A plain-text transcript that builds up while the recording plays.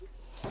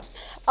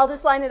I'll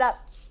just line it up.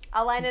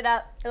 I'll line it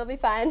up. It'll be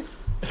fine.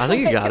 I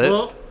think you got it.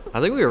 Well, I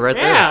think we were right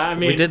there. yeah, I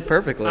mean, we did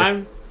perfectly.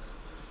 I'm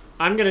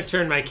gonna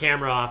turn my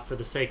camera off for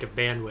the sake of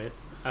bandwidth.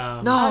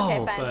 No,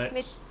 Okay, fine.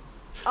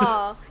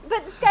 but-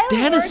 But Skylar,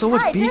 Dan is so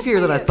much beefier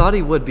than I thought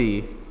he would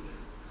be.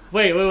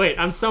 Wait.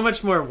 I'm so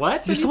much more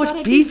what? You're than so you much thought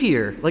I'd be?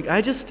 beefier.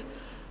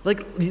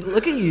 Like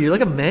look at you. You're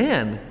like a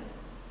man.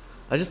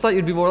 I just thought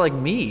you'd be more like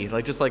me,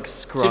 like just like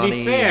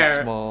scrawny fair,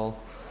 and small.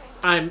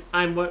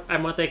 I'm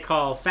what they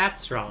call fat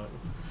strong.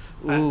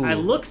 Ooh. I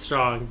look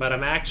strong, but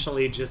I'm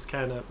actually just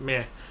kind of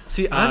meh.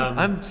 See,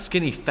 I'm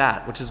skinny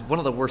fat, which is one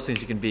of the worst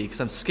things you can be because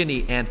I'm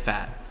skinny and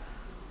fat.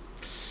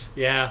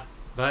 Yeah,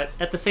 but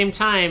at the same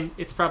time,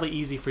 it's probably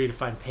easy for you to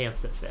find pants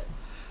that fit.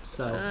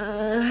 So,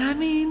 I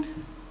mean,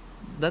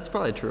 that's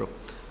probably true.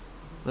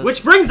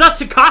 which brings us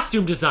to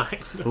costume design.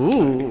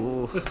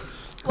 Ooh.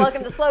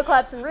 Welcome to Slow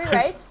Claps and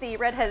Rewrites, the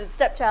redheaded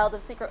stepchild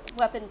of Secret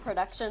Weapon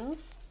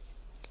Productions.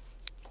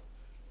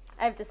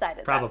 I've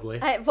decided. Probably.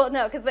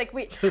 No, because like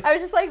I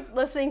was just like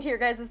listening to your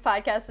guys'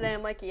 podcast today.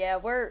 I'm like, yeah,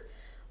 we're.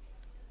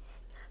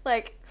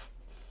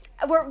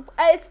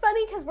 It's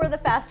funny because we're the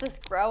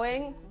fastest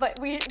growing, but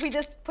we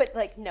just put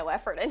like no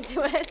effort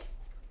into it.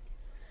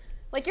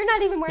 Like you're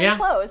not even wearing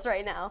clothes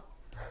right now.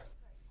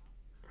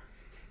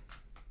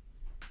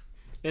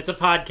 It's a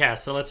podcast,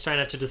 so let's try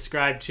not to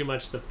describe too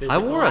much the physical I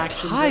wore a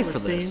actions tie that we're for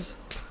seeing. this.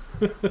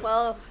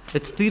 Well,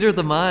 It's theater of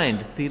the mind.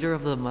 Theater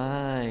of the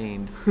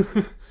mind.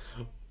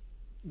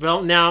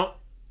 Well, now,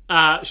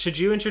 should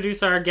you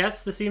introduce our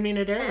guest this evening,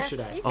 Adair, or should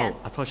I? You Oh, can.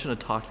 I probably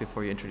shouldn't have talked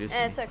before you introduced me.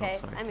 It's okay. Oh,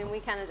 sorry. I mean, we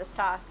kind of just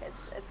talk.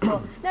 It's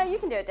cool. No, you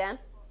can do it, Dan.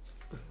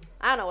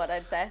 I don't know what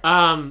I'd say.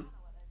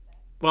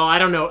 Well, I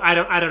don't know. I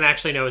don't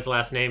actually know his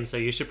last name, so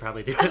you should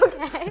probably do it.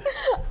 Okay.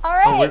 All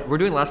right. We're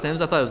doing last names?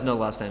 I thought it was no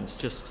last names.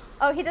 Just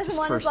Oh, he doesn't Just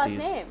want his last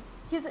firsties. name.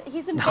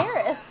 He's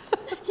embarrassed.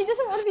 He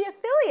doesn't want to be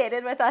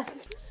affiliated with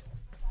us.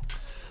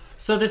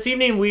 So this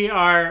evening we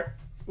are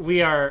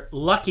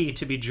lucky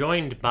to be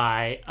joined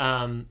by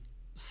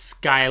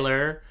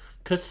Skylar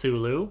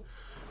Cthulhu,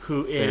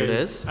 who There it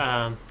is is.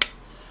 who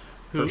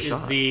First is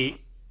shot. the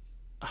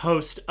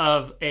host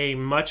of a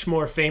much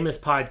more famous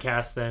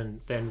podcast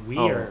than we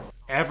are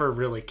ever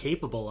really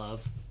capable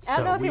of. I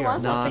don't know if he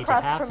wants us to lucky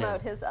cross have him.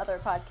 promote his other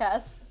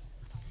podcasts.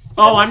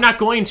 Oh, I'm not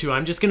going to.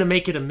 I'm just going to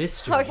make it a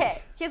mystery.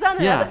 Okay, he's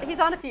on Yeah. another. He's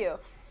on a few.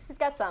 He's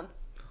got some.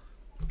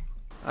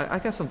 I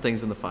got some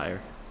things in the fire.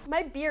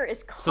 My beer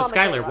is So comically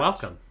Skylar, large.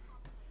 welcome.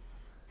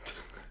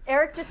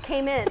 Eric just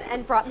came in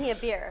and brought me a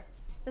beer.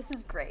 This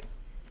is great.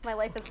 My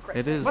life is great.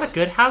 It is. What a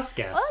good house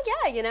guest. Well,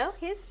 yeah, you know,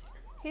 he's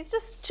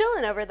just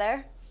chilling over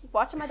there,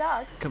 watching my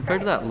dogs. It's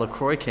Compared to great. that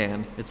LaCroix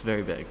can, it's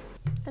very big.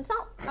 It's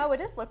not. Oh, it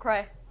is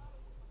LaCroix.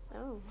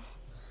 Oh,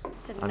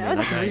 didn't I know mean, I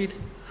that. can read. Nice.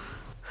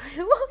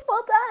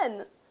 Well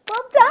done.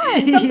 Well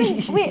done.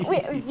 Something.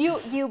 Wait.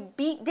 You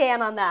beat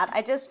Dan on that.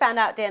 I just found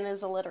out Dan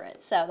is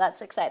illiterate, so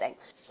that's exciting.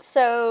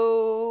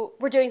 So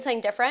we're doing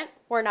something different.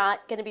 We're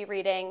not going to be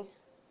reading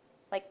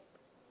like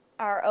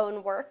our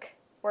own work.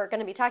 We're going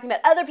to be talking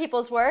about other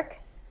people's work,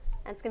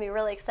 and it's going to be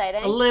really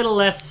exciting. A little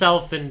less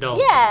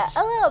self-indulgent. Yeah,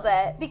 a little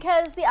bit,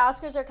 because the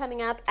Oscars are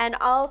coming up, and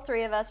all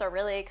three of us are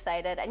really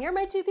excited. And you're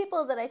my two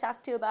people that I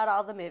talk to about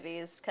all the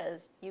movies,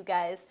 because you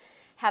guys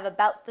have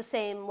about the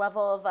same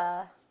level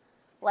of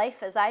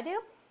life as I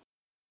do.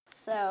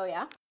 So,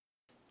 yeah.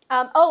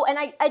 And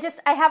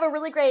I have a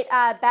really great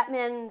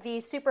Batman v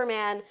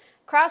Superman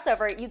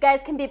crossover. You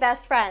guys can be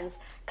best friends,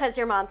 because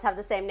your moms have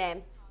the same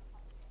name.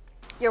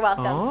 You're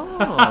welcome.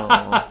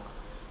 Oh.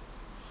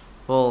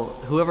 Well,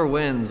 whoever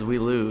wins, we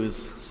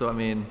lose. So, I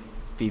mean,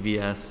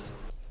 BVS.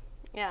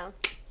 Yeah.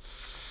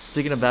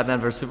 Speaking of Batman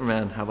vs.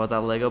 Superman, how about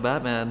that Lego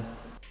Batman?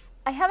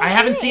 I I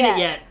haven't seen it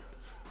yet.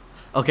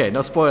 Okay,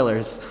 no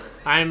spoilers.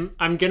 I'm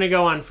gonna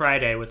go on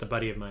Friday with a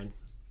buddy of mine.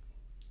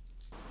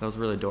 That was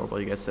really adorable.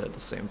 You guys said it at the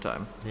same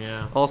time.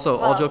 Yeah. Also,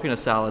 all Well- joking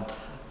aside,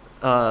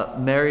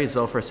 Mary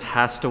Zophris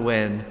has to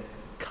win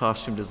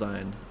costume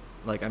design.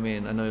 Like, I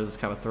mean, I know it was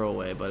kind of a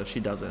throwaway, but if she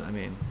doesn't, I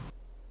mean,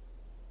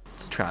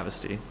 it's a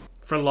travesty.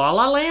 For La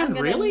La Land, I'm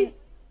gonna- really?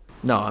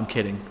 No, I'm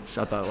kidding.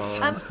 I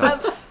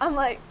thought I'm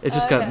like, it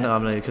just okay. got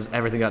nominated because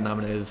everything got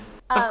nominated.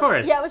 Of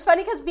course. Yeah, it was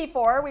funny because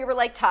before we were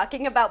like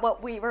talking about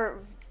what we were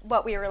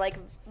like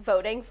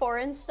voting for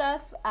and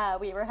stuff.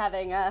 We were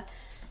having an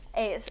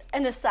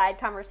aside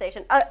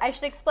conversation. I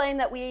should explain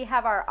that we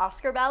have our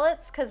Oscar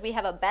ballots because we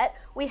have a bet.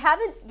 We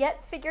haven't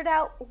yet figured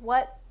out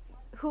what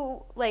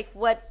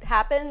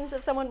happens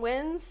if someone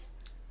wins.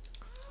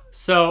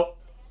 So,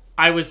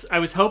 I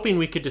was hoping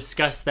we could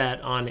discuss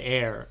that on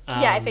air.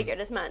 Yeah, I figured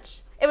as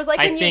much. It was like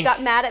I when you think-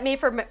 got mad at me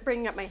for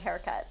bringing up my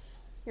haircut.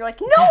 You're like,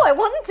 no, I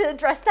wanted to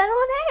address that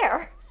on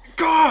air.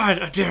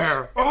 God,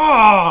 Adair!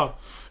 Oh,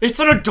 it's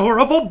an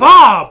adorable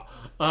bob.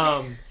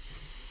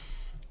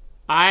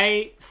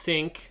 I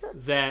think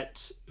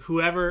that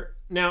whoever.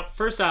 Now,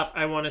 first off,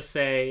 I want to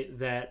say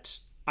that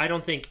I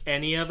don't think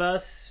any of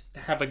us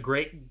have a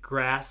great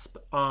grasp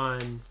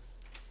on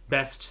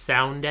best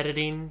sound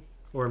editing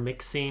or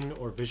mixing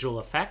or visual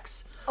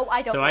effects. Oh,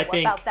 I don't So know I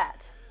think- about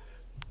that.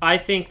 I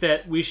think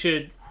that we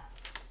should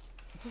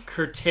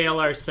curtail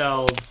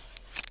ourselves.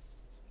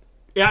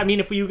 Yeah, I mean,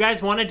 if you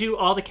guys want to do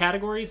all the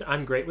categories,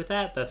 I'm great with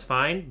that. That's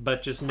fine.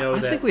 But just know I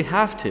that think we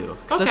have to.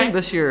 Because I Okay. think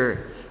this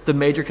year, the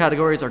major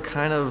categories are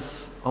kind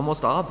of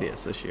almost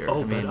obvious this year.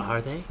 Oh, I mean, but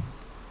are they?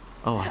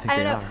 oh, I think I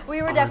they don't know. are.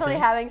 We were Are definitely they?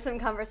 having some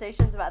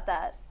conversations about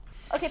that.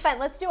 Okay, fine.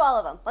 Let's do all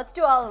of them. Let's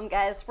do all of them,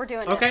 guys. We're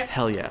doing it. Okay.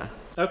 Hell yeah.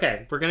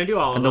 Okay, we're gonna do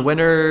all of And the them.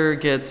 winner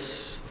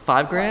gets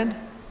 $5,000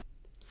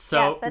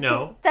 So yeah,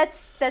 no, that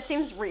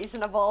seems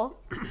reasonable.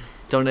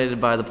 donated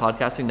by the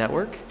Podcasting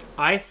Network.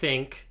 I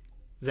think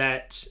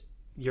that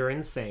you're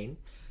insane,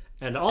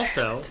 and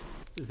also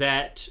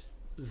that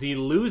the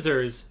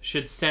losers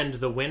should send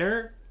the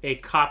winner a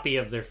copy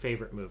of their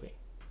favorite movie.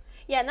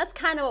 Yeah, and that's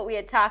kind of what we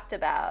had talked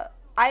about.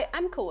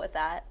 I'm cool with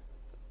that.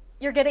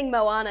 You're getting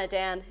Moana,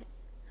 Dan.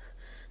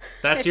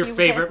 That's If your you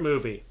favorite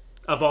movie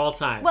of all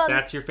time. Well,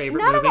 That's your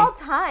favorite not movie. of all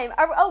time.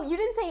 Oh, you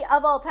didn't say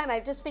of all time. I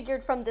just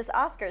figured from this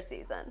Oscar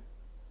season.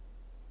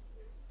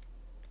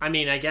 I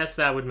mean, I guess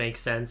that would make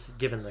sense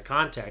given the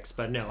context,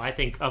 but no, I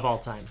think of all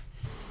time.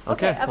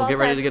 Okay, of we'll all get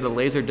ready time. to get a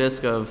laser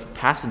disc of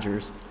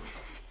Passengers.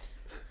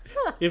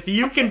 If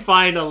you can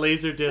find a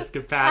laser disc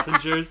of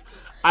Passengers,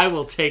 I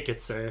will take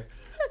it, sir.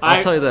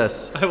 I'll tell you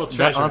this. I will that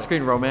treasure it.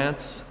 on-screen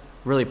romance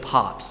really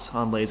pops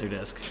on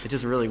Laserdisc. It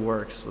just really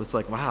works. It's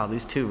like, wow,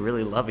 these two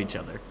really love each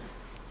other.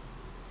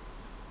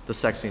 The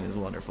sex scene is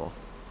wonderful.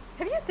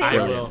 Have you seen I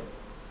it? will.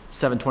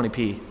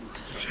 720p.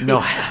 No,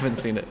 I haven't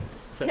seen it.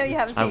 No, you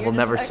haven't seen I it. will You're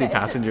never just- see okay,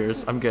 it's-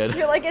 Passengers. I'm good.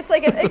 You're like, it's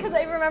like, because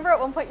I remember at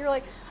one point you're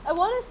like, I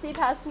want to see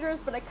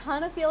Passengers, but I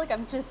kind of feel like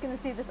I'm just going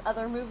to see this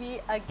other movie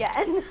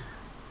again.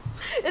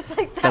 It's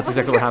like That's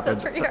exactly what happened.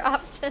 Those were your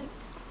options.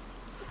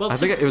 Well, I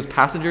think it was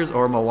Passengers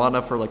or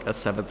Moana for like a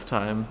 7th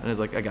time. And it's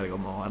like, I gotta go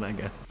Moana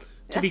again.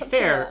 to be That's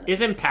fair, right.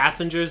 isn't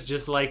Passengers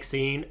just like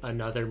seeing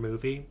another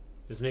movie?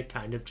 Isn't it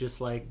kind of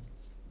just like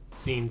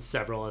seeing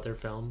several other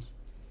films?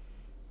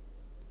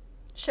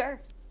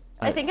 Sure.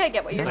 I think I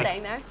get what you're Like-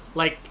 saying there.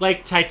 Like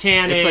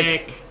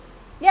Titanic,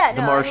 Yeah,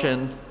 The no.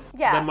 Martian.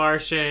 Yeah. The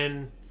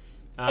Martian,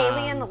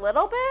 Alien a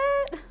little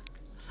bit. a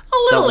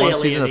That little one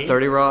alien-y. season of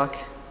 30 Rock.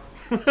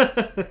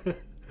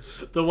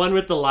 The one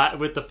with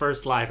with the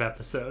first live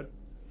episode.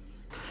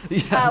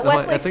 Yeah, no,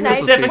 Wesley I think Snipes. that's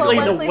the Specifically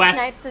well, the Wesley West-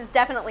 Snipes is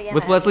definitely in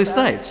With it, Wesley so-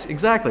 Snipes,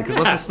 exactly. Because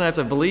Yeah. Wesley Snipes,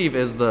 I believe,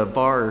 is the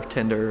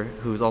bartender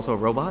who's also a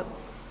robot.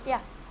 Yeah.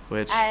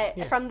 Which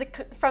From the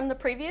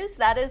previews,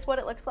 that is what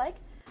it looks like.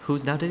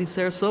 who's now dating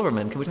Sarah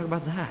Silverman? Can we talk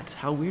about that?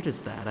 How weird is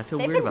that? I feel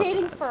They've weird been about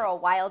dating that. for a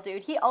while,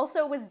 dude. He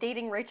also was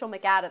dating Rachel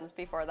McAdams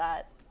before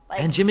that. Like,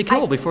 And Jimmy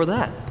Kimmel before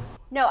that.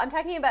 No, I'm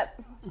talking about.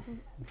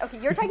 Okay,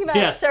 you're talking about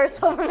Yes, Sarah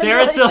Silverman.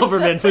 Sarah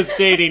Silverman was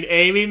dating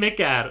Amy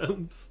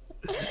McAdams,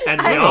 and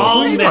we all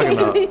what are you missed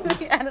talking it. about?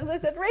 McAdams. I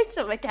said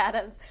Rachel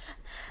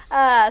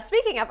McAdams.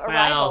 Speaking of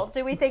Arrival, Well-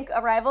 do we think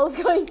Arrival is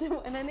going to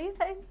win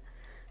anything?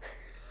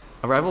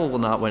 Arrival will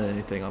not win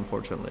anything,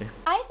 unfortunately.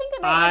 I think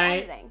they might win I-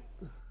 editing.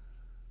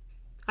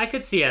 I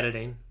could see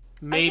editing.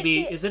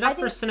 Maybe see- is it I up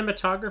for think-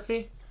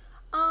 cinematography?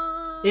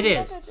 It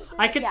is.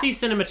 I could see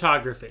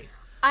cinematography.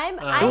 I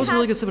It was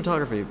really good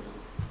cinematography.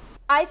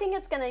 I think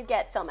it's gonna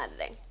get film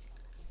editing.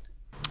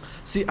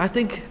 See, I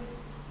think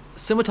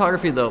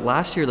cinematography though.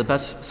 Last year, the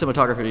best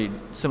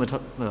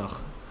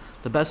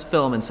the best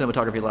film in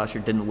cinematography last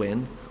year didn't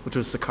win, which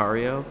was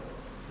Sicario.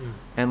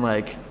 And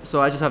like,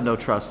 so I just have no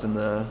trust in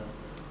the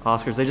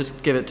Oscars. They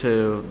just give it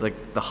to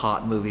like the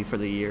hot movie for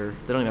the year.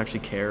 They don't even actually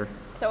care.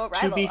 So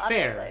Arrival, be obviously.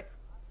 fair,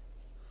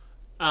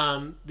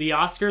 the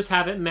Oscars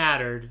haven't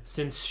mattered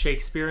since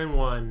Shakespeare in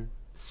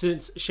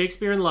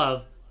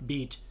Love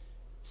beat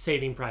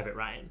Saving Private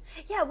Ryan.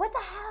 Yeah, what the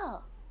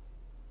hell?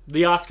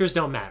 The Oscars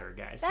don't matter,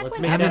 guys. Back Let's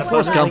when make I mean, that everyone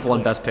Forrest had- Gump abundantly won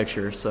clear. Best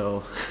Picture,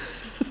 so.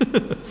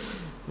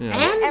 Yeah.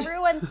 And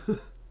Everyone,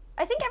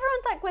 I think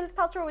everyone thought Gwyneth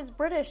Paltrow was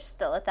British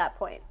still at that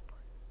point.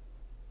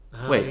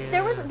 Wait. yeah.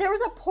 There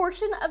was a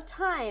portion of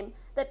time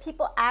that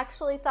people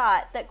actually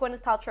thought that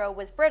Gwyneth Paltrow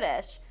was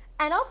British,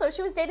 and also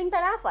she was dating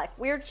Ben Affleck.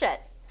 Weird shit.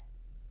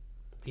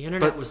 The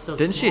internet But was so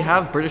didn't she small.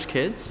 have British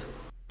kids?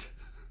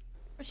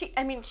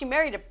 She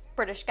married a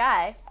British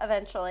guy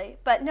eventually,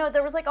 but no,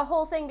 there was like a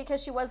whole thing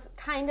because she was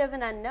kind of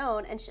an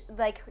unknown, and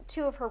like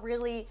two of her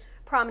really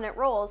prominent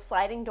roles,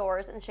 Sliding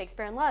Doors and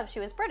Shakespeare in Love,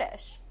 she was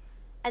British.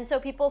 And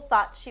so people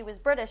thought she was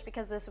British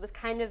because this was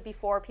kind of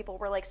before people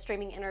were like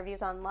streaming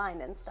interviews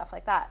online and stuff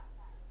like that.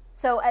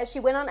 So as she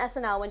went on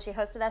SNL, when she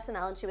hosted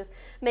SNL, and she was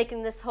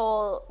making this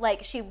whole,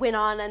 like, she went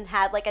on and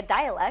had like a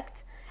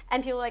dialect,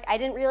 and people were like, I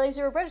didn't realize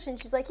you were British, and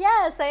she's like,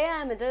 yes, I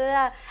am, and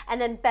da-da-da.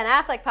 And then Ben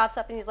Affleck pops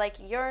up and he's like,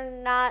 you're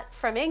not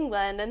from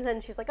England, and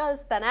then she's like, oh, this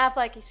is Ben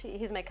Affleck,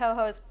 he's my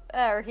co-host,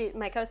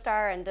 my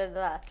co-star, and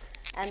da-da-da.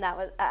 And that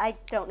was, I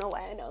don't know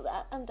why I know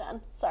that. I'm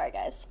done. Sorry,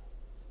 guys.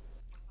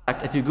 In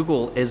fact, if you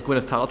Google is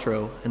Gwyneth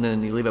Paltrow and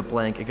then you leave it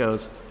blank, it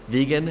goes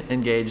vegan,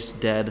 engaged,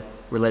 dead,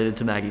 related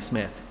to Maggie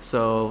Smith.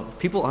 So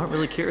people aren't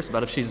really curious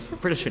about if she's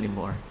British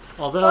anymore.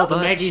 Although the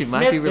But Maggie she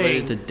Smith might be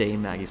related thing, to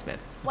Dame Maggie Smith.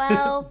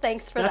 Well,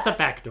 thanks for that's a that.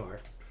 backdoor.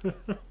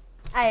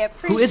 I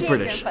appreciate Who is your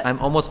British? input. I'm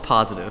almost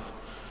positive.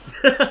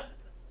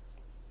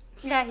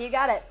 Yeah, you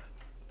got it.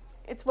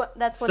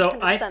 That's 100% So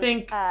I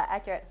think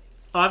accurate.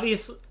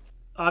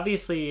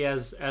 obviously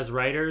as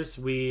writers,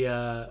 we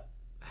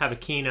have a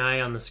keen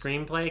eye on the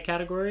screenplay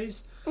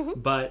categories,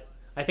 but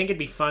I think it'd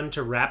be fun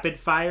to rapid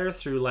fire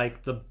through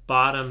like the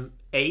bottom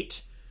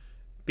 8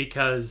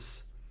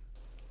 because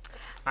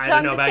I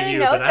don't know about you,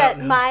 but I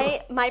don't know.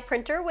 My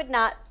printer would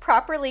not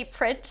properly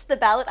print the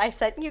ballot I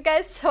sent you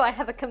guys, so I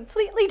have a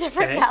completely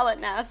different ballot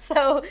now.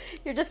 So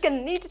you're just going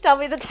to need to tell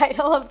me the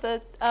title of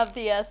the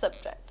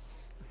subject.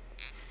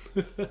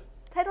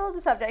 Title of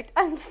the subject.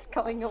 I'm just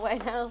going away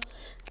now.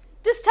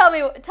 Just tell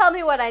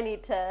me what I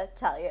need to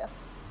tell you.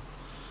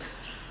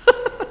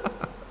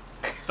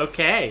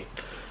 Okay.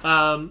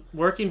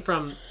 Working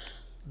from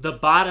the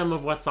bottom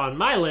of what's on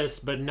my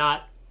list, but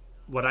not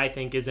what I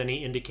think is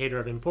any indicator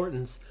of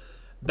importance.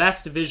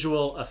 Best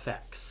visual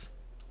effects.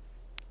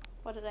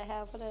 What did I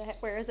have?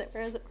 Where is it?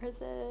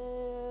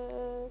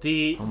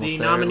 The Almost there.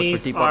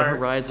 nominees Look for Deepwater are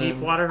Horizon.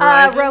 Deepwater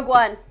Horizon. Rogue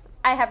One.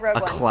 I have Rogue A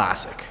One.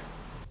 classic.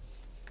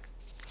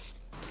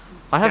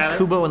 I have Skylar?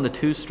 Kubo and the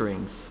Two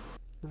Strings.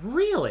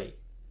 Really?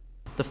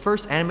 The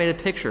first animated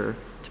picture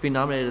to be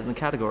nominated in the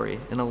category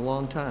in a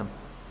long time.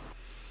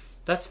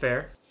 That's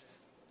fair.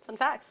 Fun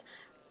facts.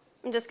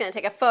 I'm just going to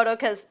take a photo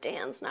because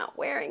Dan's not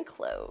wearing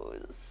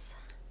clothes.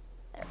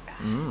 There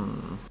we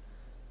go.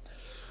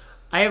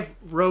 I have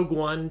Rogue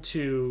One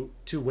to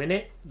win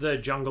it. The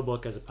Jungle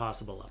Book as a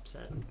possible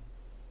upset.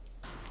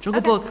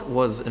 Jungle Book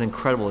was an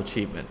incredible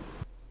achievement.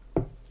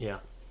 Yeah.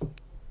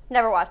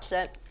 Never watched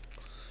it.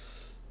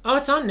 Oh,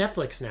 it's on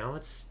Netflix now.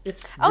 It's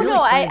Oh really no,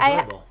 quite I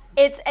enjoyable.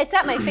 it's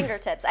at my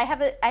fingertips. I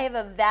have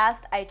a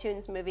vast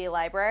iTunes movie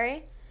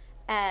library,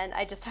 and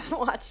I just haven't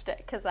watched it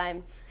because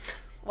I'm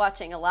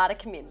watching a lot of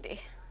Community.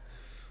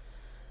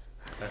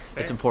 That's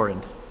fair. It's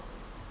important.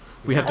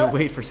 We have to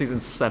wait for season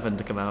 7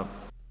 to come out.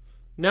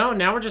 No,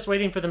 now we're just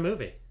waiting for the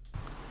movie.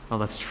 Oh,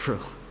 that's true.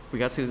 We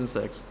got season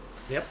 6.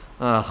 Yep.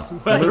 Whether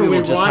Whether we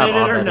wanted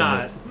it or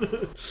not.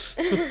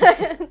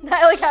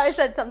 I like how I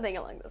said something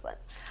along those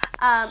lines.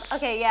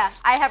 Okay, yeah,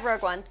 I have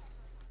Rogue One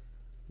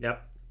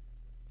Yep.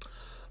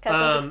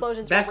 because those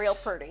explosions best- were real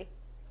pretty.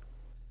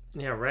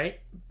 Yeah, right?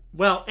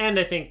 Well, and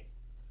I think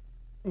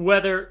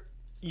whether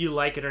you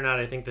like it or not,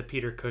 I think the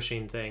Peter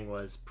Cushing thing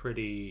was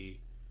pretty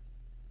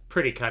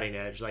cutting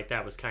edge. Like,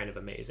 that was kind of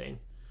amazing.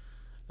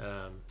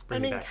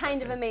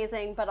 Kind of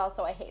amazing, but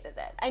also I hated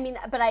it. I mean,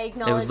 but I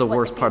acknowledge It was the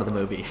worst part of the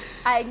movie.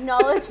 I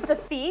acknowledged the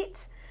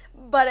feat,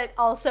 but it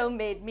also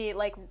made me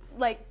like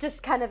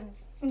just kind of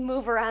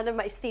move around in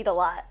my seat a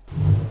lot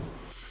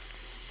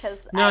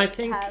because I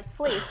have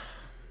fleas.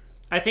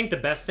 I think the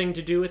best thing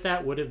to do with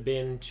that would have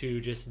been to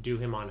just do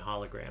him on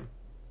hologram.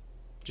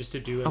 Just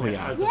to do him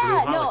as the blue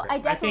hologram. No, I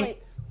definitely. I think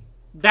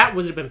that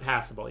would have been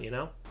passable, you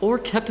know? Or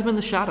kept him in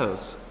the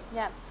shadows.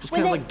 Yeah. Just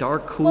kind of like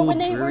dark, cool, Well, when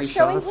they dreary were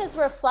showing shots. his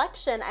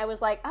reflection, I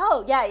was like,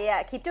 oh,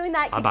 yeah, keep doing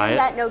that, keep buy doing it.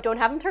 that. No, don't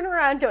have him turn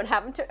around, don't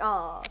have him turn...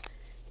 Oh,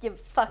 you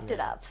fucked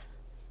it up.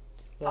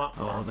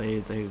 Oh, they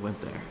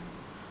went there.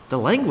 The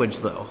language,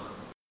 though.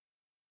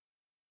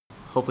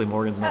 Hopefully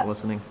Morgan's not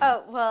listening.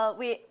 Oh, well,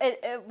 we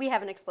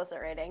have an explicit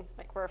rating.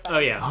 Like, we're fine. Oh,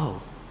 yeah.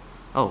 Oh,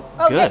 Oh,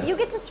 good. yeah, you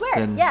get to swear.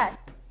 Then- Yeah.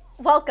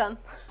 Welcome.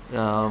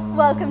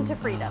 Welcome to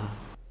freedom.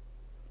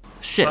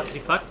 Shit.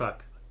 Fuckity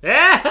fuck.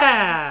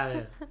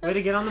 Yeah! Way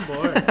to get on the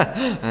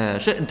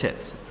board. Shit and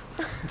tits.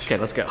 Okay,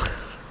 let's go.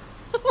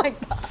 Oh, my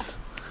God.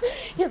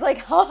 He's like,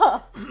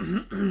 huh.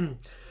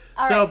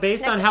 So right,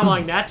 based on how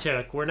long that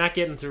took, we're not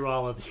getting through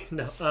all of the...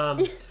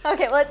 No.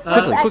 Okay, let's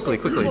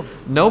Quickly.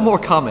 No more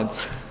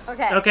comments.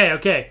 Okay.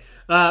 Okay.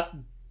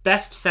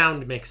 Best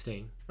sound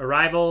mixing.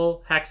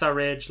 Arrival, Hacksaw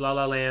Ridge, La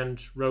La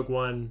Land, Rogue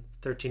One,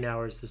 13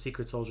 Hours, The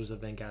Secret Soldiers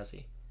of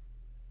Benghazi.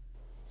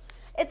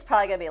 It's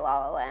probably going to be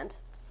La La Land.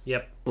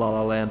 Yep. La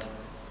La Land.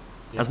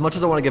 As much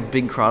as I want to give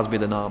Bing Crosby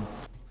the nom.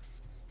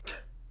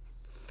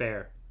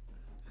 Fair.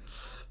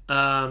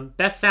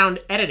 Best sound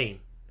editing.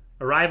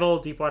 Arrival,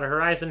 Deepwater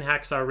Horizon,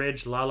 Hacksaw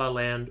Ridge, La La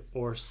Land,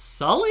 or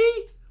Sully?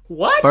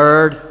 What?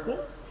 Bird.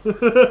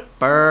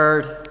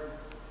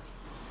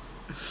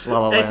 La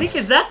La I Land. think,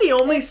 is that the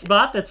only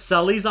spot that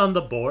Sully's on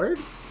the board?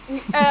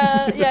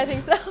 Yeah, I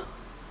think so.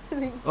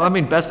 Well, I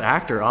mean, best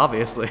actor,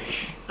 obviously.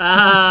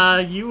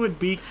 You would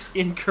be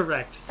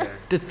incorrect, sir.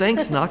 Did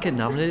Thanks not get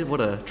nominated? What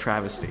a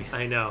travesty.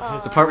 I know.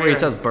 His The part where he career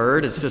says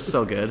bird is just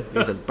so good.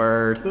 He says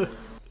bird.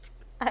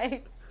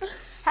 I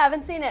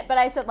haven't seen it, but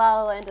I said La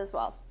La Land as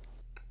well.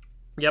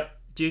 Yep.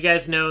 Do you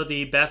guys know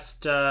the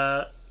best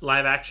live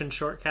action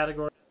short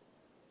category?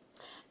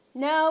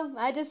 No,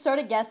 I just sort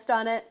of guessed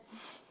on it.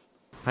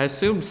 I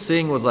assumed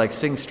Sing was like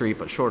Sing Street,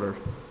 but shorter.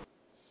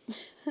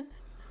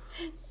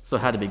 So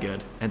it had to be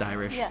good and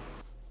Irish. Yeah,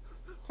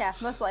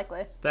 most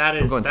likely. That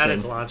is going that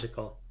is Sing.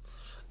 logical.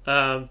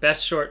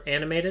 Best short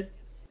animated?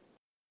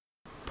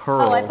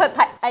 Pearl.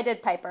 Oh, I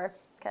did Piper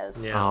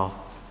because Yeah. Oh.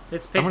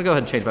 It's I'm gonna go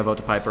ahead and change my vote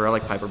to Piper. I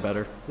like Piper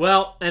better.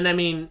 Well, and I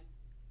mean,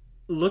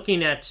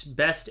 looking at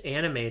best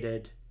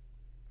animated,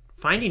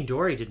 Finding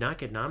Dory did not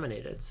get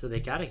nominated, so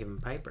they got to give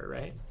him Piper,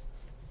 right?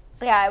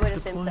 yeah, I would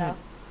That's a assume good so. point.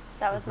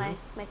 That was my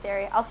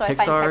theory. Also, I find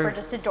Pixar- Pepper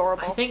just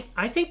adorable.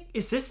 I think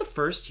is this the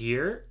first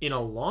year in a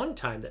long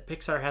time that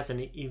Pixar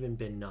hasn't even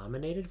been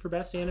nominated for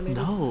Best Animated?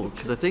 No,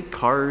 because I think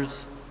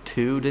Cars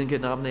 2 didn't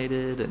get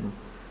nominated, and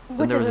then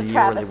Which there is was a a year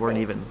where they travesty. weren't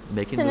even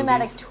making Cinematic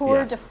movies. tour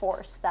Yeah. de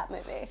force, that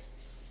movie.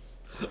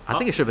 I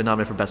think it should have been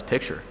nominated for Best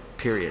Picture,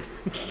 period.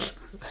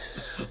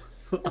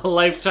 A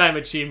Lifetime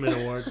Achievement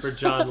Award for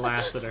John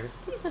Lasseter.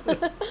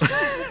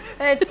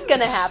 It's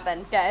gonna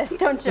happen, guys.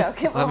 Don't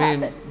joke. It will I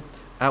mean, happen.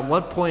 at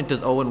what point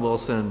does Owen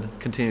Wilson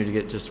continue to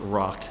get just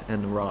rocked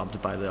and robbed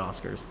by the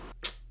Oscars?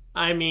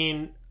 I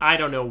mean, I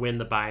don't know when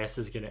the bias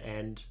is going to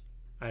end.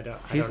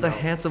 He's don't the know.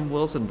 handsome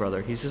Wilson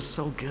brother. He's just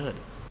so good.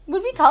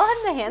 Would we call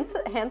him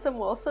the handsome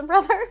Wilson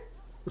brother?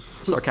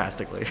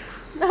 Sarcastically.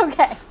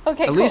 Okay.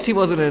 Okay. At least he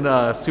wasn't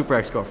in Super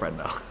Ex-Girlfriend,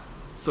 though.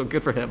 So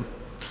good for him.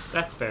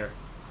 That's fair.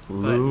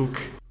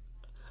 Luke.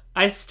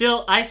 I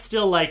still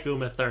like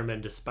Uma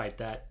Thurman despite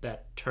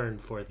that turn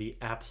for the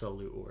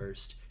absolute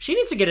worst. She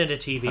needs to get into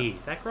TV.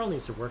 That girl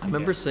needs to work. I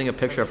remember seeing a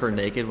picture of her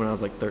naked when I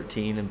was like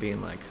 13 and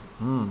being like,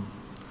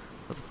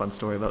 that's a fun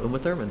story about Uma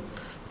Thurman.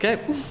 Okay.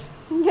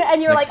 Yeah,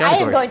 and you're Next like, I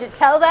am category. going to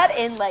tell that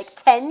in like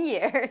 10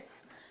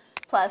 years.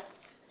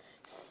 Plus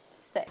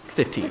 6.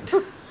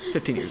 15.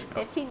 15 years ago.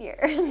 15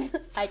 years.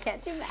 I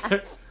can't do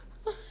math.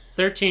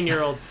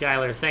 13-year-old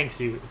Skylar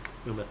thanks you,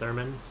 Uma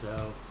Thurman.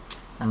 So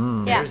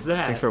Yeah. there's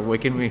that. Thanks for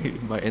waking me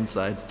my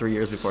insides 3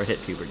 years before I hit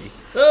puberty.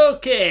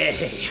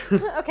 Okay.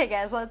 Okay,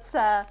 guys,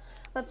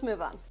 let's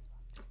move on.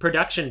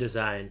 Production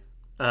design.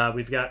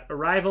 We've got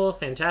Arrival,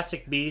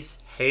 Fantastic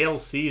Beasts, Hail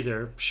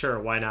Caesar. Sure,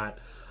 why not?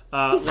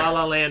 La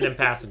La Land and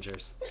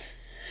Passengers.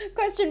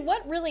 Question,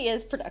 what really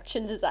is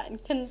production design?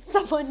 Can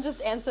someone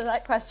just answer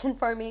that question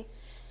for me?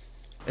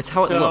 It's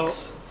how So- it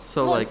looks.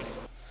 So, like,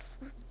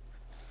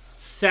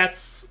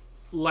 Sets,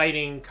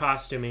 lighting,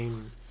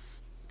 costuming,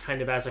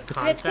 kind of as a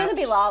concept. It's gonna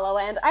be La La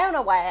Land. I don't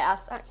know why I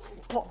asked. I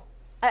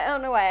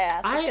don't know why I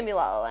asked. It's gonna be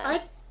La La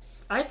Land.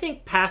 I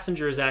think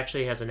Passengers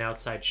actually has an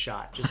outside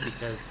shot just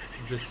because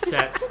the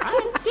sets.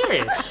 I'm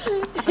serious.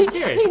 I'm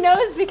serious. He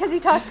knows because he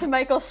talked to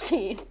Michael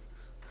Sheen.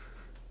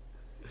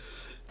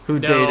 who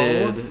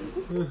No.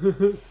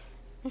 dated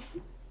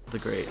the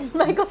great.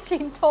 Michael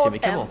Sheen told Jimmy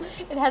him Kimmel.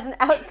 it has an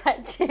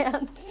outside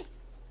chance.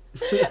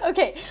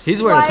 Okay.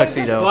 He's wearing a why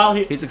tuxedo. While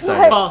He's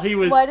excited. While he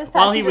was Why does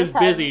Passengers have-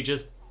 busy,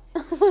 just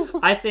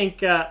I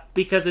think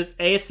because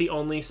it's the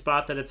only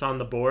spot that it's on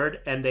the board,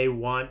 and they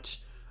want,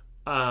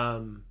 I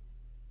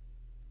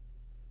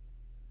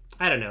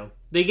don't know.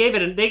 They gave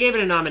it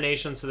a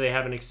nomination, so they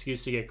have an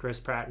excuse to get Chris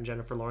Pratt and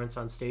Jennifer Lawrence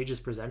on stage as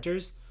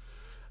presenters.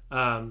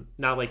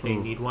 Not like they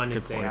need one.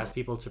 If they point. ask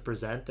people to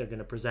present, they're going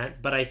to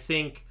present. But I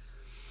think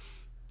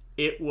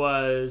it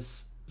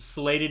was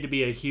slated to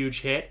be a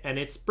huge hit, and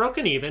it's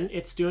broken even.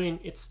 It's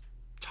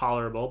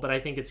tolerable, but I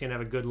think it's going to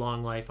have a good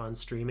long life on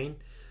streaming.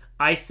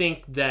 I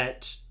think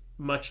that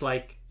much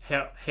like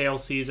Hail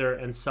Caesar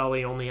and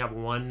Sully only have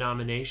one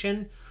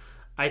nomination,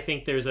 I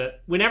think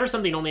whenever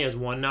something only has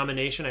one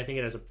nomination, I think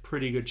it has a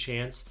pretty good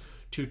chance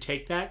to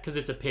take that because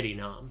it's a pity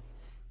nom.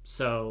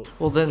 So,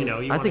 Well, then you I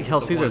wanna think get Hell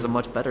the Caesar has a one-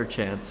 much better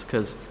chance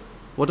because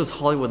what does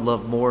Hollywood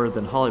love more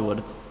than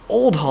Hollywood?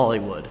 Old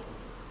Hollywood.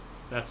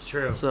 That's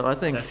true. So I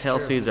think That's Hell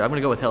true. Caesar. I'm going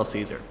to go with Hell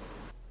Caesar.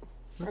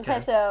 Okay,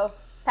 so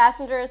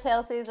Passengers,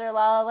 Hail Caesar,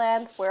 La La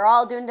Land. We're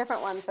all doing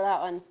different ones for that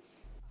one.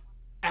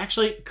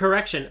 Actually,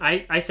 correction.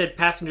 I said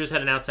Passengers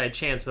had an outside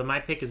chance, but my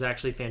pick is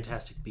actually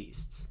Fantastic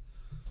Beasts.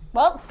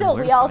 Well, still,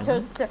 where we to all find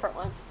chose them? different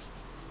ones.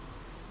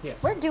 Yeah.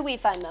 Where do we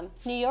find them?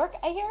 New York,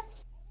 I hear?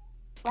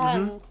 All right,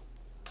 Old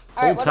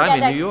what do we got time in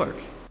next? New York.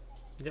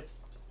 Yep.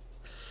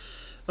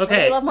 What do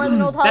Okay. we love more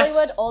than Old Best-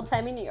 Hollywood? Old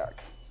timey New York.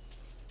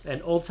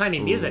 And old-timey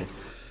music.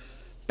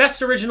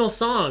 Best original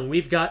song,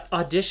 we've got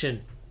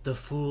Audition, The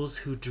Fools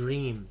Who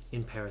Dream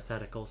in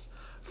parentheticals.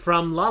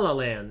 From La La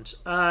Land,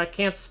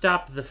 Can't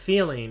Stop the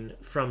Feeling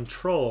from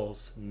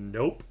Trolls.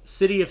 Nope.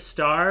 City of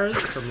Stars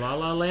from La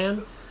La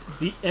Land.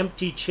 The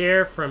Empty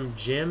Chair from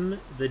Jim,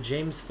 the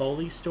James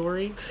Foley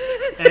story.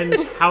 And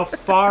How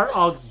Far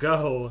I'll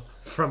Go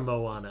from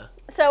Moana.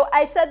 So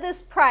I said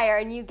this prior,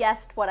 and you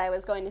guessed what I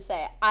was going to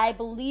say. I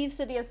believe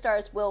City of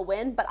Stars will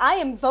win, but I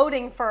am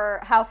voting for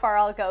How Far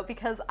I'll Go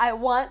because I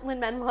want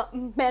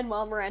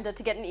Lin-Manuel Miranda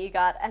to get an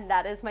EGOT, and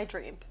that is my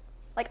dream.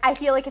 Like, I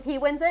feel like if he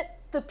wins it,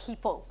 the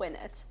people win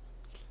it.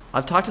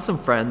 I've talked to some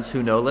friends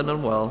who know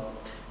Lin-Manuel,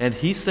 and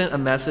he sent a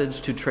message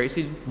to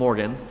Tracy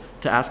Morgan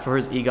to ask for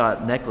his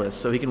EGOT necklace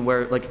so he can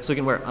wear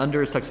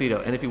under his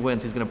tuxedo. And if he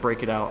wins, he's gonna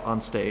break it out on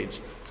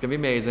stage. It's gonna be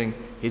amazing.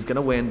 He's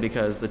gonna win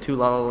because the two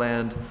La La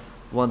Land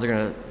ones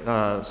are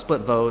gonna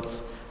split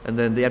votes, and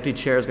then the Empty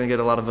Chair is gonna get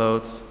a lot of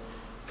votes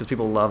because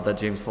people love that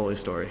James Foley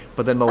story.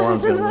 But then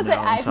Moana's gonna win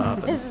out on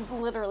top. This is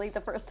literally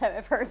the first time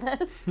I've heard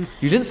this.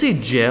 You didn't see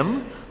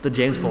Jim, the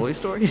James Foley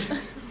story?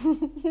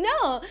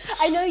 No,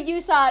 I know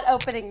you saw it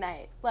opening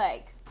night.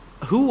 Like,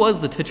 Who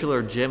was the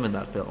titular Jim in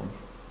that film?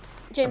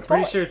 James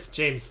Pretty Foley. sure it's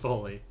James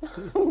Foley.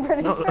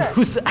 Pretty No, sure.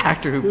 who's the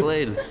actor who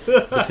played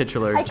the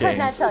titular I James? could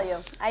not tell you.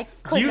 I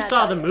could You not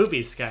saw tell the you.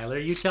 movie,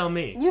 Skylar. You tell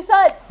me. You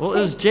saw it. Well, it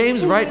was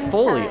James 16 Wright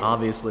Foley, times.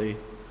 obviously.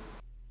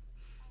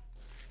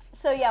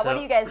 So yeah, what So-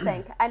 do you guys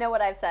think? I know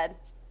what I've said,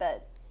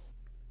 but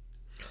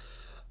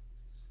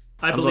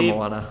I I'm going believe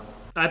Moana.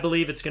 I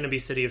believe it's going to be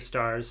City of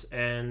Stars,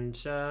 and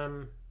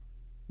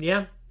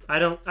yeah, I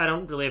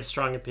don't really have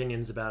strong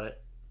opinions about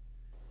it,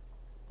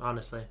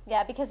 honestly.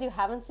 yeah, because you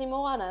haven't seen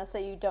Moana, so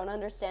you don't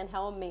understand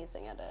how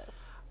amazing it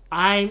is.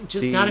 I'm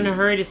just not in a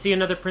hurry to see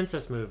another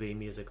princess movie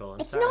musical.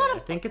 I'm It's sorry. not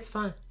a- I think it's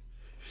fine.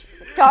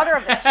 Daughter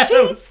of the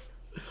Chief.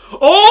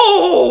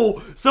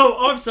 Oh,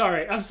 I'm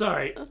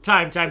sorry.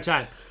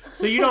 Time.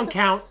 So you don't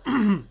count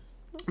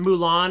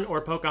Mulan or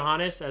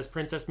Pocahontas as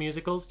princess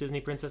musicals,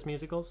 Disney princess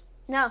musicals?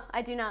 No,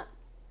 I do not.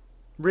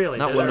 Really?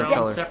 Not They're one their of own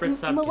color. separate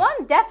subcategory.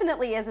 Mulan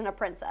definitely isn't a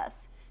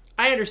princess.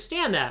 I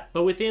understand that,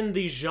 but within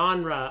the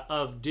genre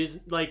of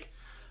Disney, like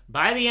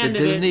by the The end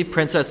of Disney it,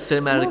 Princess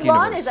Cinematic Mulan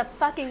Universe. is a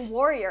fucking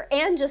warrior.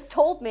 Anne just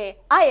told me.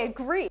 I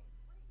agree.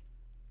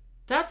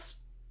 that's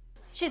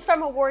She's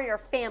from a warrior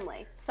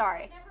family.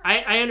 Sorry.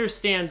 I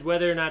understand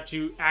whether or not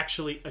you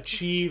actually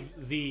achieve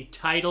the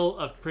title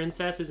of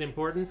princess is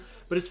important,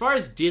 but as far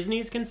as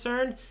Disney's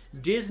concerned,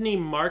 Disney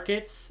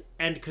markets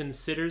and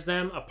considers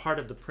them a part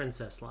of the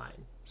princess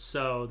line.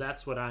 So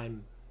that's what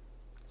I'm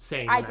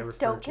saying. I when just refer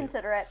don't to.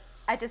 consider it.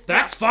 I just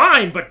That's don't.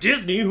 fine, but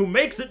Disney, who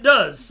makes it,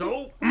 does.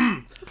 So,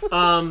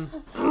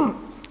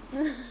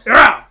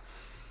 yeah.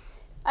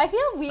 I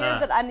feel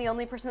weird that I'm the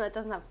only person that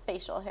doesn't have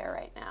facial hair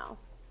right now.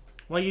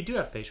 Well, you do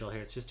have facial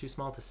hair. It's just too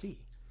small to see.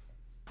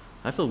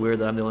 I feel weird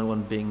that I'm the only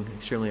one being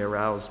extremely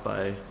aroused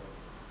by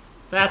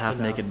That's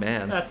half-naked enough.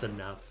 man. That's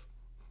enough.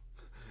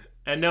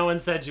 And no one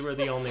said you were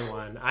the only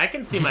one. I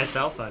can see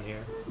myself on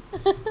here.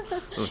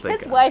 Oh, thank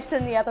His God. wife's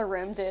in the other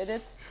room, dude.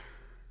 It's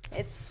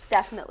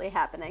definitely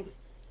happening.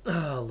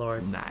 Oh,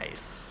 Lord.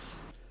 Nice.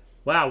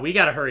 Wow, we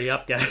gotta hurry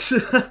up, guys.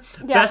 Yeah,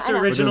 Best I know.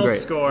 We're original doing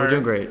great. score. We're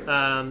doing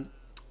great.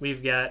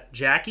 We've got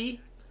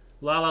Jackie,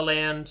 La La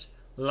Land,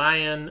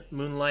 Lion,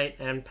 Moonlight,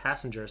 and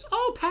Passengers.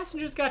 Oh,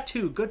 Passengers got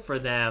 2. Good for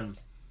them.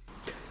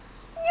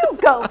 You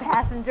go,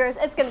 passengers.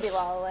 It's gonna be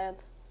La La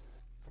Land.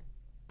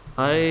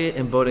 I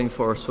am voting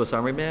for Swiss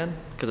Army Man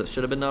because it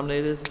should have been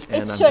nominated,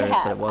 and I'm should very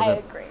upset have. it wasn't. I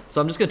agree.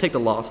 So I'm just gonna take the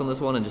loss on this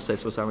one and just say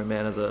Swiss Army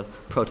Man as a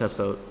protest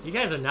vote. You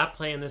guys are not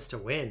playing this to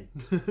win.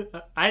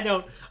 I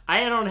don't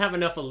have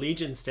enough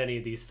allegiance to any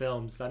of these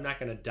films. I'm not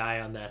gonna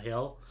die on that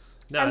hill.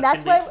 No, And it's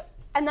that's gonna why.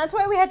 And that's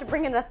why we had to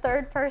bring in a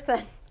third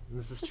person.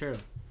 This is true.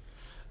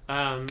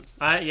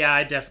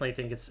 I definitely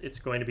think it's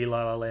going to be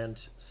La La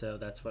Land, so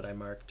that's what I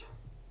marked.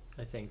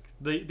 I think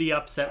the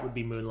upset would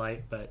be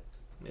Moonlight, but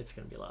it's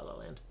going to be La La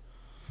Land.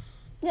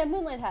 Yeah,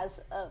 Moonlight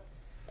has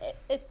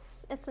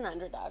it's an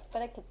underdog,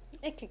 but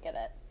it could get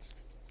it.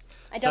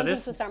 I So don't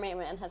this- think Swiss Army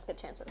Man has good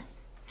chances.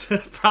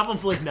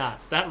 Probably not.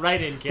 That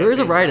write-in. There is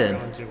a campaign's not write-in.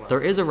 going too well.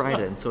 There is a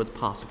write-in, so it's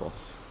possible.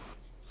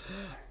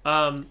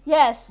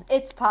 Yes,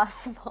 it's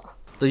possible.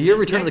 The year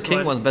This Return of the next King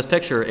one- won Best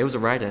Picture. It was a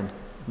write-in.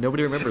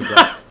 Nobody remembers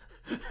that.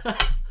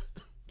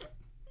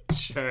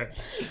 Sure.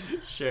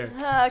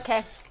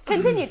 Okay,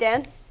 continue,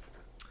 Dan.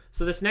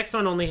 So this next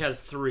one only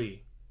has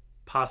 3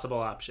 possible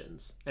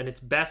options, and it's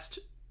best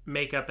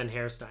makeup and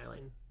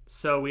hairstyling.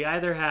 So we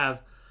either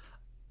have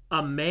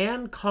A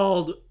Man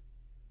Called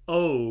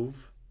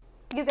Ove,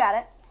 You got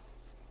it.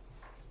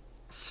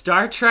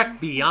 Star Trek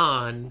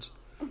Beyond,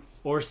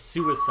 or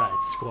Suicide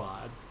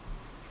Squad.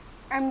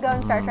 I'm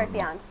going Star Trek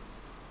Beyond.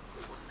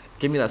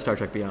 Give me that Star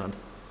Trek Beyond.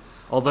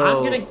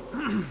 Although I'm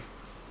gonna.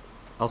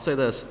 I'll say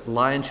this: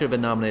 Lion should have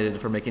been nominated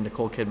for making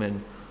Nicole Kidman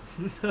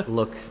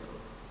look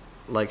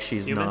like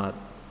she's Human? not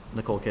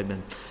Nicole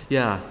Kidman.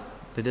 Yeah,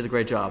 they did a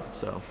great job.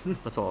 So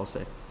that's all I'll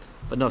say.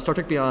 But no, Star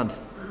Trek Beyond,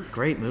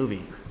 great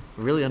movie,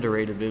 really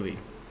underrated movie.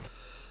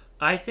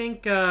 I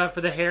think for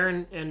the hair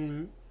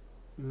and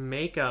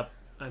makeup.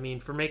 I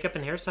mean, for makeup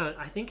and hairstyle,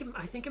 I think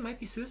it might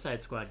be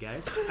Suicide Squad,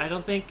 guys.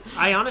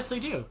 I honestly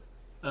do.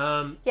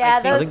 Yeah,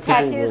 I think- those think people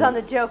tattoos will- on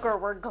the Joker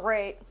were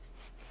great.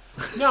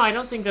 No, I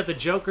don't think that the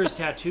Joker's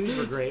tattoos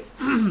were great,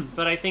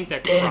 but I think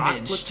that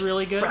Croc looked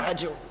really good.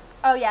 fragile.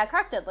 Oh yeah,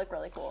 Croc did look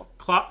really cool.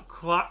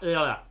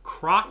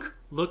 Croc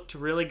looked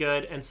really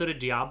good, and so did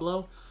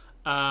Diablo.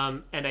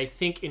 And I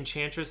think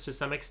Enchantress, to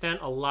some extent,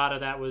 a lot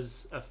of that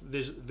was a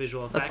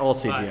visual effects. That's all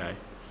but CGI.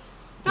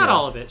 Not Yeah.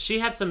 all of it. She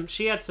had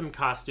some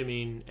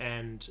costuming,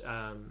 and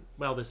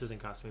well, this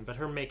isn't costuming, but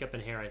her makeup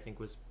and hair I think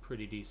was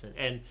pretty decent.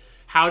 And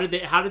how did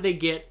they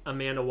get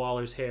Amanda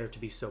Waller's hair to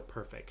be so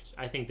perfect?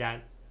 I think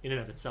that in and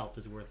of itself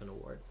is worth an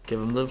award. Give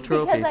him the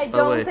trophy. Because I By the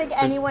don't way, think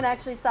there's- anyone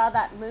actually saw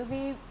that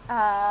movie.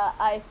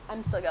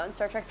 I'm still going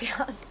Star Trek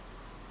Beyond.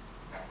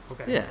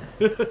 Okay.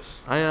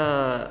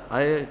 Yeah,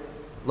 I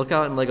look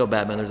out in Lego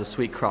Batman. There's a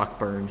sweet Croc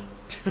burn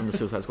from the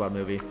Suicide Squad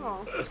movie.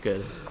 Oh, It's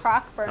good.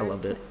 Croc burn. I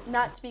loved it.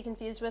 Not to be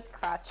confused with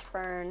crotch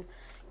burn.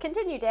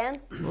 Continue, Dan.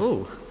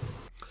 Ooh,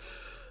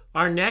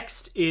 Our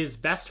next is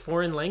Best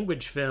Foreign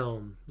Language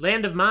Film.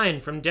 Land of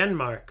Mine from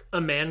Denmark. A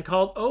Man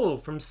Called O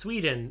from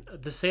Sweden.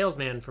 The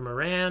Salesman from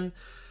Iran.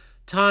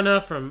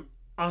 Tana from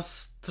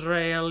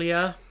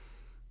Australia.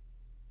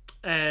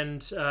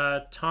 And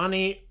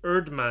Tony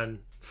Erdmann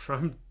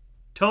from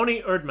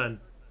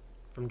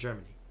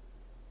Germany.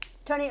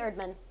 Tony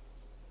Erdmann.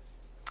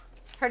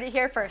 Heard it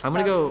here first. I'm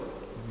gonna folks. go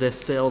The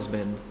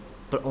Salesman,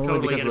 but only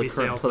Totally because of gonna the be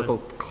current Salesman.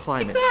 political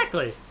climate.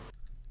 Exactly.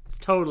 It's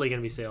totally going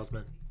to be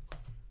Salesman.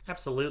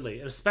 Absolutely.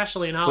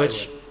 Especially in Hollywood.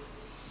 Which,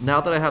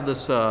 now that I have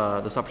this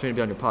this opportunity to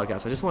be on your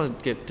podcast, I just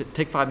want to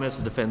take 5 minutes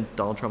to defend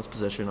Donald Trump's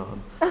position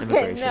on Okay,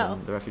 immigration, no.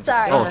 the refugee.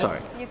 Sorry. Oh, sorry.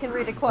 You can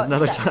read a quote.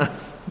 Another instead. time.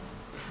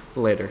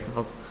 Later.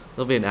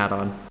 There'll be an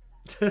add-on.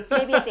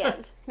 Maybe at the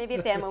end. Maybe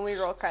at the end when we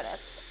roll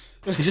credits.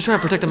 He's just trying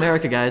to protect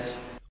America, guys.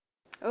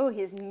 Oh,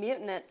 he's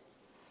mutinous.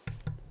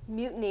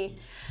 Mutiny.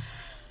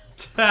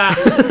 Ah,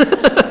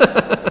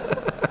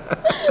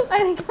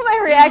 I think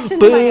my reaction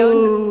to my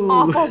own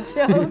awful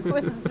joke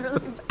was really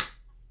bad.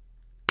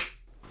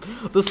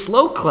 The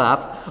slow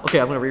clap. Okay,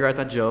 I'm gonna rewrite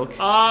that joke.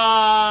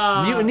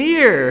 Ah.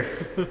 Mutineer.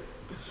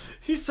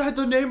 He said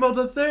the name of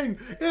the thing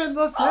in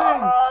the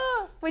thing.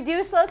 We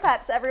do slow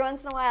claps every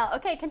once in a while.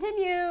 Okay,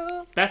 continue.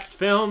 Best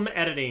film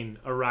editing: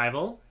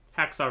 Arrival,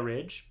 Hacksaw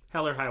Ridge,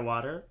 Hell or High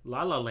Water,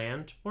 La La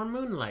Land, or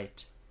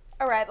Moonlight.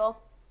 Arrival.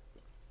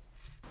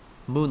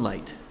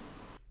 Moonlight.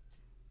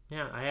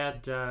 Yeah, I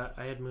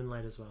had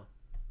Moonlight as well.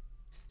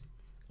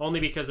 Only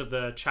because of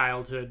the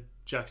childhood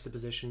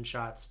juxtaposition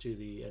shots to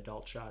the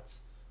adult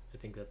shots. I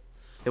think that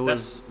It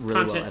was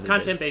really well edited.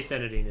 content-based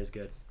editing is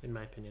good, in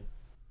my opinion.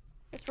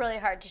 It's really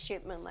hard to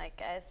shoot Moonlight,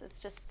 guys.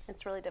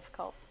 It's really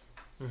difficult.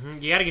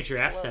 You got to get your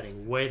F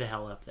setting way the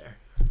hell up there.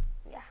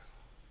 Yeah.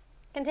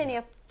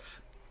 Continue.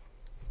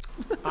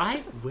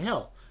 I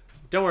will.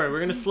 Don't worry, we're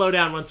going to slow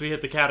down once we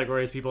hit the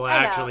categories people I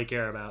know. actually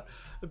care about.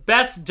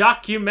 Best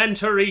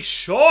documentary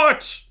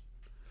short!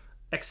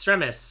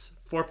 Extremis,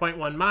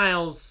 4.1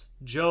 Miles,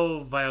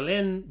 Joe's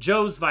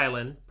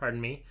Violin,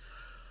 pardon me.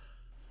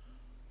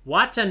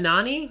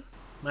 Watanani,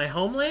 My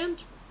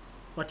Homeland?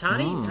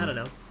 Watani? I don't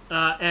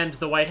know. And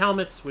The White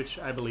Helmets, which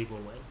I believe will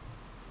win.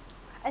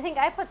 I think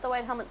I put the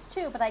White Helmets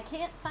too, but I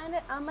can't find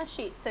it on my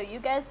sheet, so you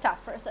guys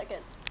talk for a second.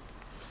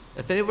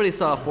 If anybody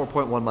saw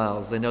 4.1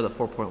 Miles, they know that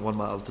 4.1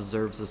 Miles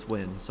deserves this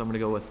win. So I'm gonna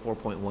go with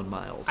 4.1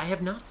 Miles. I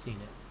have not seen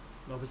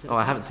it. What was it? Oh,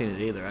 I haven't seen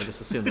it either. I just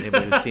assumed that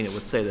anybody who's seen it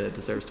would say that it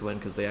deserves to win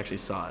because they actually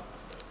saw it.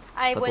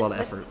 I That's went a lot of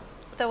with effort.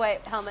 the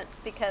White Helmets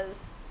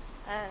because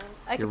I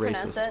You're can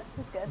pronounce racist. it.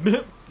 It's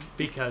good.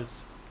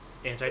 Because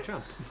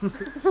anti-Trump.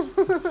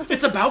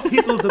 It's about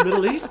people in the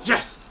Middle East?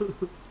 Yes!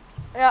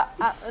 Yeah,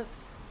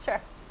 sure.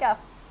 Go.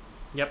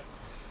 Yep.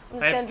 I'm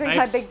just gonna drink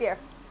my big beer.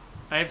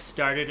 I have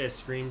started a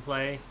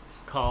screenplay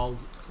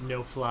called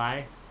No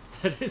Fly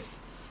that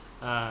is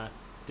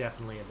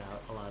definitely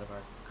about a lot of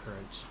our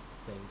current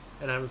things.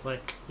 And I was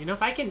like,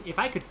 if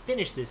I could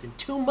finish this in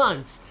 2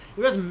 months,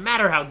 it doesn't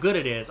matter how good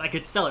it is. I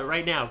could sell it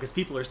right now because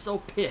people are so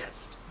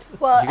pissed.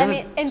 Well, You I gotta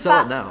mean, in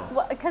sell it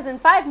now. because in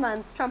 5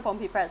 months Trump won't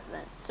be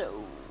president.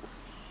 So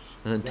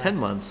And in 10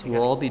 months,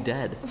 we'll all be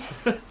dead.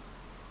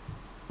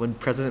 When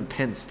President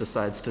Pence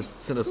decides to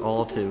send us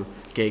all to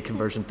gay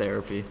conversion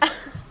therapy.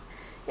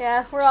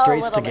 yeah, we're all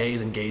Straights a to little bit.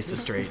 gays and gays to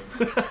straight.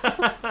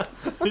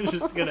 It's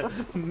just gonna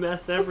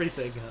mess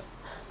everything up.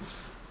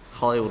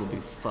 Hollywood will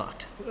be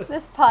fucked.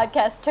 This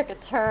podcast took a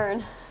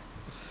turn.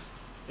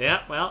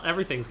 Yeah, well,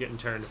 everything's getting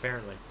turned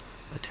apparently.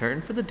 A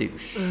turn for the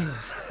douche.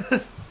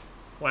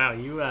 Wow,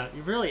 you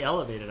really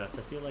elevated us.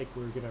 I feel like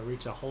we're gonna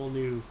reach a whole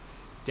new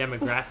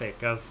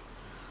demographic of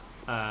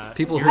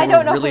People who I don't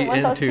were know if we really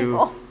want those into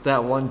people.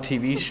 that one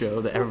TV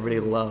show that everybody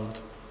loved,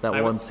 that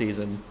I one would-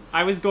 season.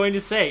 I was going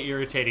to say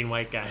irritating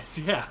white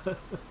guys. Yeah.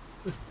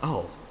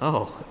 Oh,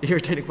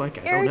 irritating white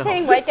guys.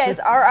 Irritating white guys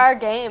are our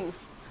game.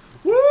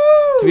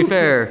 To be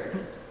fair,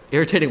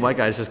 irritating white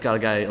guys just got a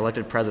guy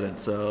elected president,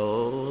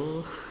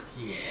 so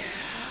yeah,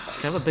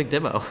 kind of a big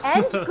demo.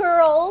 And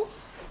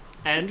girls.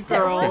 And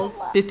girls.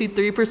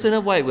 53%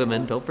 of white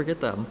women. Don't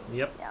forget them.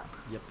 Yep.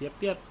 Yeah.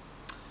 Yep.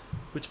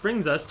 Which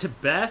brings us to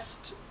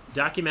best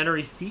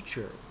documentary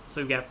feature.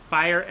 So we've got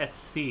Fire at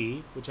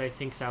Sea, which I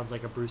think sounds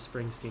like a Bruce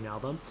Springsteen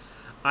album.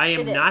 I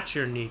Am It is. Not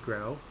Your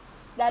Negro.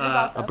 That is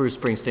also. A Bruce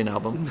Springsteen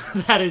album.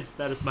 That is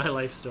my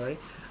life story,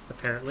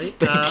 apparently.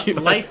 Thank you.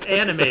 Life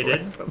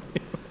Animated.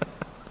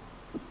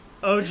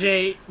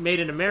 OJ Made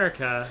in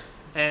America,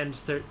 and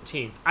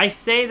 13th. I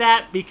say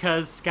that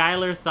because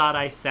Skylar thought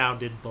I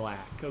sounded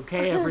black.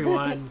 Okay,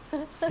 everyone?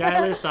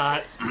 Skylar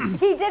thought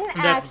He didn't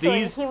that actually.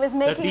 these... He was that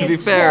making these To be a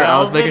fair, I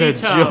was joke. making a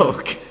velvety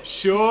tones- joke.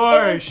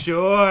 Sure, It was-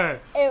 sure.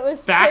 It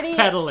was pretty.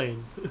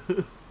 Backpedaling.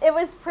 It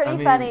was pretty I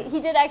mean- funny.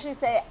 He did actually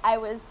say I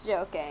was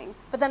joking,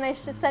 but then I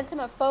just sent him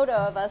a photo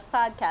of us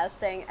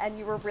podcasting, and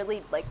you were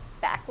really like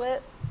backlit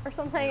or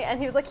something, and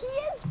he was like, "He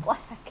is black."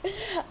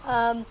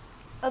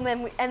 And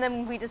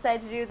then we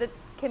decided to do the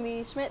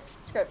Kimmy Schmidt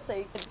script, so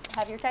you could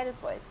have your Titus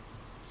voice.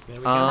 There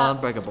we go.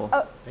 Unbreakable.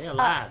 Oh, They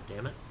alive,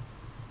 damn it.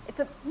 it's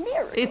a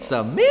miracle. It's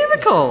a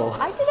miracle.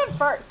 I did it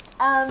first.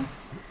 I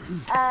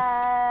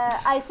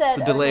said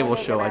The delay OJ will Made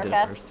in show I did it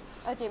America. first.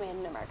 OJ Made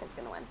in America's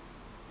gonna win.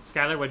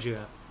 Skylar, what'd you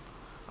have?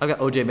 I've got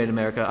OJ Made in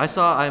America. I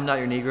saw I Am Not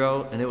Your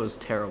Negro, and it was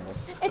terrible.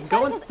 It's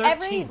I'm funny going because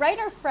every 13th.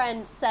 writer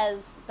friend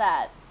says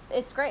that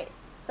it's great,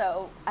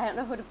 so I don't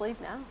know who to believe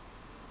now.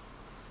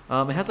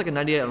 It has like a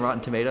 98 on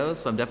Rotten Tomatoes,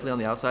 so I'm definitely on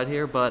the outside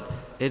here, but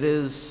it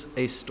is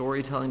a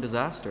storytelling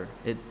disaster.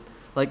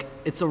 Like,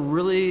 it's a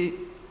really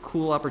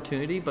cool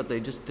opportunity, but they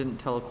just didn't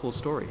tell a cool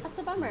story. That's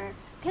a bummer.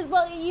 Because,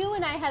 well, you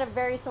and I had a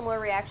very similar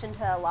reaction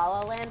to La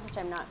La Land, which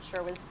I'm not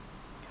sure was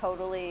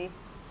totally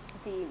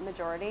the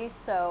majority.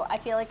 So I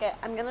feel like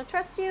I'm going to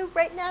trust you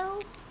right now.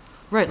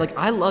 Right, like,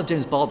 I love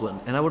James Baldwin,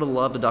 and I would have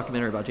loved a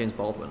documentary about James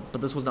Baldwin, but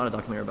this was not a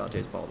documentary about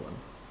James Baldwin.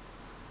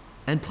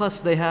 And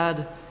plus, they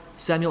had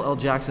Samuel L.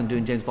 Jackson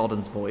doing James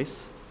Baldwin's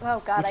voice.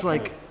 Oh, God,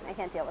 Which, I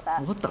can't deal with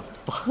that. What the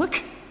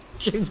fuck?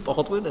 James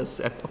Baldwin as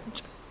Samuel L.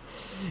 Jackson?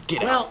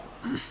 Get out.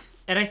 Well,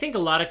 and I think a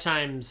lot of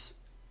times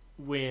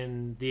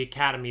when the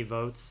Academy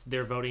votes,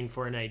 they're voting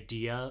for an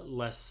idea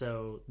less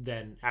so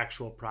than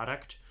actual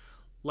product.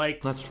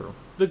 Like, That's true.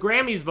 the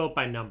Grammys vote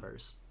by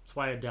numbers. That's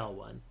why Adele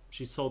won.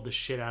 She sold the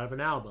shit out of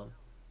an album.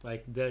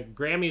 Like, the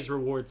Grammys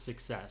reward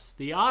success.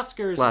 The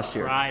Oscars Last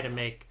year. try to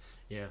make...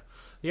 Yeah.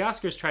 The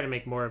Oscars try to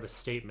make more of a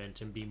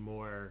statement and be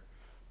more...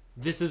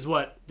 This is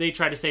what... They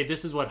try to say,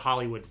 this is what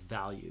Hollywood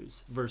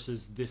values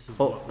versus this is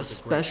Well, what... was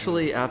a great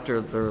especially movie. after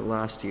their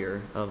last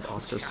year of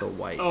Oscars So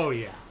White. Oh,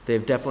 yeah.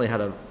 They've definitely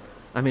had a...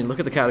 I mean, look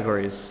at the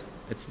categories.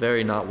 It's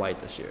very not white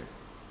this year.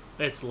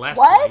 It's less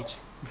What?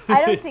 white.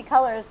 I don't see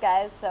colors,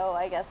 guys, so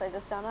I guess I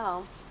just don't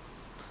know.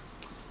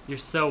 You're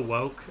so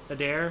woke,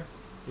 Adair.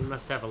 You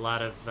must have a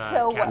lot of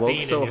So woke. caffeine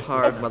Woke so in your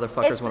hard, system.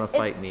 motherfuckers want to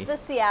fight it's me. the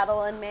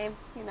Seattle in me,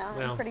 Well.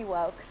 I'm pretty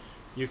woke.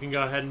 You can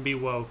go ahead and be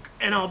woke,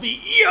 and I'll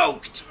be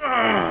yoked.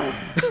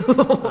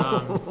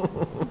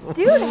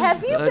 Dude,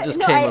 have you... That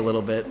just came a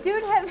little bit.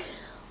 Dude, have...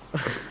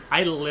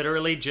 I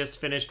literally just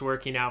finished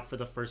working out for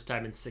the first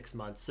time in 6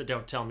 months, so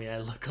don't tell me I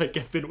look like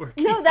I've been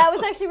working. No, that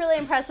was actually really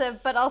impressive,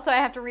 but also I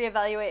have to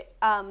reevaluate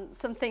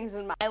some things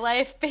in my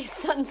life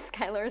based on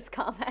Skylar's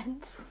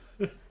comment.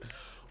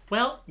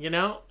 Well, you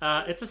know,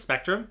 it's a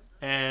spectrum,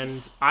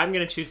 and I'm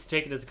going to choose to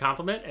take it as a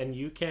compliment, and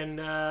you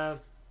can...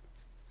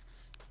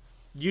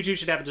 you two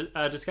should have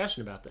a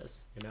discussion about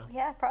this, you know?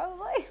 Yeah,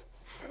 probably.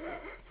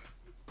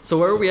 So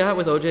where are we at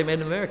with OJ Made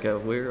in America?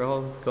 We're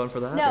all going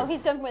for that? No, or-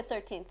 he's going with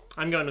 13th.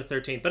 I'm going with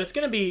 13th, but it's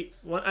going to be...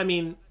 I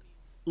mean,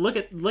 look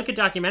at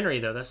documentary,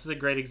 though. This is a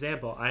great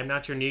example. I'm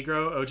Not Your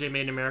Negro, OJ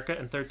Made in America,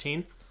 and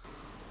 13th.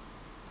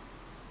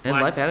 And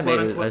Like, Life Animated,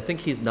 quote-unquote- I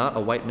think he's not a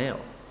white male.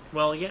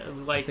 Well, yeah,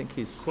 like, I think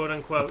he's quote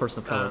unquote a person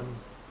of color.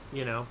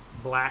 you know,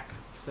 black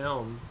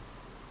film,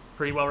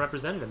 pretty well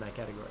represented in that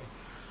category.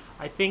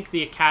 I think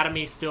the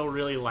Academy still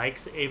really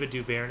likes Ava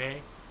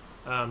DuVernay,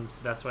 so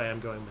that's why I'm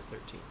going with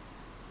 13.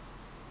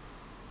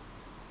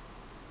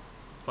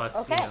 Plus,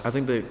 Okay. you know, I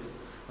think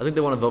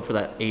they want to vote for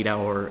that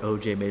 8-hour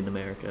OJ Made in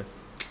America.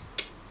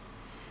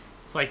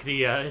 it's like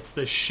it's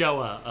the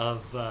Showa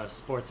of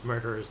sports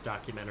murderers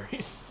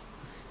documentaries.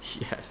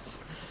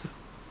 Yes.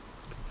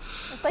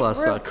 It's like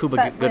Plus, Roots, Cuba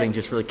but Gooding with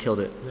just really killed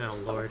it. Oh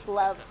Lord,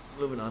 gloves.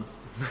 Moving on.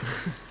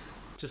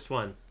 just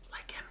one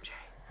like MJ.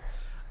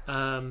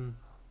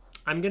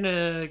 I'm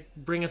gonna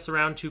bring us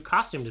around to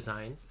costume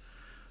design.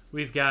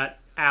 We've got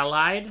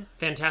Allied,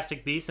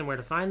 Fantastic Beasts and Where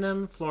to Find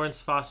Them, Florence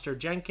Foster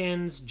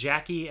Jenkins,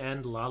 Jackie,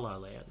 and La La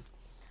Land.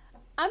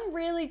 I'm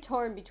really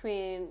torn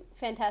between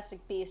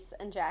Fantastic Beasts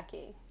and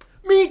Jackie.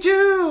 Me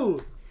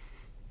too!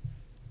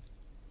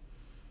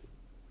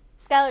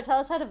 Skylar, tell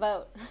us how to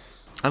vote.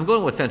 I'm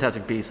going with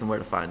Fantastic Beasts and Where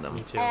to Find Them.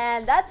 Me too.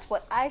 And that's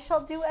what I shall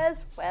do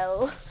as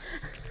well.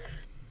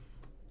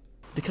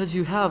 Because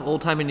you have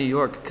Old Time in New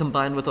York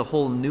combined with a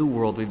whole new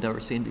world we've never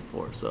seen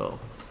before, so...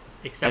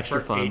 Except extra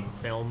for fun. 8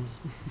 films.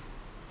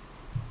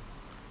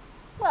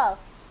 Well,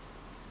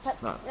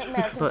 but Not-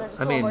 Americans but, are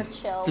just I a little mean, more chill.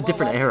 it's a little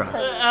different less era.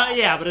 privileged.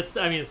 Yeah, but it's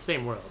the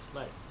same world.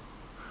 Like,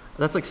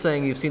 That's like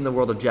saying you've seen the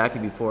world of Jackie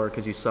before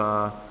because you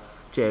saw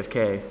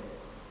JFK.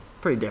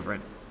 Pretty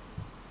different.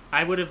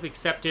 I would have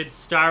accepted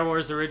Star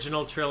Wars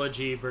original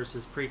trilogy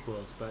versus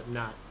prequels, but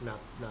not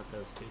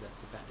those two.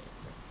 That's a bad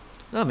answer.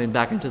 No, I mean,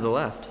 back into the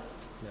left.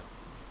 No.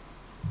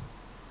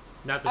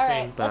 Not the All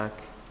same. right. Let's-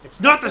 Back.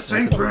 It's not the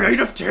same That's a lot.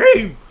 creative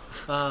team.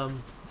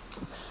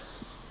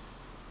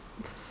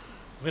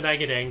 When I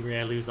get angry,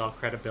 I lose all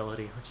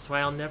credibility, which is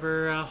why I'll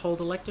never hold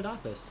elected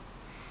office.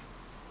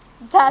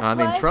 That's I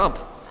mean, why Trump.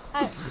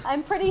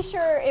 I'm pretty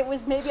sure it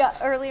was maybe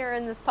earlier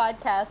in this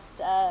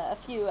podcast, a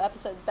few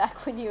episodes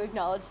back, when you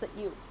acknowledged that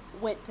you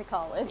went to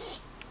college.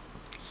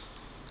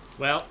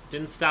 Well,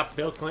 didn't stop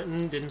Bill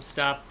Clinton, didn't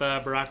stop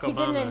Barack Obama. He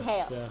didn't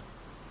inhale. So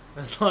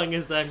as long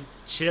as I'm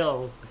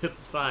chill,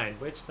 it's fine,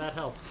 which that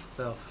helps.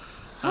 So,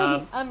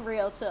 I'm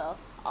real chill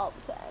all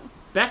the time.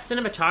 best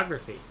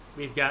cinematography.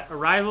 We've got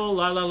Arrival,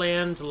 La La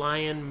Land,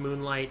 Lion,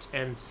 Moonlight,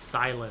 and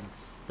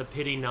Silence. The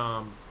pity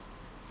nom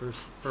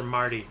for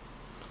Marty.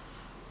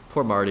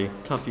 Poor Marty.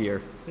 Tough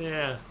year.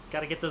 Yeah,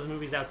 gotta get those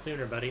movies out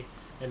sooner, buddy,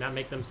 and not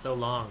make them so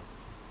long.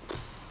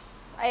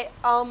 I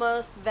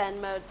almost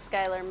Venmo'd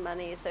Skylar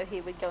money so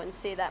he would go and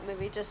see that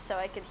movie just so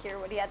I could hear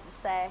what he had to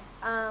say.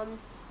 La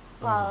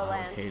La I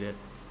Land. would hate it.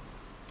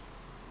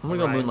 I'm gonna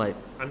go Alright. Moonlight.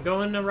 I'm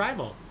going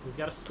Arrival. We've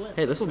got a split.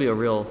 Hey, this will be a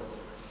real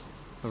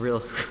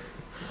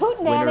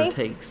Hootenanny. winner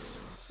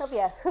takes. He'll be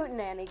a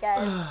hootenanny,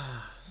 guys.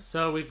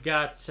 So we've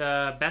got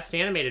Best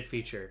Animated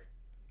Feature.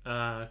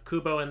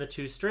 Kubo and the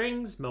Two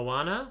Strings,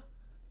 Moana,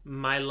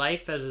 My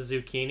Life as a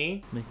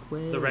Zucchini, Make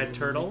way, The Red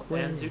Turtle, make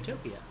way. and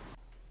Zootopia.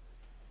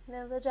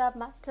 Village of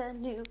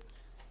Matanu.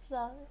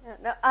 No,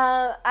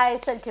 I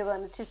said Kubo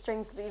and the Two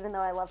Strings, even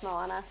though I love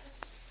Moana.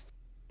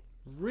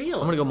 Really? I'm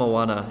gonna go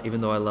Moana,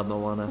 even though I love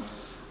Moana.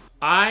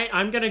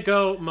 I'm gonna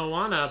go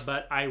Moana,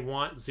 but I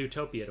want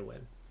Zootopia to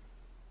win.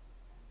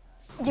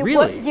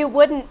 Really? You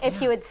wouldn't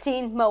if you had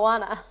seen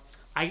Moana.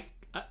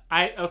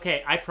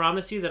 Okay, I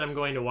promise you that I'm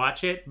going to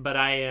watch it, but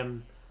I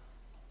am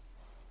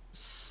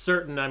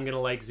certain I'm gonna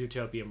like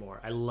Zootopia more.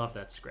 I love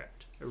that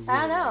script. I really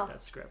don't know. like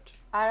that script.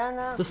 I don't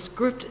know. The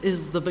script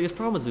is the biggest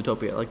problem with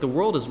Zootopia. Like, the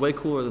world is way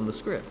cooler than the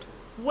script.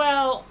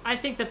 Well, I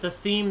think that the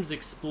themes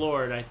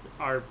explored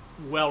are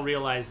well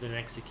realized and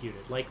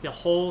executed. Like the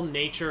whole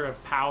nature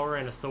of power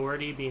and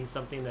authority being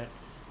something that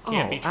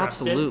can't be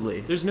trusted.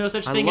 Absolutely. There's no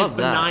such I thing as love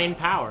that. benign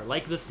power.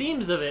 Like the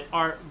themes of it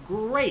are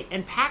great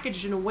and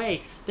packaged in a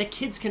way that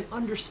kids can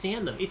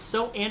understand them. It's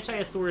so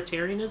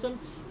anti-authoritarianism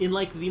in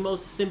like the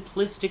most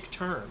simplistic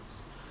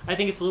terms. I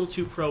think it's a little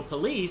too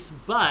pro-police,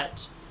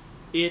 but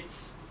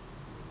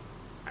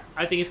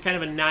I think it's kind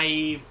of a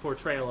naive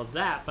portrayal of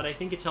that, but I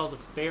think it tells a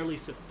fairly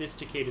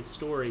sophisticated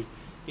story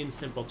in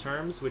simple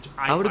terms, which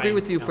I would agree find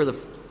with you for the.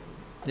 helpful.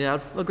 Yeah,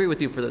 I'd agree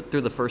with you through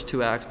the first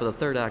two acts, but the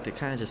third act, it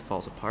kind of just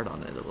falls apart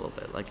on it a little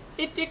bit. Like,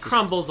 It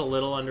crumbles a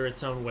little under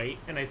its own weight,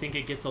 and I think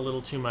it gets a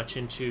little too much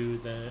into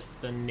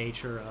the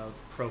nature of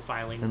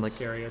profiling and like-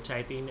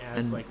 stereotyping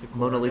as and like the core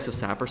Mona of Lisa it.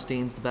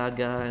 Saperstein's the bad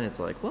guy, and it's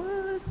like,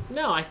 what?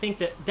 No, I think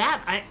that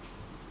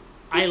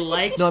I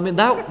liked. No, I mean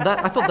that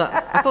I felt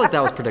like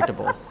that was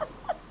predictable.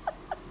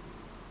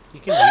 You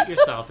can mute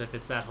yourself if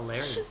it's that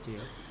hilarious to you.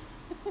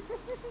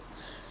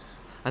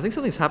 I think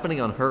something's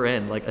happening on her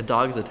end. Like, a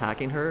dog is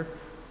attacking her,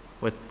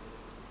 with,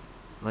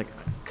 like,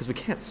 because we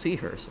can't see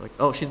her. So like,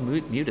 oh, she's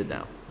muted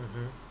now.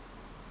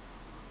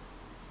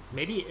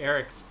 Maybe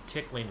Eric's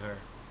tickling her,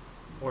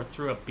 or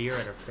threw a beer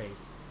at her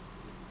face.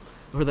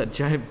 Or that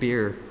giant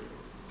beer.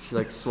 She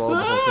like swallowed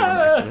the whole thing on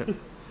accident.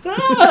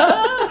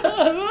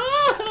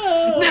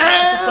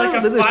 It's like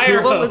a Then there's two fire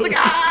of them. It's hose. like,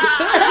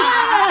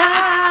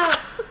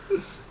 ah!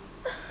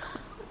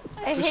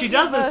 I hate She you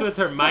does this both with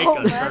her so mic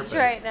on much purpose.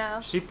 right now.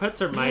 She puts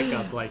her mic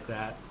up like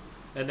that,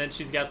 and then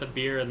she's got the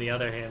beer in the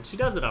other hand. She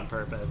does it on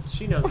purpose.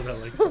 She knows what it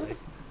looks like.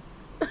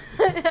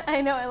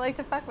 I know, I like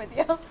to fuck with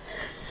you.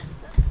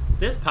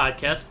 This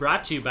podcast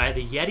brought to you by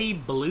the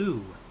Yeti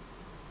Blue,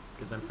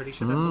 because I'm pretty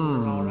sure that's what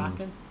we're all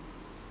rocking.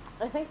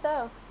 I think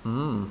so. I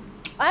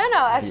don't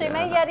know. Actually,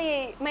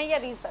 Yeah. my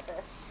Yeti's better.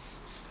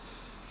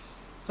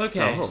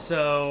 Okay, Oh.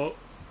 so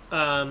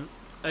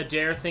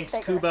Adair thinks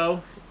Bigger.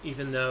 Kubo,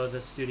 even though the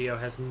studio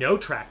has no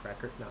track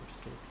record. No, I'm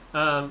just kidding.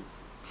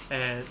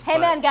 Hey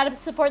man, gotta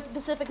support the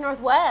Pacific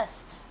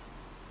Northwest.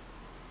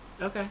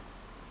 Okay,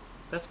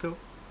 that's cool.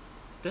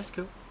 That's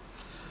cool.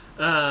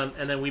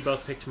 And then we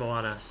both picked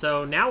Moana.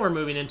 So now we're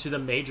moving into the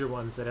major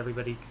ones that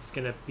everybody's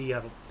going to be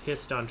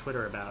pissed on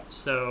Twitter about.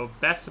 So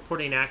Best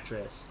Supporting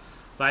Actress: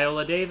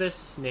 Viola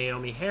Davis,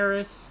 Naomi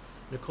Harris,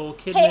 Nicole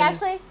Kidman. Hey,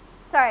 actually,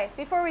 sorry.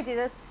 Before we do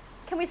this,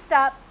 can we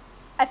stop?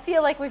 I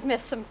feel like we've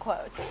missed some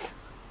quotes.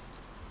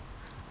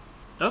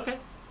 Okay.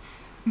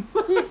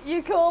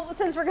 You cool?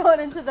 Since we're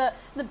going into the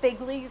big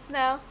leagues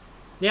now.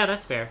 Yeah,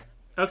 that's fair.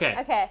 Okay.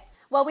 Okay.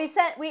 Well, we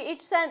each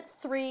sent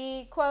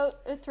 3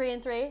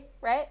 and 3,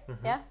 right?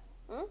 Yeah.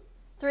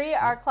 3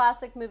 are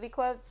classic movie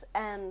quotes,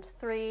 and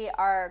 3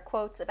 are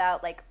quotes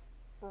about like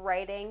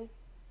writing.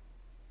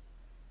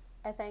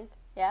 I think.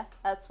 Yeah,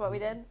 that's what we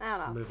did. I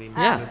don't know. Movie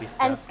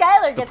And stuff.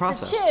 Skylar gets to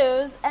process.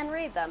 choose and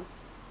read them.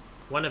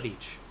 One of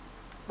each.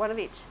 One of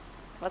each.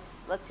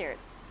 Let's hear it.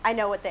 I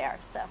know what they are,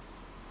 so.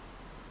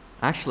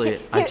 Actually,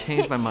 I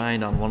changed my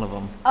mind on one of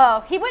them.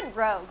 Oh, he went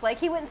rogue. Like,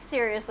 he went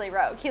seriously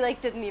rogue. He, like,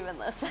 didn't even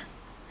listen.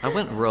 I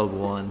went Rogue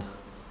One.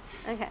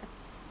 Okay.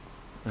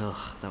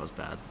 Ugh, that was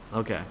bad.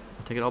 Okay,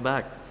 I'll take it all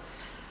back.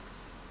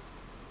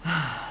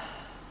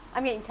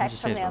 I'm getting text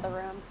just from the changed other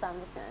my room, so I'm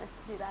just going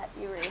to do that.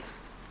 You read.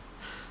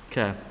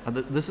 Okay,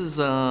 this is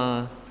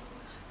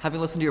having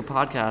listened to your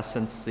podcast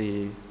since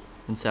the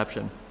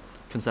conception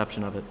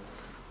of it.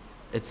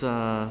 It's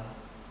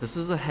this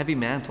is a heavy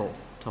mantle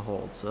to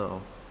hold,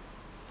 so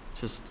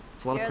it's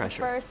a lot You're of the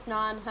pressure. first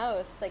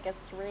non-host that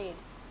gets to read.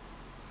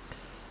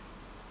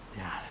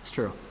 Yeah, it's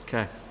true.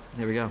 Okay,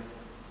 here we go.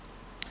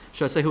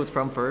 Should I say who it's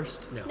from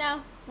first? No.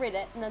 No, read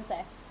it and then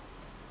say.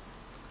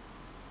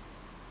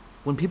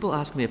 When people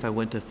ask me if I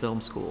went to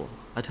film school,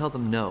 I tell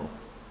them no.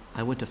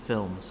 I went to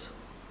films.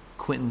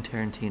 Quentin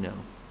Tarantino.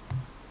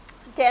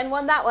 Dan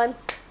won that one.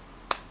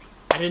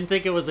 I didn't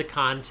think it was a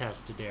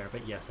contest, Adair,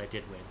 but yes, I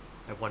did win.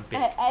 I won big.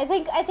 I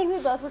think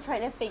we both were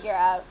trying to figure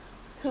out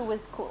who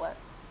was cooler.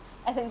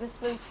 I think this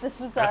was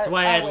That's our,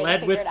 why our I way to led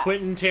figure with it out.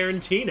 Quentin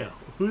Tarantino.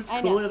 Who's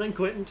I know. cooler than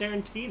Quentin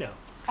Tarantino?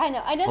 I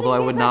know. Although I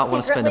would not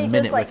want to spend a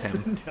minute with like,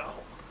 him. No.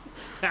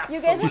 You guys He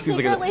are seems like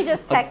secretly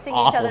just an texting each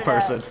awful other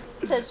person.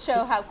 to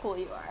show how cool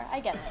you are. I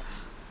get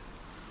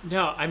it.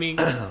 No, I mean,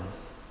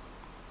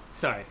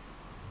 sorry.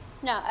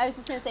 No, I was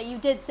just gonna say, you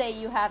did say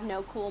you have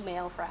no cool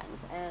male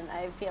friends, and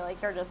I feel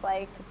like you're just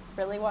like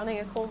really wanting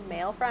a cool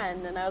male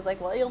friend, and I was like,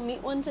 well, you'll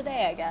meet one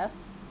today, I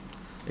guess.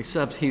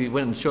 Except he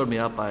went and showed me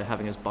up by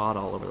having his bod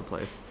all over the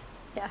place.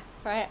 Yeah,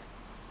 right.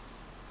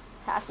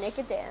 Half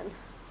naked Dan.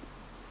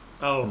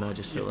 Oh, And I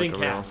just feel you like think a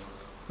real. half.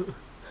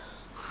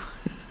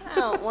 I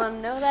don't want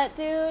to know that,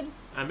 dude.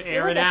 I'm You're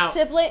airing like a out.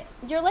 sibling.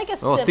 You're like a Oh,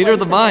 sibling. theater of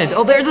the to mind. me.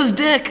 Oh, there's his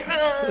dick.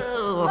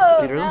 Oh, Oh,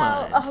 theater of the no.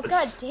 mind. Oh,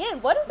 god,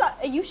 Dan, what is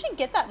that? You should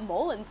get that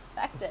mole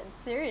inspected.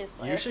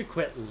 Seriously. You should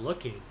quit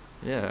looking.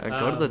 Yeah,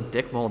 go to the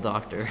dick mole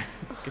doctor.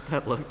 Get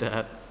that looked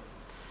at.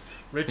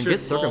 Richard get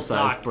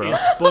circumcised, Boldock bro. is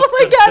Oh booked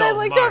my god, I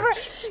until looked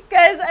March. over.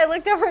 Guys, I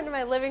looked over into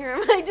my living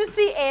room and I just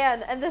see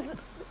Anne, and this.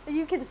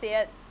 You can see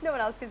it. No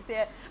one else can see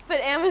it. But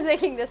Anne was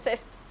making this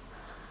face.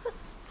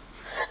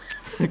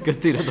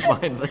 Good theater of the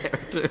mind there,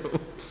 too.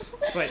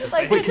 Wait,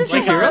 Like, Wait, there's can just she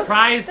a hear us?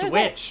 surprised there's a-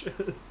 witch.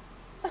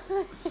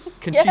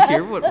 Can Yeah. she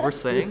hear what we're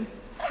saying?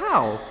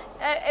 How?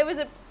 It was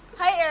a.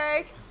 Hi,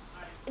 Eric.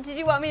 Did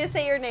you want me to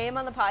say your name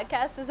on the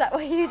podcast? Is that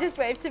why you just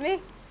waved to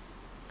me?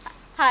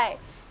 Hi.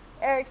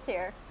 Eric's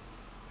here.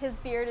 His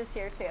beard is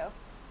here too.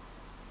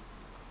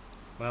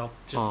 Well,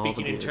 just All the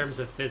speaking in beards. terms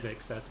of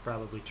physics, that's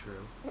probably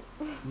true.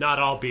 Not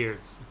all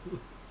beards.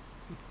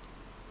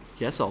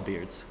 Yes, all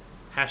beards.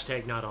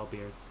 Hashtag not all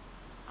beards.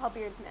 All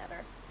beards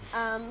matter.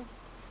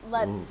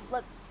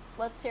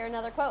 Let's hear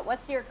another quote.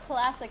 What's your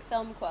classic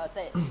film quote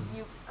that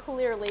you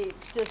clearly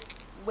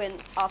just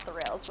went off the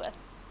rails with?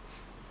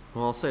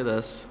 Well, I'll say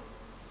this.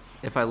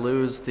 If I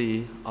lose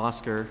the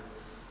Oscar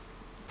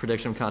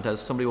prediction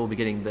contest, somebody will be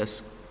getting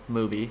this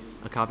movie,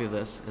 a copy of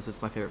this, as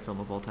it's my favorite film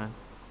of all time.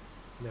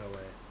 No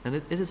way. And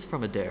it is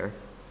from Adair.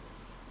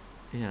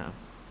 Yeah.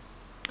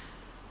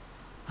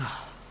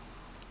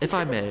 If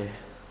I may,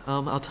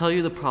 I'll tell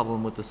you the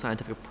problem with the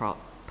scientific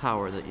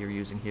power that you're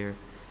using here.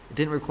 It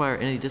didn't require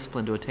any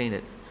discipline to attain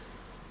it.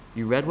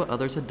 You read what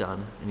others had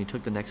done, and you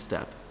took the next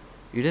step.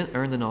 You didn't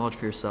earn the knowledge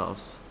for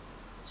yourselves,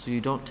 so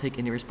you don't take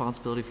any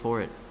responsibility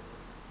for it.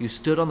 You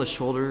stood on the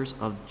shoulders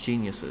of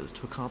geniuses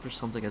to accomplish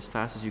something as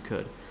fast as you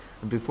could,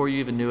 and before you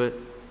even knew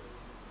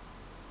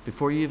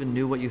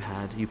what you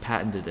had, you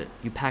patented it,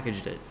 you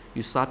packaged it,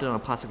 you slapped it on a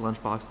plastic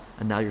lunchbox,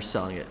 and now you're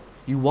selling it.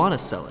 You want to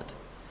sell it.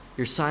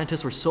 Your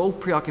scientists were so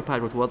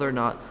preoccupied with whether or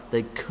not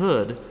they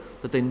could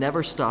that they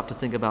never stopped to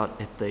think about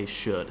if they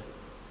should.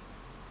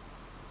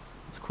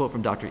 It's a quote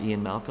from Dr.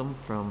 Ian Malcolm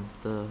from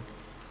the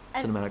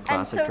cinematic classic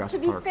and so,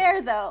 Jurassic to be Park.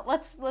 fair, though,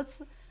 let's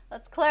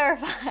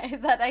clarify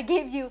that I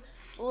gave you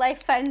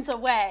Life Finds a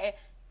Way,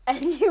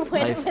 and you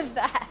went Life- with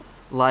that.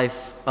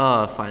 Life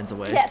finds a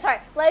way. Yeah, sorry.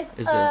 Life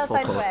Is the full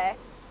finds a quote. way.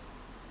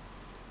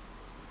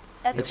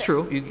 That's It's it.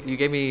 true. You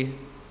gave me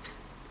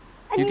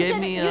And you gave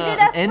did, me you did an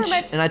ask inch, for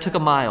my. and I took a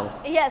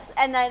mile. Yes,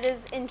 and that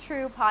is in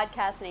true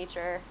podcast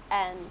nature.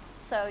 And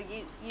so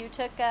you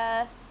took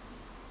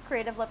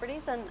creative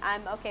liberties, and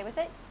I'm okay with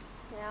it.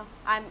 You know,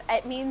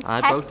 It means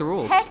I broke the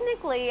rules.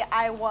 Technically,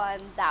 I won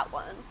that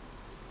one.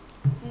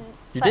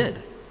 You But-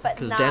 did, but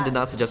because Dan did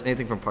not- not suggest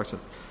anything from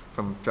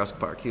Jurassic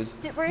Park. He was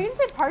Were you gonna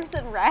say Parks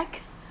and Rec?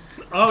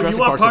 Oh, Jurassic you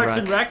want Parks and Parks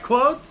and Rec. Rec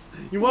quotes?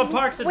 You want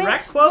Parks and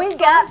Rec We quotes?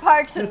 got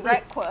Parks and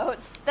Rec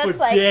quotes. That's For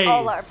like days.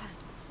 all our.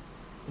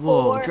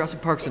 whoa. For-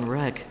 Jurassic Parks and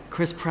Rec.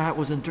 Chris Pratt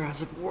was in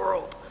Jurassic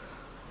World.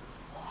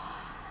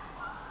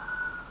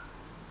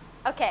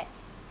 Okay,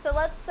 so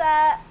let's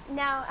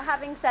now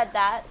having said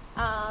that,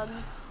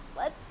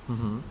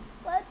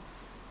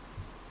 let's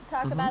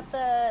talk about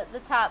the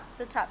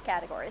top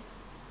categories.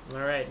 All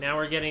right, now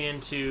we're getting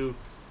into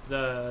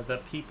the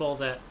people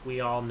that we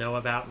all know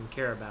about and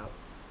care about.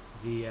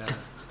 The I actors.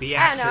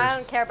 don't know. I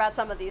don't care about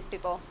some of these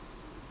people.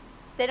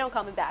 They don't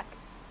call me back.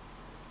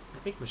 I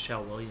think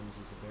Michelle Williams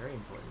is a very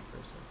important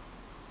person.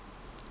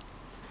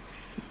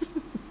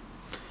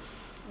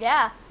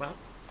 Yeah, Well,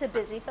 to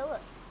Busy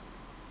Phillips.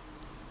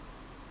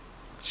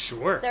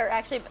 sure.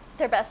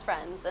 They're best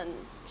friends, and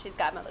she's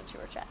godmother to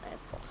her child.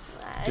 It's cool.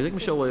 Do you think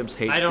Michelle Williams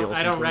hates I the don't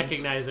Olsen twins?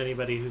 recognize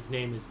anybody whose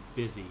name is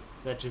Busy.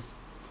 It's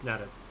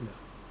not a no.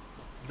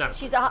 It's not.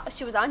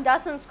 She was on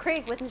Dawson's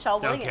Creek with Michelle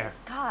Don't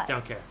Williams. care. God.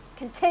 Don't care.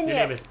 Continue.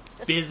 Your name is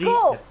Just Busy.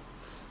 Cool. No.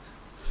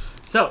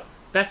 So,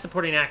 Best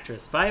Supporting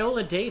Actress: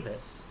 Viola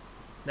Davis,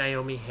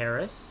 Naomi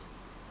Harris,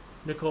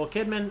 Nicole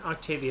Kidman,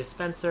 Octavia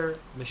Spencer,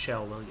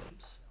 Michelle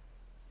Williams.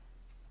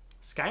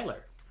 Skylar,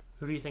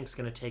 who do you think's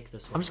going to take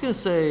this one? I'm just gonna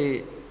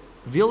say,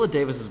 Viola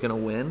Davis is gonna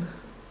win,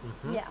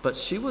 Yeah. but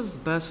she was the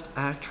best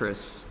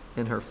actress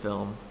in her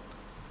film.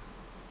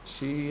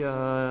 They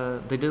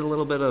did a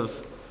little bit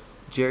of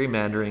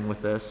gerrymandering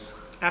with this,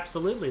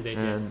 Absolutely, they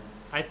did. and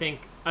I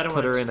think I don't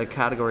put her want in a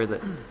category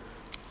that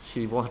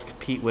she won't have to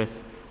compete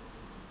with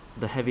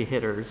the heavy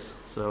hitters,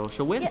 so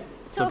she'll win. Yeah,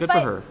 So if good for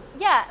her.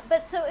 Yeah,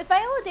 but so if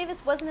Viola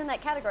Davis wasn't in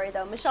that category,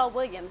 though, Michelle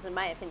Williams, in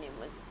my opinion,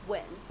 would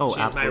win. Oh, She's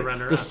my absolutely.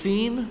 runner-up.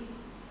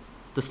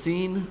 The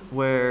scene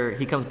where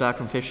he comes back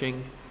from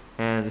fishing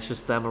and it's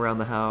just them around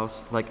the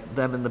house, like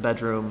them in the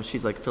bedroom,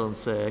 she's like feeling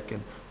sick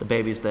and the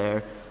baby's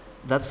there.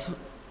 That's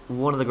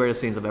one of the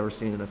greatest scenes I've ever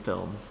seen in a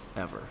film,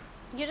 ever.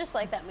 You just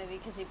like that movie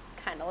because you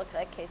kind of look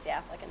like Casey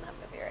Affleck in that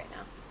movie right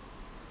now.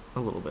 A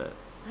little bit.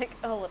 Like,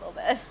 a little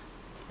bit.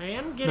 I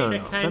am getting a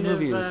That kind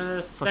movie of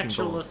is fucking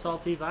sexual gold.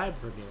 assaulty vibe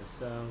from you,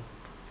 so...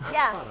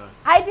 Yeah, Spot on.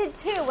 I did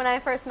too when I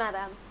first met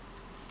him.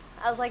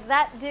 I was like,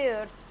 that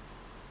dude.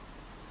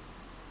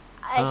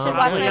 I should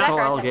watch Really, my it's all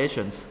record.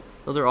 allegations.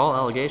 Those are all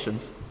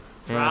allegations.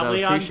 And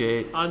Probably I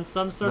appreciate. on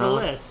some sort No.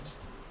 of list.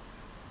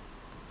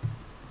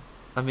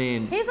 I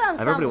mean, He's on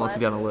some everybody wants to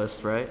be on list. a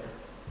list, right?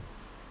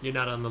 You're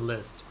not on the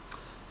list.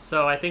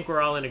 So I think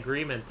we're all in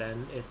agreement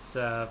then. It's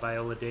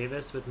Viola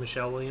Davis with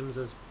Michelle Williams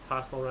as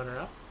possible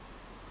runner-up.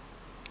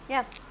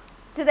 Yeah.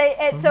 Do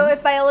they? So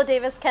if Viola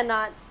Davis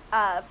cannot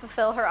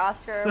fulfill her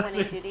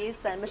Oscar-winning duties,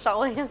 then Michelle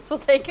Williams will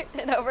take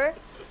it over.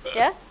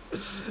 Yeah.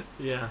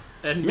 Yeah.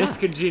 And Yeah. Miss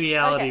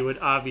Congeniality Okay. would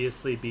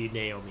obviously be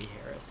Naomi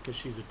Harris, because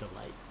she's a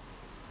delight.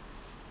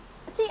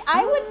 See,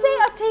 I would say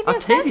Octavia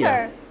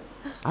Octavia. Spencer.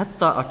 I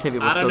thought Octavia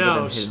was I so don't good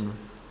know. in Hidden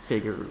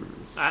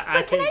Figures.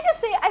 But can I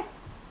just say,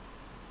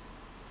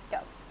 Go.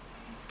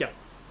 Go.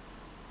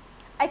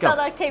 I Go. felt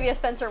Octavia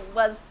Spencer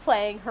was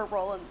playing her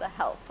role in The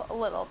Help a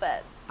little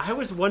bit. I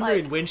was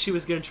wondering Like- when she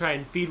was going to try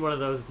and feed one of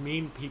those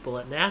mean people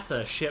at NASA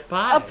a shit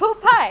pie. A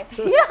poop pie.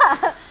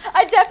 Yeah.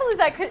 I definitely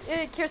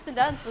thought Kirsten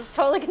Dunst was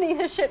totally going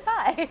to eat a shit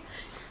pie.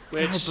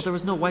 Guys, but there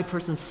was no white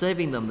person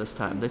saving them this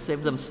time. They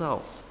saved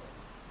themselves.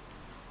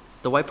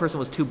 The white person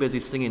was too busy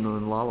singing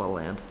in La La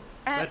Land.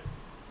 I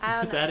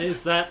don't know. that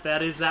is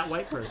that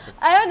white person.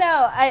 I don't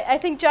know. I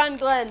think John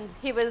Glenn,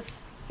 he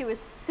was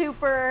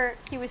super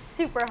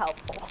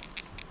helpful.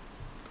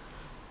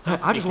 I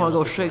just speaking want to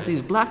go of the shake white.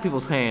 these black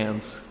people's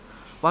hands.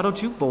 Why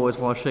don't you boys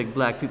want to shake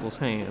black people's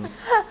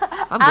hands?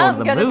 I'm I'm going to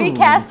the gonna moon. be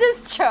cast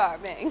as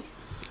charming.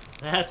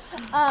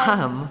 That's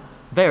I'm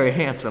very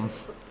handsome.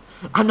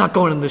 I'm not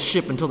going in this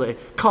ship until they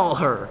call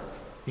her.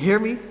 You hear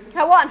me?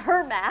 I want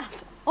her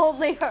math,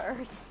 only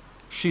hers.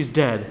 She's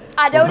dead.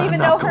 I don't Well,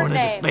 even I'm not know her going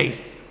into name.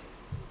 space.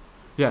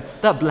 Yeah,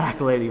 that black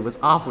lady was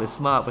awfully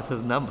smart with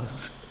his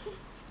numbers.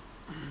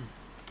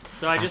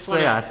 so. I just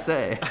I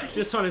say. I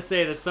just want to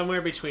say that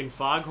somewhere between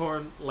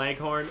Foghorn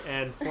Leghorn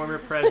and former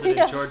President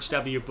Yeah. George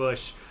W.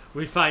 Bush,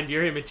 we find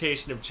your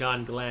imitation of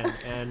John Glenn,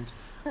 and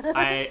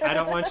I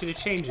don't want you to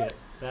change it.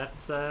 That's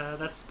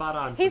spot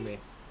on for He's me.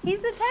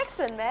 he's a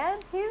Texan, man.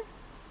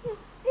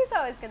 He's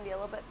always gonna be a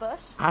little bit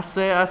Bush. I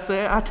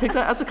take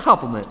that as a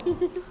compliment.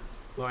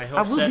 Well, I I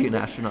hope will that be an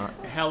astronaut.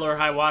 Hell or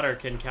High Water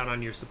can count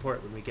on your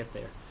support when we get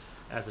there,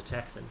 as a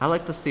Texan. I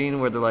like the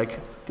scene where they're like,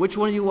 which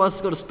one of you wants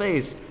to go to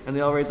space? And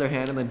they all raise their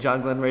hand, and then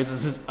John Glenn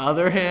raises his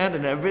other hand,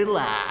 and everybody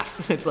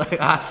laughs. It's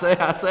like, I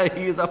say,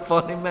 he's a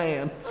funny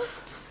man.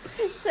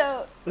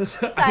 So We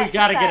gotta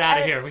get out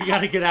of here. We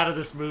gotta get out of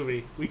this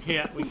movie. We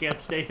can't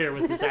stay here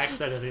with this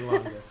accent any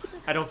longer.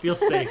 I don't feel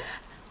safe.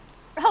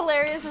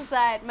 Hilarious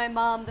aside, my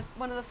mom,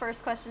 one of the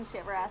first questions she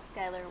ever asked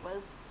Skylar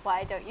was,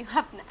 "Why don't you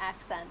have an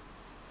accent?"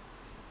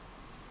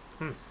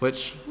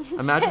 Which,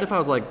 imagine if I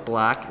was like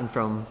black and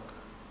from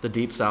the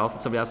deep south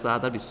and somebody asked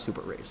that, that'd be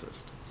super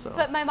racist. So.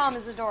 But my mom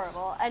is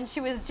adorable, and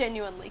she was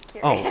genuinely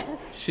Oh,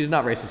 curious. she's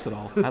not racist at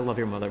all. I love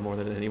your mother more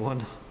than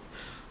anyone.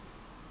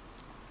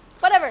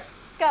 Whatever.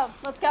 Go.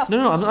 Let's go.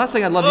 No, I'm not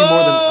saying I love you more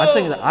than. I'm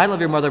saying that I love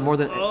your mother more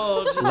than.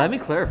 just- Let me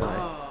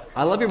clarify.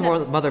 I love your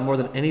mother more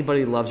than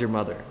anybody loves your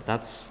mother.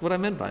 That's what I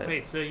meant by it.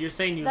 Wait, so you're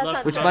saying you That's love not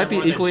your Which true. mother might be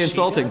more than equally she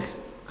insulting.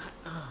 does?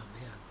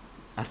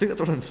 I think that's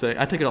what I'm saying.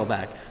 I take it all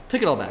back.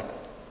 Take it all back.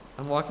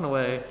 I'm walking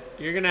away.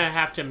 You're gonna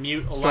have to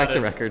mute a Strike lot the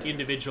of record.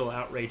 individual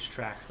outrage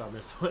tracks on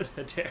this one,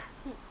 Adair.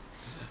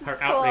 Our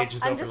It's cool. outrage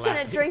is I'm just gonna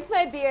overlapping. drink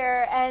my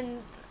beer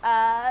and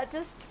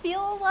just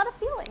feel a lot of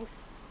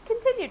feelings.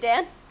 Continue,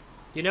 Dan.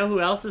 You know who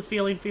else is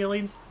feeling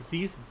feelings?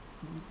 These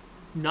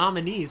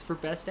nominees for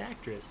Best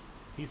Actress.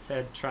 He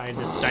said, trying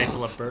to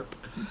stifle a burp.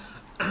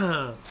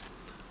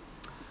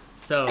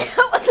 So,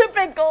 That was a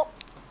big gulp.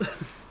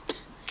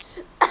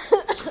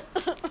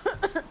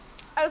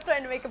 I was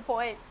trying to make a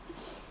point.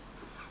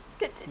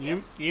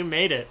 Continue. you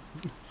made it.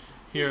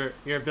 Your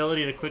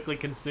ability to quickly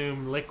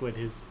consume liquid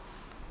is,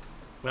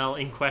 well,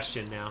 in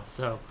question now.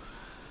 So,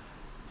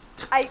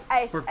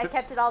 I For-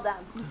 kept it all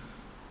down.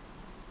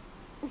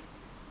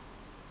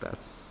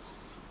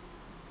 That's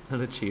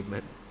an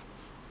achievement.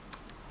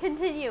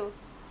 Continue,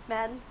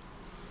 man.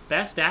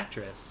 Best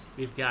Actress.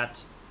 We've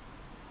got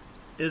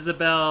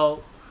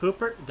Isabel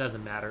Huppert.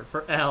 Doesn't matter.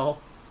 For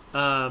Elle.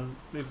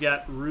 We've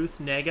got Ruth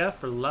Negga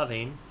for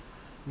Loving.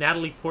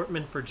 Natalie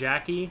Portman for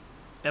Jackie.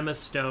 Emma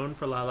Stone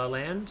for La La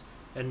Land.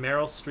 And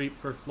Meryl Streep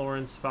for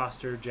Florence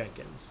Foster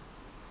Jenkins.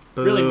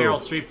 Really, Boo. Meryl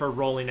Streep for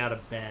rolling out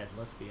of bed,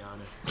 let's be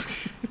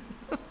honest.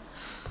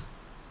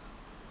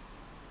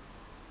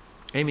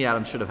 Amy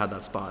Adams should have had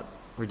that spot.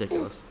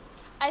 Ridiculous.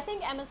 I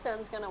think Emma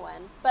Stone's gonna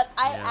win, but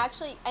I Yeah.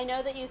 I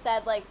know that you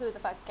said like who the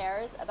fuck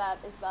cares about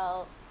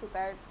Isabel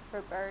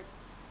Huppert,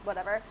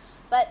 whatever.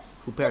 But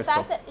the Huppert.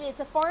 fact that it's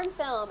a foreign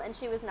film and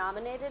she was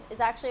nominated is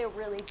actually a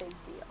really big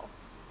deal,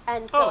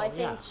 and so Oh, I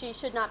think yeah. she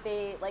should not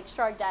be like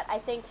shrugged at. I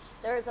think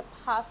there is a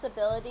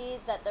possibility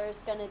that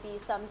there's going to be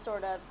some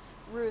sort of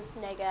Ruth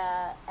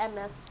Negga,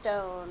 Emma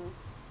Stone,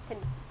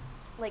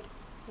 like,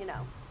 you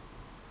know,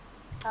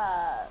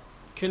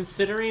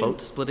 Considering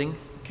vote splitting.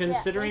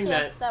 Considering Yeah,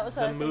 thank you. that, That was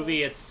what I the was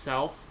movie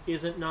itself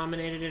isn't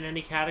nominated in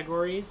any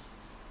categories,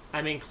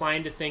 I'm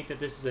inclined to think that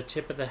this is a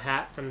tip of the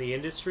hat from the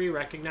industry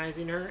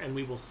recognizing her, and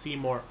we will see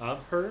more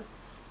of her.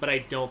 But I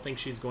don't think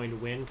she's going to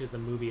win because the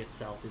movie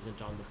itself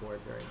isn't on the board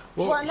very much.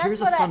 Well, and that's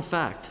here's a what fun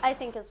fact. I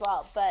think as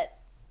well, but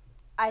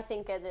I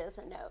think it is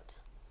a note.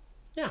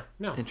 Yeah,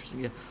 no. Interesting,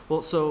 yeah.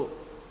 Well, so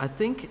I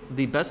think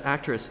the best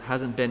actress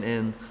hasn't been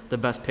in the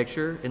best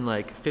picture in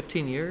like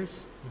 15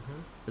 years. Mm-hmm.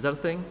 Is that a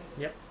thing?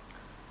 Yep.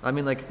 I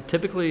mean, like,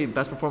 typically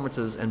best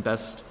performances and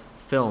best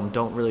film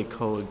don't really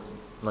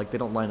they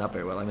don't line up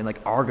very well. I mean, like,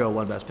 Argo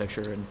won best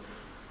picture, and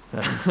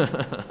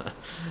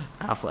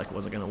Affleck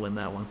wasn't going to win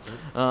that one.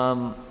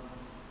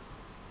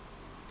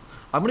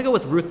 I'm going to go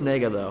with Ruth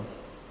Negga, though.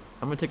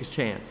 I'm going to take a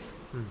chance.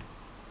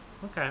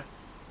 Okay.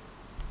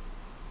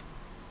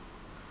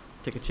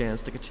 Take a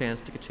chance, take a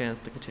chance, take a chance,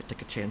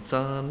 take a chance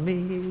on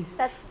me.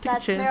 That's Take a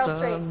Meryl chance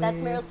Streep. on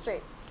That's me. Meryl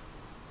Streep.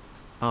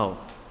 Oh,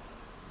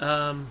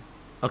 Um,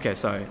 okay,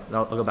 sorry.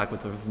 I'll go back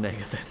with Ruth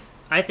Negga then.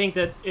 I think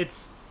that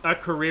it's a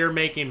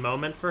career-making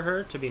moment for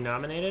her to be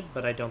nominated,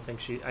 but I don't think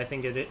I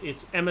think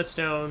it's Emma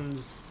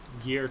Stone's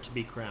year to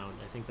be crowned.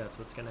 I think that's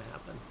what's going to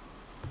happen.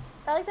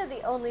 I like that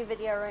the only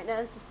video right now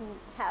is just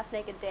half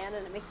naked Dan,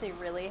 and it makes me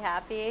really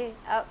happy.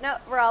 Oh no,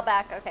 we're all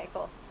back. Okay,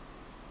 cool.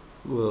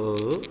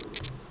 Whoa.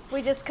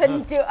 We just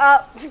couldn't do.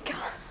 Oh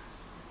God.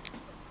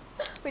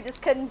 We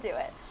just couldn't do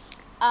it.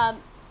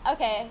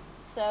 Okay,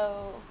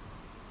 so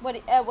what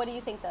do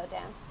you think though,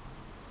 Dan?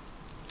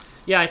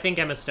 Yeah, I think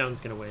Emma Stone's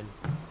going to win.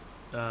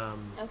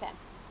 Okay.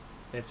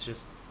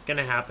 It's going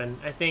to happen.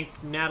 I think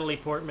Natalie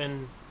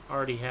Portman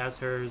already has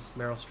hers.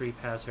 Meryl Streep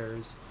has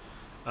hers.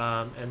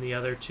 And the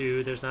other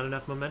two, there's not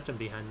enough momentum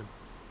behind them.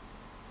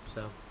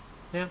 So,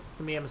 yeah, it's going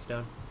to be Emma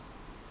Stone.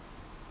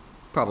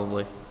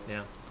 Probably.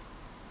 Yeah.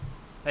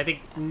 I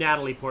think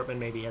Natalie Portman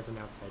maybe has an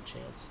outside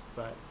chance,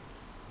 but,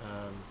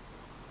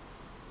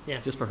 yeah.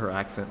 Just for her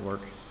accent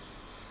work.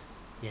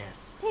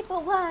 Yes.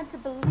 People want to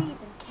believe in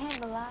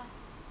Camelot.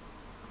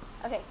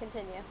 Okay,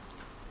 continue.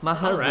 My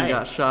husband right.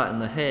 got shot in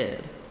the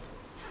head.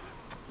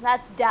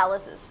 That's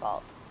Dallas's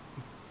fault.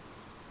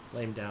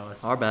 Lame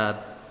Dallas. Our bad.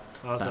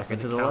 Also Back for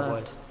into the the Cowboys.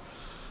 left.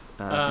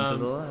 Back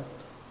into the left.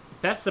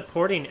 Best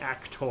Supporting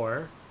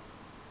Actor,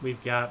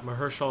 we've got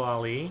Mahershala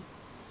Ali,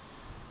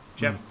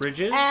 Jeff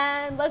Bridges.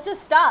 And let's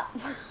just stop.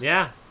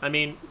 Yeah, I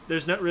mean,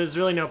 there's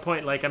really no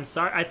point. Like, I'm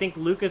sorry, I think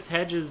Lucas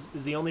Hedges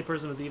is the only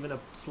person with even a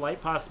slight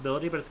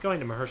possibility, but it's going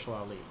to Mahershala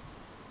Ali.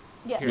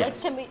 Yeah, Here it like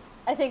is. can we?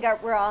 I think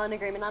we're all in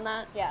agreement on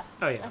that. Yeah.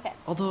 Oh yeah. Okay.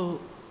 Although,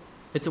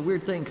 it's a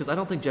weird thing because I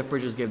don't think Jeff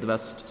Bridges gave the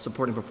best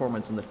supporting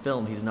performance in the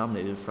film he's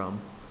nominated from.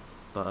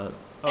 But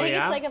Oh I think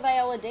yeah. it's like a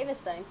Viola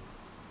Davis thing.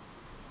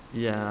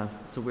 yeah,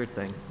 it's a weird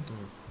thing.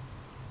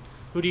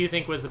 Who do you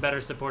think was the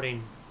better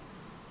supporting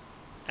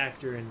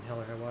actor in Hell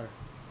or High Water?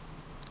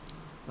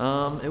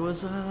 It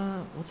was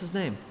what's his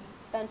name?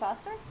 Ben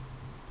Foster.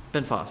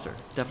 Ben Foster.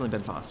 Definitely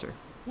Ben Foster.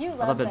 You I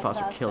love thought Ben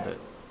Foster killed it.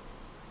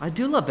 I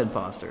do love Ben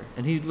Foster,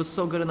 and he was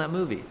so good in that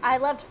movie. I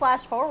loved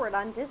Flash Forward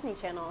on Disney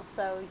Channel,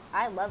 so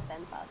I love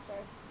Ben Foster.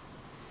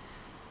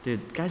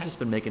 Dude, the guy's just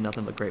been making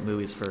nothing but great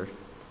movies for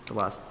the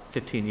last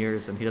 15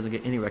 years, and he doesn't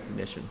get any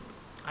recognition.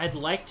 I'd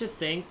like to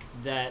think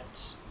that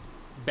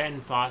Ben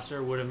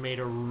Foster would have made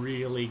a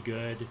really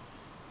good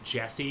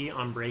Jesse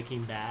on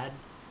Breaking Bad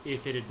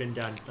if it had been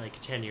done like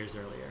 10 years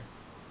earlier.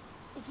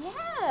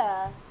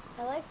 Yeah,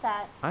 I like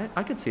that.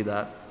 I could see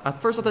that. At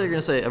first, I thought you were going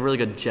to say a really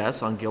good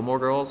Jess on Gilmore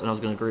Girls, and I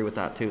was going to agree with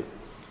that, too.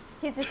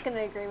 He's just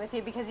gonna agree with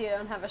you because you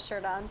don't have a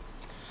shirt on.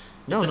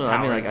 No, It's a no, I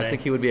mean, power like, I thing.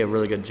 think he would be a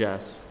really good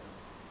Jess.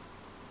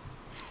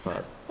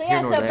 But So here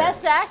yeah, nor so there.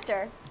 best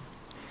actor.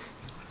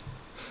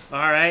 All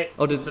right.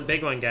 Oh, this is a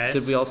big one, guys.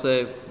 Did we all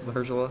say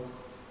Mahershala?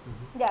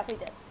 Yeah, we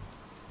did.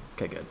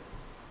 Okay, good.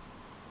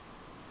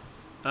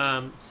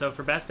 So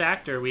for best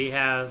actor, we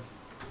have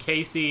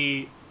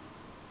Casey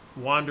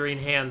Wandering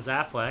Hands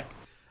Affleck.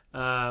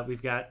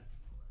 We've got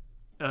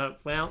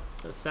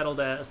settled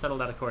out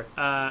of court.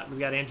 We've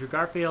got Andrew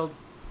Garfield,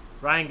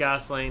 Ryan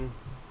Gosling,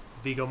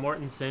 Viggo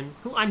Mortensen,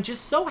 who I'm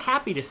just so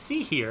happy to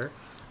see here,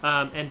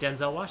 and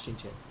Denzel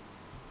Washington.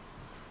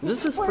 Is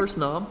this his Of course, first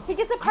nom? He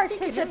gets a I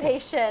think it is.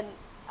 participation.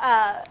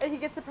 He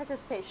gets a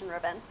participation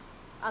ribbon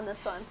on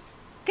this one.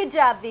 Good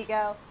job,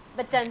 Vigo.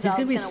 But Denzel's He's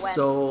gonna be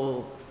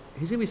win.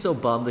 he's gonna be so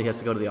bummed that he has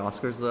to go to the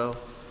Oscars, though.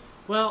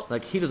 Well,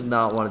 Like, he does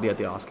not want to be at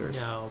the Oscars.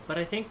 no, but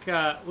I think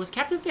was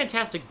Captain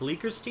Fantastic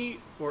Bleecker Street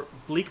or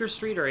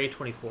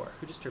A24?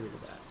 Who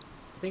distributed that?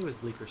 I think it was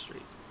Bleecker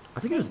Street. I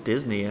think it was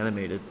Disney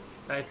animated.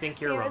 I think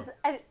It you're wrong. was,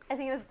 I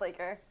think it was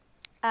Blaker.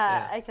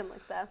 Yeah. I can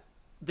look though.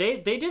 They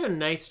did a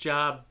nice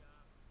job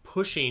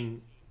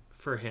pushing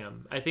for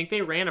him. I think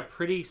they ran a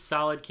pretty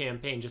solid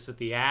campaign just with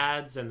the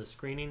ads and the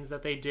screenings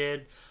that they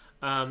did.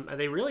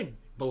 They really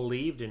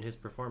believed in his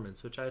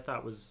performance, which I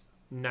thought was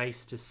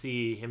nice to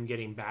see him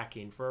getting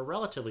backing for a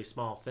relatively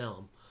small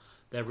film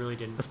that really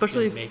didn't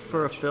Especially didn't make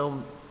for much.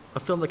 a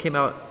film that came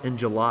out in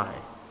July.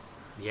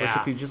 Yeah. Which,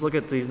 if you just look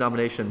at these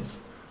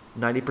nominations,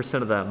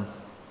 90% of them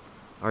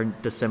are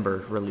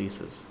December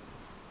releases.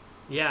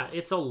 Yeah,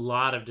 it's a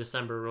lot of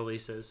December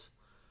releases.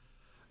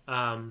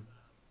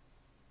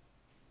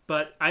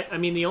 But I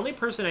mean, the only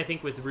person I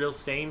think with real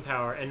staying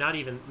power, and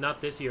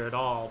not this year at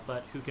all,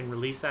 but who can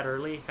release that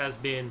early, has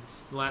been in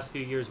the last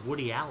few years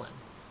Woody Allen,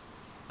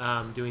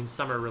 doing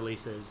summer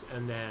releases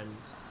and then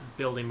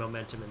building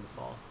momentum in the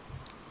fall.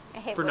 I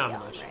hate for Woody Allen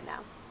nominations. right now.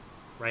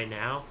 Right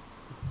now,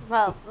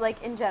 Well,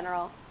 like in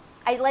general,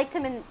 I liked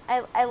him in.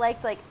 I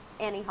liked like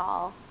Annie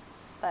Hall,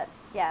 but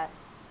yeah,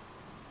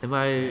 In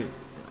my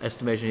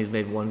estimation, he's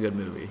made one good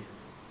movie,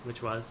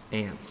 which was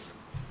Ants.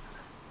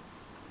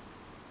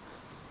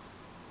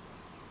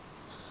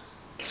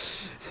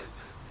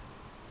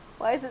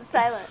 why is it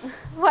silent?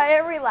 Why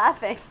are we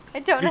laughing? I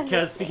don't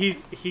because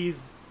understand.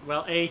 he's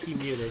well, he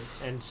muted,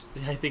 and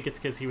I think it's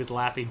because he was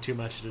laughing too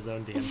much at his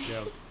own damn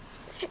joke.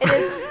 It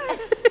is.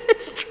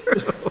 It's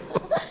true.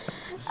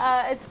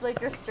 It's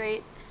Bleecker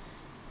Street.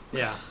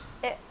 Yeah,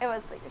 It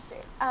was Bleecker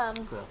Street.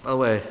 cool. By the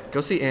way,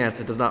 go see Ants.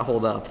 It does not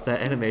hold up.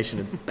 That animation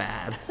is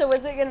bad. So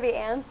was it gonna be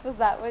ants? Was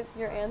that what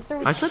your answer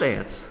was? I said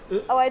Ants.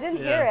 Oh, I didn't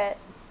hear Yeah. it.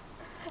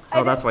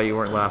 Oh, that's why you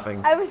weren't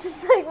laughing. I was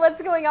just like,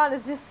 what's going on?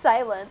 It's just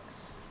silent.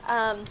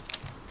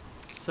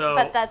 So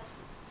But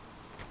that's.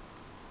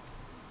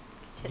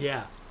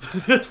 yeah,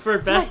 for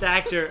best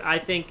actor, I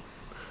think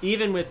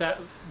even with that,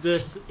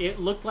 it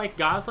looked like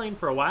Gosling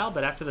for a while,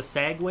 but after the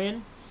SAG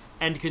win,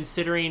 and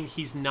considering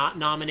he's not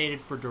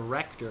nominated for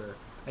director,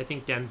 I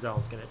think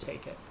Denzel's going to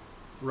take it.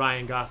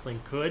 Ryan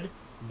Gosling could,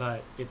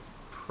 but it's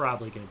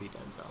probably going to be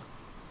Denzel.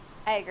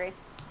 I agree.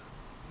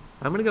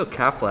 I'm gonna go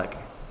Affleck.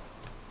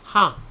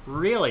 Huh?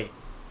 Really?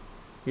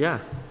 Yeah.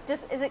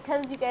 Just is it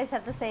because you guys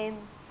have the same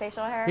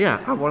facial hair?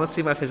 Yeah, I want to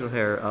see my facial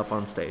hair up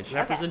on stage.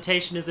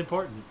 Representation is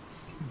important.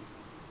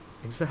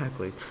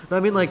 Exactly. No, I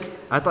mean, like,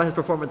 I thought his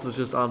performance was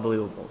just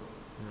unbelievable.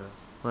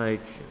 Like,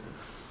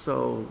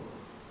 so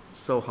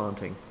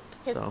haunting.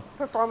 His So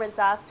performance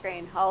off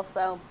screen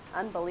also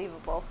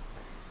unbelievable.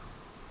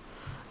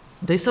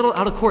 they settled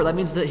out of court. That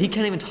means that he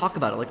can't even talk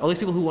about it. Like all these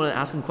people who want to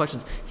ask him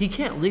questions, he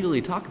can't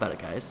legally talk about it,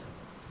 guys.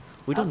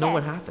 We don't know Okay.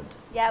 what happened.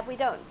 Yeah, we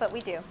don't, but we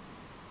do.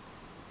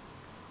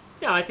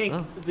 Yeah, I think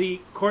Oh. the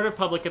court of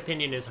public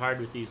opinion is hard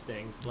with these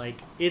things.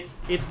 Like it's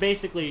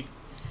basically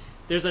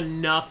there's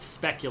enough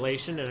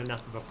speculation and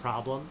enough of a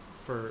problem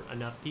for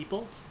enough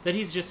people that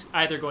he's just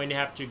either going to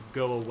have to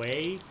go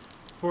away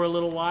for a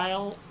little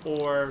while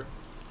or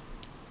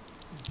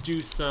do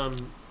some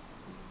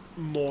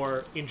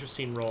more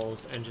interesting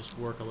roles and just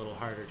work a little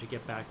harder to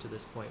get back to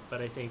this point.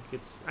 But I think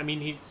it's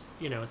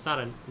not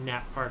a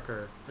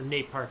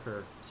Nate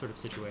Parker sort of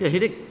situation. Yeah,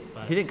 he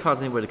But didn't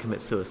cause anybody to commit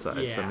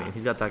suicide. So I Yeah. mean,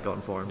 he's got that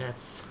going for him.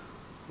 That's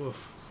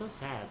so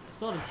sad. I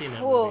still haven't seen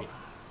that Ooh. movie.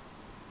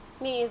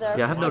 Me either.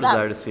 Yeah, I have no For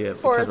desire to see it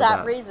for because of that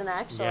that. reason,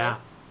 actually. Yeah,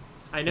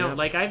 I know. Yeah.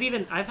 Like I've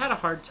had a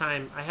hard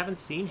time. I haven't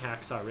seen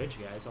Hacksaw Ridge,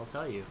 guys. I'll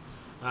tell you.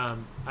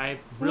 I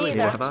really Neither.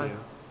 want Have I?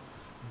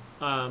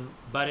 to.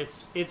 But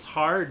it's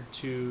hard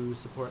to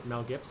support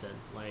Mel Gibson.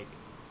 Like,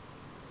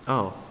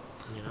 Oh,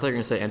 you I know. thought you were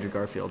gonna say Andrew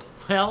Garfield.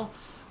 Well,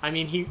 I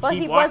mean, he He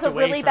walked was a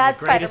away really from bad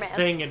the greatest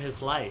Spider-Man. thing in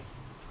his life.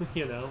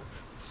 You know.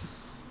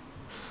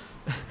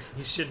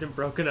 He shouldn't have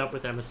broken up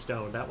with Emma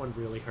Stone. That one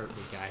really hurt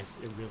me, guys.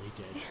 It really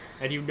did.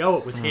 And you know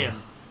it was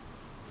him.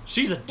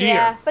 She's a deer.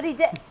 Yeah, but he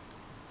did.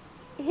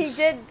 He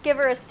did give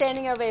her a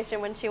standing ovation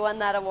when she won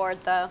that award,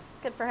 though.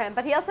 Good for him.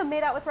 But he also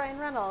made out with Ryan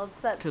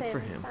Reynolds that Good same for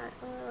him. time.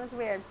 It was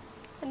weird.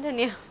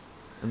 Continue.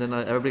 And then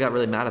everybody got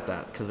really mad at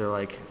that because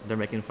they're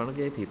making fun of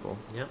gay people.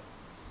 Yep.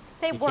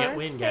 They You weren't. can't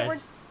win, They were.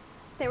 guys.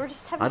 They were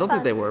just having I don't fun.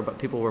 think they were, but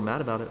people were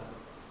mad about it.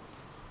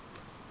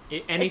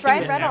 Anything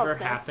Ryan that Reynolds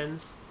ever now.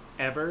 happens,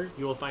 ever,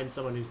 you will find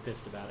someone who's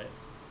pissed about it.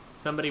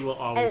 Somebody will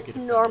And always it's get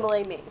offended.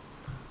 normally me.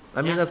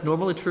 I mean, Yeah. that's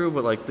normally true,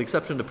 but like the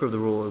exception to prove the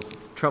rule is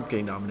Trump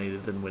getting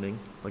nominated and winning.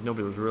 Like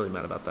nobody was really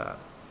mad about that.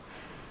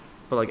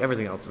 But like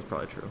everything else is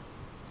probably true.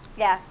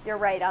 Yeah, you're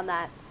right on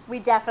that. We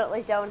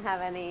definitely don't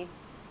have any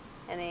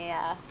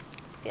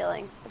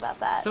feelings about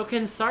that. So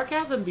can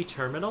sarcasm be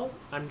terminal?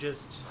 I'm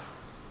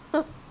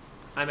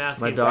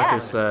asking. My doctor Yeah.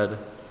 said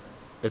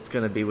it's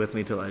gonna be with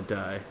me till I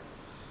die.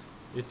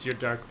 It's your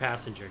dark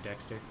passenger,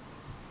 Dexter.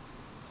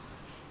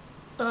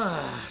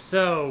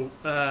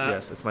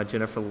 Yes, it's my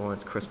Jennifer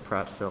Lawrence, Chris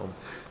Pratt film.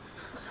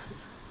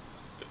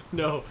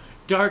 No,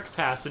 Dark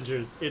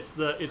Passengers. It's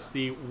the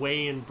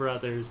Wayans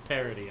Brothers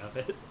parody of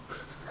it.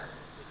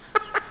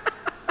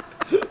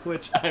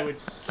 Which I would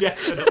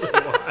definitely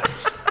watch.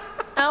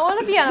 I don't want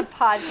to be on a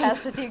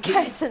podcast with you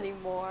guys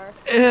anymore.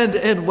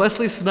 And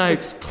Wesley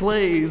Snipes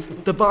plays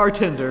the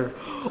bartender.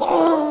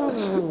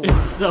 Oh,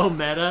 It's so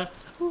meta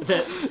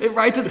that it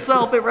writes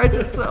itself. It writes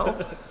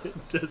itself.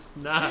 it does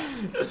not.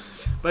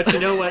 But you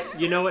know what?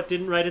 You know what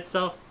didn't write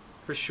itself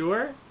for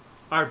sure?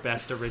 Our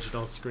best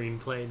original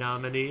screenplay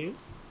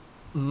nominees.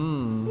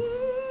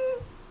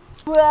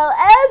 Well,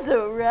 as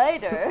a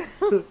writer,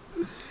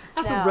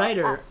 As No, a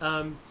writer,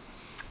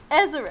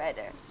 as a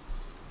writer,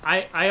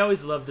 I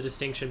always love the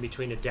distinction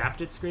between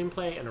adapted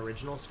screenplay and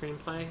original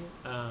screenplay,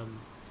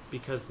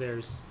 because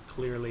there's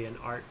clearly an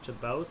art to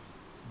both.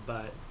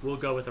 But we'll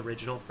go with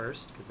original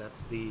first because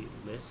that's the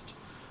list.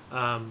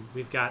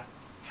 We've got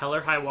Hell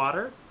or High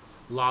Water,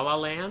 La La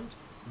Land,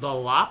 The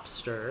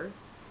Lobster,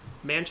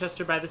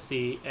 Manchester by the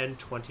Sea, and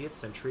 20th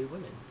Century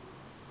Women.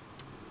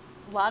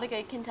 A lot of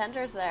good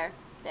contenders there,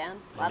 Dan.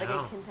 A lot of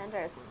know. good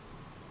contenders.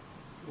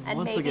 And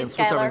Once maybe again,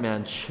 Swiss Army Skylar.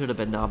 Man should have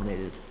been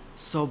nominated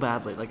so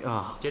badly. Like,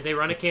 oh. Did they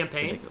run a it's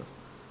campaign? ridiculous.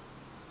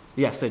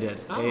 Yes, they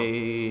did. Oh.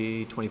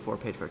 A24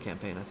 paid for a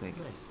campaign, I think.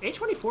 Nice.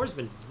 A24 has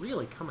been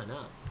really coming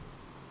up.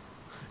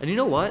 And you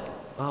know what?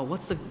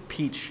 What's the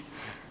Peach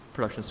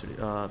production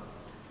studio?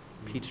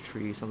 Peach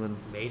Tree something.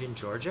 Made in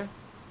Georgia?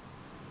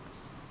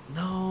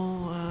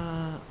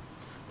 No,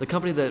 the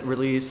company that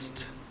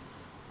released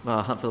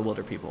Hunt for the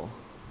Wilder People.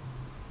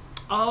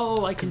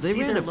 Oh, I can 'Cause they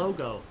see ran their a-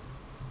 logo.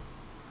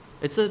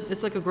 It's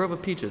like a grove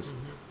of peaches.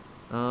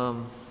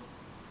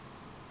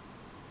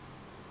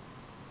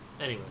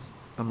 Anyways.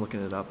 I'm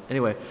looking it up.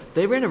 Anyway,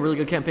 they ran a really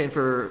good campaign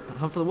for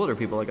Hunt for the Wilder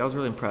People. Like, I was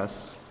really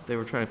impressed. They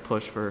were trying to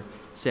push for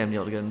Sam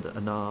Neill to get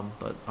a nom,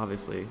 but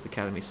obviously the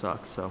Academy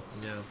sucks, so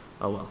Yeah.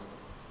 oh well.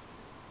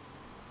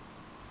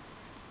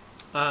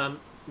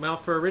 Well,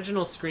 for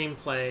original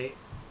screenplay,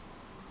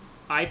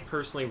 I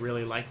personally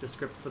really like the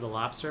script for The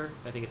Lobster.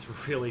 I think it's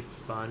really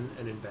fun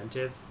and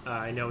inventive.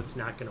 I know it's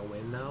not going to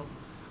win, though.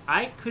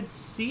 I could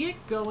see it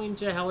going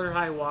to Hell or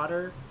High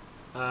Water,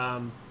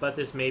 but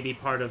this may be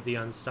part of the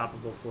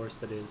unstoppable force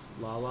that is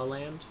La La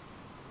Land.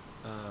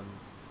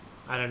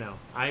 I don't know.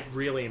 I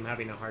really am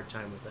having a hard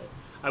time with it.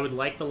 I would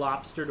like The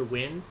Lobster to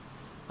win,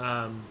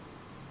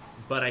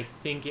 but I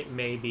think it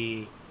may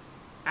be...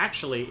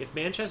 Actually, if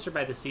Manchester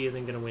by the Sea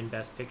isn't going to win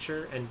Best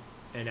Picture and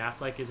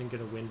Affleck isn't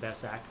going to win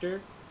Best Actor,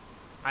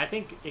 I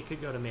think it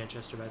could go to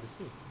Manchester by the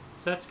Sea.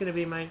 So that's going to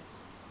be my...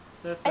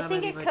 I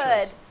think it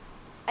could.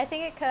 I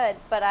think it could,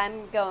 but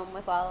I'm going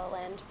with La La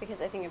Land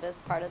because I think it is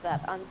part of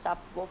that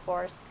unstoppable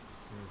force.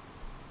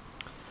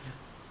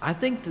 I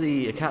think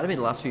the Academy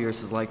the last few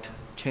years has liked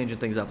changing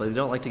things up. Like, they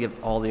don't like to give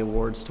all the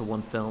awards to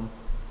one film.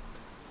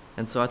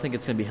 And so I think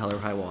it's going to be Hell or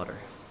High Water.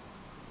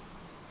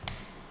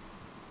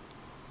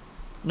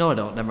 No, I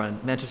don't. Never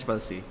mind. Manchester by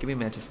the Sea. Give me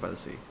Manchester by the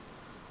Sea.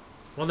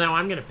 Well, now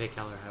I'm going to pick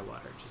Hell or High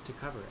Water just to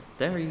cover it.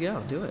 There you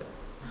go. Do it.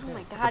 Oh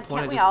my a God! point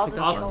I Can't we just all picked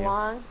just up get on you.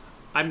 along?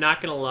 I'm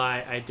not going to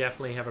lie. I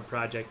definitely have a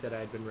project that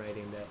I'd been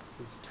writing that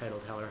is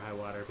titled Hell or High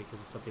Water because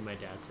it's something my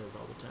dad says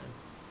all the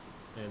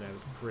time. And I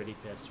was pretty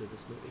pissed when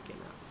this movie came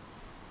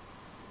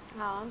out.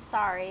 Oh, I'm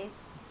sorry.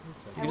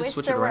 It's I like, can just wish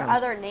switch there it were around.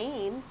 other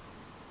names.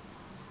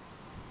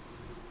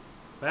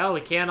 well,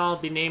 we can't all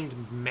be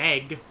named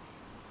Meg. I'm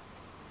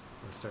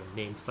going to start a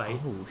name fight.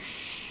 Oh,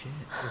 shit.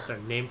 I'm going to start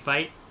a name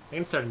fight. I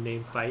can start a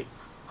name fight.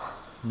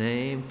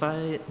 Name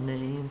fight,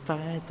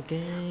 the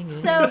gang.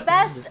 is So,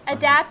 best fight.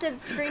 adapted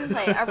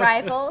screenplay: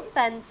 Arrival,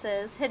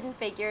 Fences, Hidden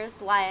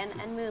Figures, Lion,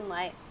 and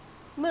Moonlight.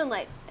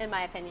 Moonlight, in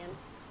my opinion.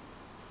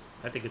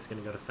 I think it's going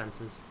to go to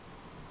Fences.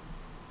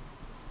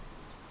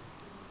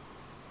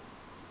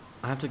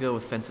 I have to go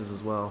with Fences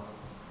as well.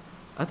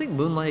 I think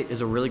Moonlight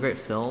is a really great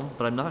film,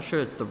 but I'm not sure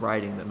it's the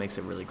writing that makes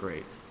it really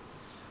great.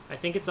 I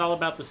think it's all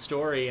about the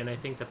story, and I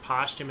think the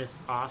posthumous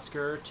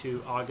Oscar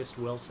to August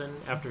Wilson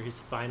after his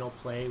final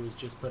play was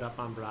just put up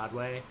on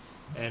Broadway,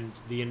 and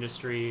the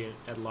industry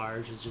at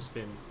large has just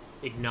been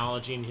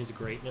acknowledging his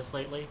greatness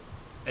lately.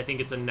 I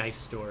think it's a nice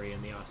story,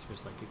 and the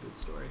Oscars like a good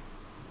story.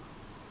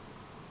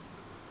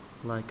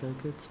 Like a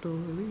good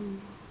story.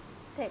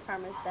 State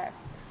Farm is there.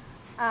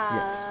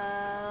 Yes.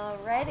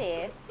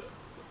 Alrighty.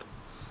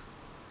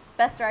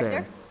 Best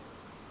director?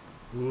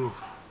 Ben.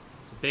 Oof.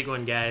 It's a big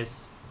one,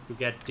 guys. We've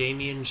got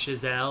Damien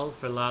Chazelle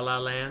for La La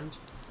Land,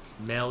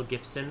 Mel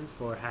Gibson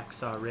for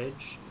Hacksaw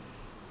Ridge,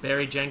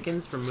 Barry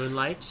Jenkins for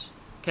Moonlight,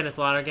 Kenneth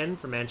Lonergan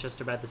for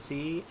Manchester by the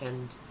Sea,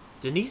 and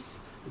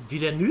Denise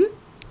Villeneuve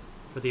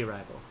for The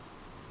Arrival.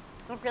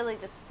 I really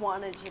just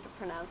wanted you to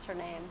pronounce her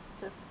name.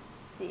 Just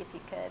see if you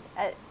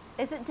could.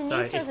 Is it Denise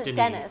Sorry, or is it's it Denis,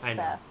 Dennis, I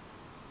know.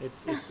 though?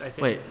 It's I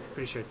think Wait.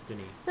 pretty sure it's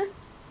Denis.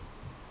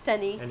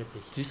 Denny. And it's a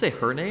Did you say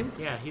her name?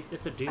 yeah,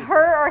 it's a dude.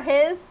 Her or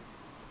his?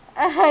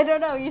 I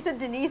don't know. You said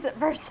Denise at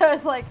first, so I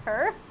was like,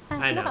 her?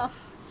 I don't know.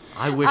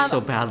 I wish so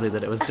badly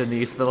that it was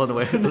Denise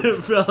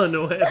Villeneuve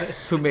Villeneuve.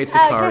 who made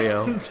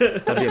Sicario.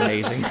 That'd be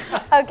amazing.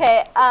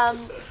 Okay,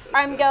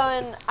 I'm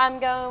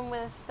going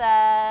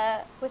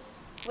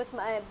with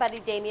my buddy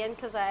Damien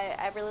because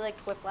I really liked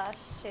Whiplash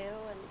too,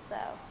 and so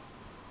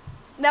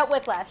not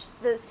Whiplash,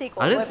 the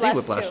sequel. I didn't see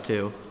Whiplash 2.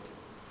 2.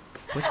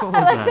 Which one I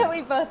was like that that?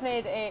 we both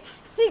made a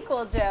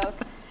sequel joke.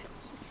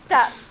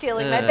 Stop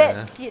stealing my Uh.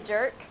 bits, you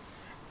jerk.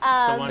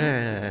 It's the one.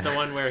 Eh. It's the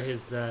one where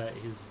his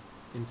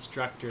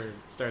instructor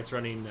starts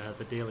running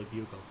the Daily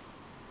Bugle.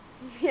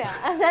 Yeah,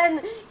 and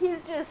then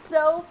he's just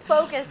so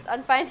focused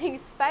on finding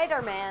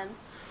Spider-Man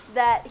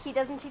that he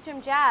doesn't teach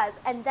him jazz,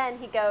 and then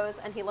he goes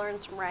and he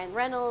learns from Ryan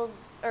Reynolds,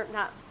 or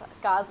not,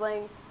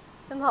 Gosling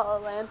in La La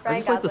Land. I Ryan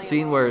just like the Gosling in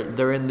scene La La where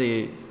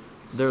Land.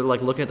 they're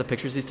like looking at the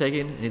pictures he's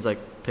taking, and he's like,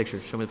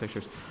 "Pictures, show me the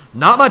pictures."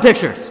 Not my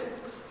pictures. And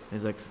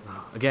he's like,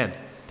 oh, again,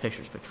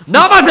 pictures.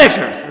 Not my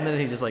pictures. And then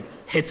he just like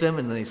hits him,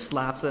 and then he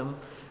slaps him,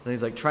 and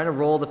he's like trying to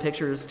roll the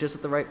pictures just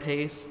at the right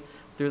pace.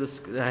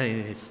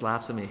 through he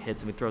slaps him, he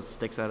hits him, he throws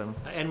sticks at him.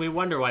 And we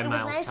wonder why It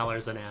was Miles nice.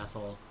 Teller's an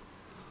asshole.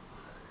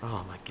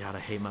 Oh my god, I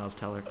hate Miles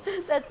Teller.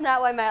 That's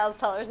not why Miles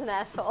Teller's an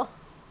asshole.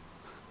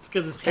 It's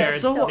because his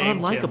parents so named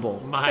him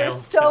unlikable. Miles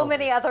There's so Teller.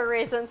 many other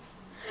reasons.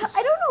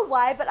 I don't know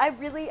why, but I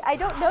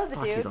don't know the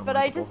Fuck, he's dude, but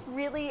I unlikable. just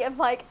really am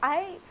like,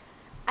 I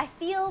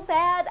feel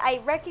bad.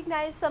 I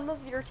recognize some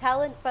of your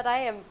talent, but I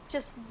am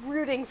just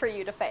rooting for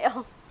you to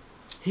fail.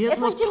 He has It's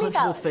the like most Jimmy punchable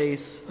Fallon.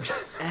 face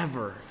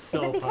ever. So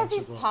Is it because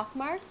he's punchable.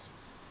 pockmarked?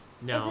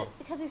 No. Is it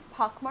because he's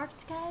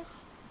pockmarked,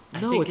 guys? I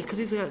No, think it's because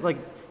he's got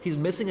he's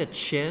missing a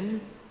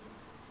chin.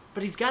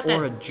 But he's got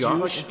or that a jaw.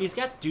 douche. He's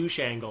got douche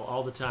angle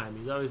all the time.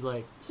 He's always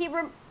like, He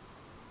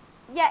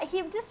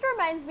just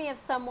reminds me of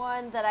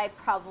someone that I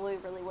probably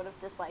really would have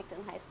disliked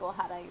in high school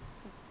had I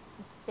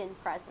been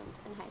present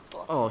in high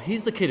school. Oh,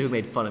 he's the kid who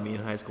made fun of me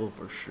in high school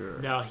for sure.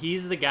 no,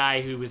 he's the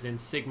guy who was in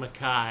Sigma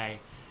Chi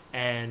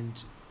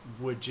and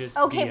would just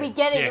Okay, be we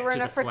get it. dick You were to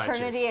in a the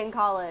fraternity fledges. in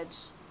college.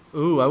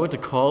 Ooh, I went to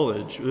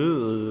college.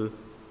 Ooh.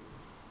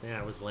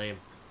 Yeah, it was lame.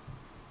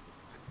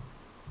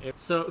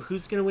 So,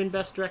 who's gonna win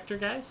Best Director,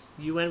 guys?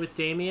 You went with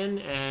Damien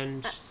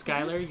and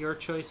Skylar. Your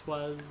choice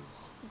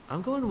was,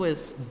 I'm going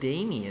with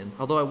Damien,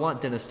 although I want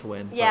Dennis to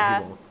win. Yeah.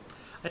 But he won't.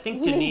 I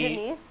think You mean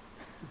Denise.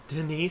 Denise?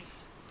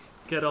 Denise,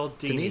 good old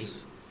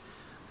Denise.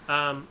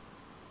 Denise?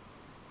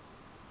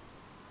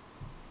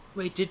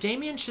 Wait, did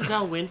Damien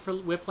Chazelle win for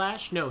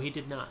Whiplash? No, he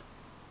did not.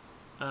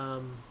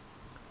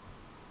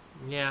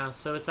 Yeah,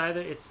 so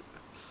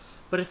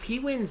but if he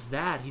wins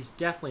that, he's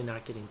definitely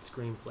not getting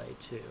screenplay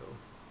too.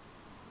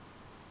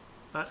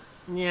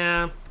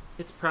 Yeah,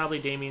 it's probably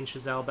Damien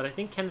Chazelle, but I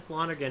think Kenneth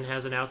Lonergan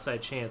has an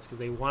outside chance because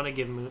they want to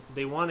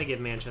give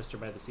Manchester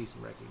by the Sea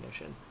some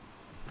recognition.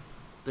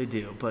 They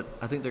do, but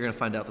I think they're going to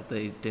find out that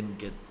they didn't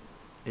get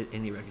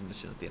any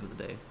recognition at the end of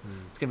the day.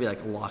 It's going to be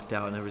like locked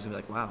out, and everybody's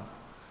going to be like, wow.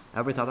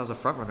 Everybody thought that was a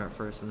front runner at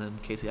first, and then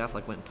Casey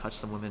Affleck went and touched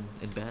some women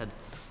in bed.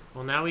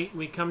 Well, now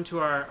we come to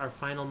our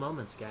final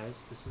moments,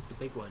 guys. This is the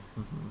big one.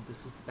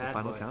 This is the The bad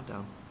final boy.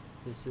 countdown.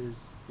 This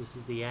is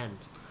the end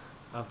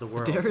of the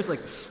world. Dara's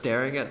like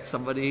staring at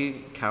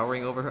somebody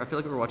cowering over her. I feel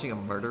like we're watching a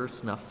murder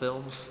snuff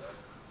film.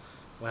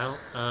 Well,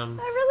 I'm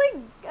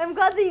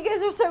glad that you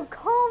guys are so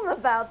calm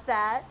about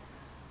that.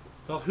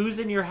 well, who's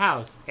in your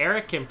house?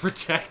 Eric can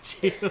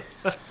protect you.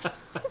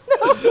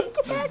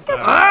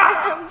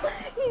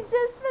 He's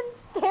just been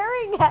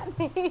staring at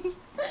me.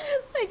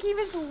 Like he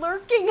was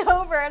lurking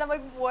over, and I'm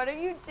like, what are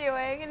you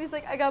doing? And he's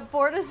like, I got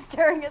bored of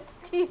staring at the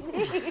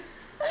TV.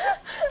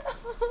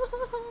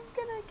 I'm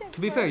gonna get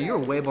To be fair, murdered. you're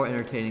way more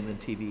entertaining than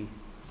TV.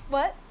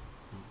 What?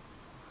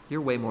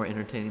 You're way more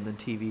entertaining than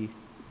TV.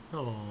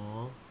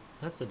 Aw,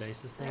 that's the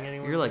nicest thing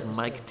anyone. You're like ever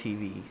Mike said.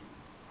 TV.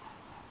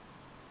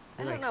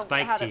 I You're don't like know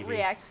Spike how TV. to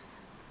react.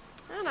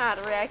 I don't know how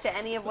to react to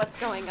any of what's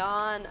going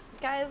on.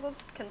 Guys,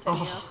 let's continue.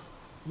 Oh,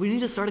 we need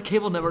to start a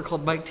cable network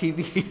called Mike TV.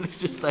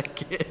 It's just that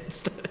kid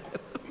standing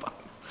in the box,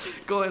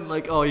 going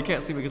like, "Oh, you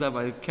can't see me because I have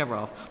my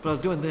camera off." But I was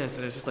doing this,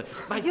 and it's just like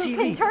Mike You TV.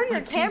 can turn your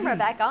Mike camera TV.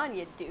 back on,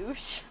 you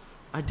douche.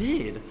 I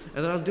did,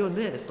 and then I was doing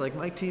this like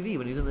Mike TV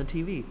when he was in the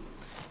TV.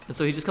 And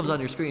so he just comes on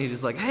your screen. He's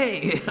just like,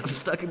 "Hey, I'm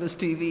stuck in this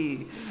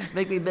TV.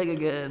 Make me big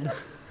again."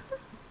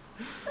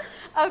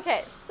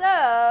 Okay,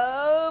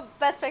 so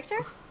best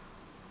picture.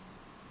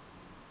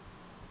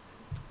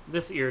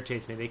 This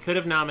irritates me. They could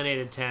have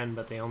nominated 10,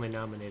 but they only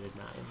nominated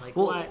 9. Like,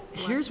 Well, what?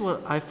 here's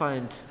what I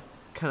find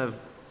kind of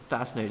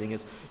fascinating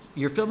is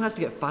your film has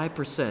to get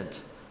 5%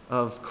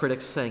 of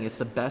critics saying it's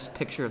the best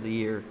picture of the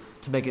year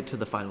to make it to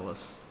the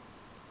finalists.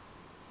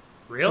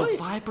 Really?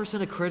 So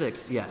 5% of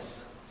critics,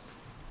 yes.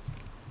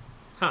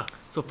 Huh.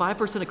 So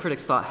 5% of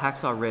critics thought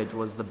Hacksaw Ridge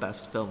was the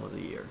best film of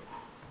the year.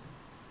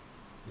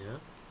 Yeah.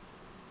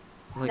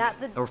 Like,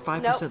 Not the- or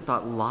 5%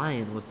 thought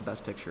Lion was the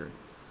best picture.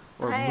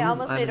 Or I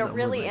almost made a know,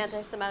 really Moonlight's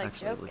anti-Semitic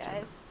actually joke,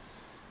 legitimate. guys.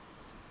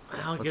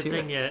 Well, Let's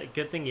hear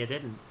good thing you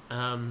didn't.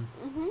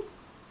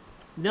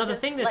 No, the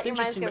Just thing let that's your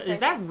minds interesting go is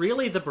that crazy.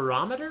 really the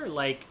barometer?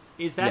 Like,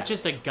 is that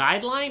just a Yes.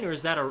 guideline, or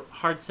is that a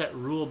hard set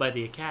rule by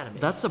the Academy?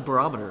 That's a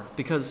barometer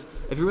because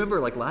if you remember,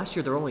 like last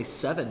year there were only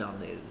 7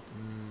 nominated,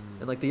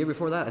 and like the year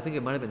before that I think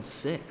it might have been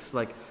 6.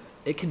 Like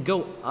it can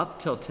go up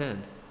till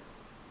 10.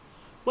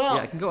 well,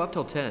 Yeah, it can go up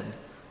till 10,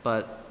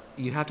 but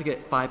you have to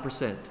get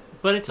 5%.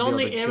 but it's to be able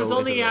only to it was go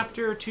only into the-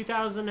 after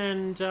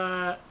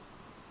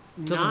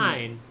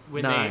 2009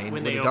 when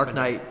when they The Dark opened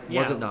Knight it.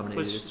 Yeah, wasn't nominated.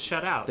 was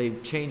shut out. They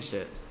changed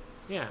it,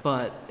 yeah.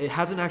 but it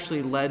hasn't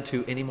actually led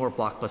to any more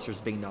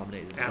blockbusters being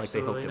nominated like they hoped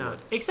Absolutely it not. would.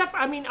 Except,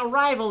 I mean,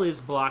 Arrival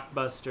is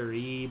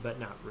blockbuster-y, but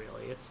not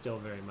really. It's still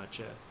very much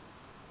a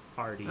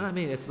arty. I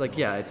mean, it's like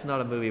it's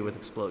not a movie with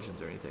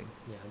explosions or anything.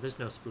 Yeah, there's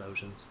no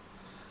explosions.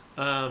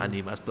 I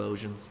need my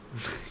explosions.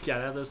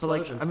 Yeah, those So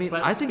like, explosions. I mean,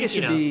 But I think it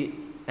should speaking be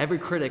every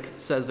critic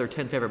says their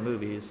 10 favorite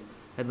movies,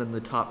 and then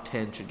the top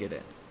 10 should get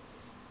in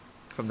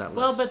from that of-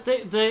 Well, list.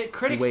 but the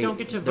critics Wait, don't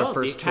get to their vote. The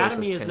first choice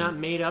Academy is is 10. not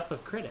made up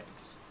of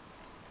critics.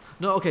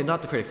 No, okay,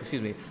 not the critics,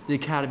 excuse me. The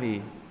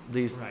Academy,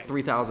 these Right.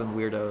 3,000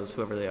 weirdos,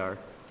 whoever they are.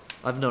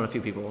 I've known a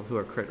few people who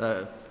are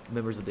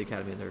members of the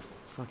Academy, and they're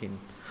fucking...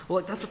 Well,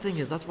 like, that's the thing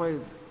is, that's why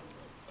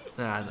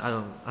Nah, I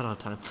don't have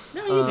time.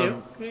 No,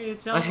 you do. You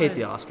tell I hate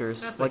me. the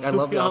Oscars. That's Like, okay. I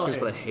love the We all Oscars, hate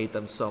but I it. hate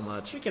them so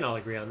much. We can all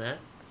agree on that.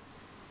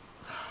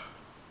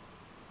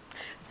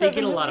 So They the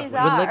get a lot of movies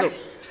weight.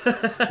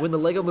 are. When the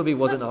Lego Movie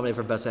wasn't nominated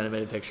for Best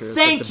Animated Picture, it's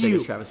Thank like the you.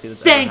 biggest travesty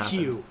that's ever Thank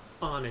happened. you.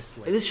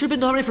 Honestly. This should have been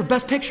nominated for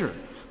Best Picture.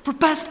 For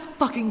Best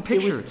fucking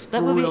picture.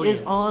 That movie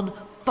is brilliant. on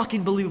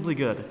fucking believably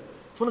good.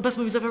 It's one of the best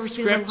movies I've ever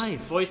seen in Script, my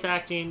life. voice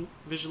acting,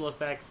 visual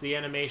effects, the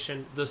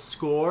animation, the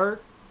score,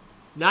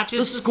 not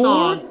just The the, score?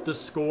 song, the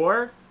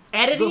score,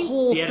 editing, The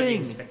whole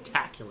editing's thing.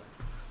 spectacular.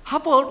 How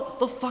about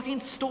the fucking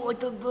story,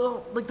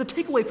 like the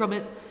takeaway from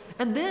it,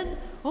 and then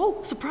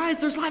surprise,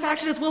 there's live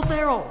action. It's Will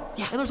Ferrell.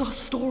 Yeah. And there's a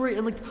story,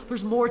 and like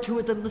there's more to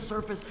it than the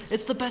surface.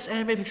 It's the best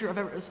animated picture I've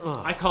ever.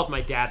 I called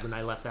my dad when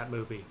I left that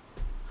movie.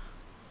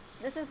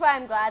 This is why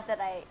I'm glad that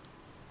I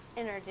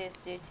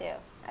introduced you to.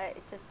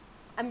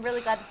 I'm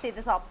really glad to see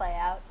this all play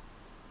out.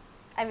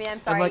 I mean, I'm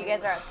sorry like- you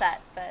guys are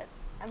upset, but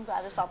I'm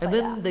glad this all played And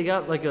then out. they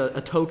got like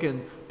a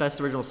token best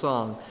original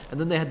song, and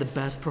then they had the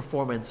best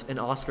performance in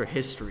Oscar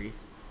history,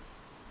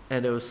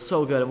 and it was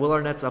so good. And Will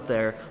Arnett's up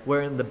there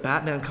wearing the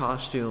Batman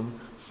costume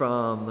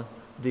from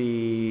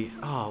it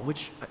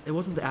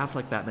wasn't the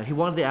Affleck Batman. He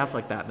wanted the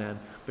Affleck Batman,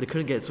 but he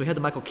couldn't get it, so he had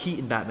the Michael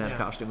Keaton Batman Yeah.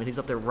 costume, and he's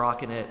up there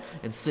rocking it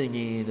and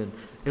singing, and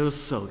it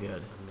was so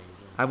good.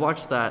 Amazing. I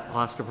watched that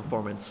Oscar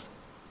performance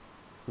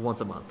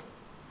once a month.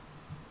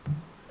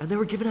 And they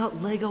were giving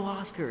out Lego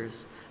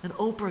Oscars. And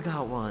Oprah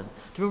got one.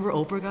 Do you remember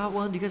Oprah got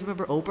one? Do you guys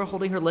remember Oprah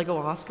holding her Lego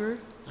Oscar?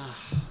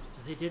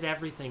 They did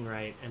everything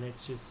right, and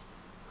it's just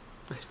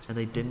And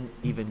they didn't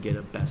even get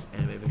a Best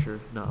Animated Picture.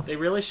 No. they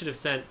really should have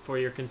sent for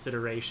your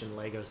consideration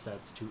Lego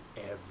sets to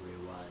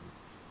everyone.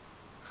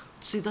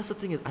 See, that's the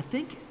thing is, I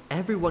think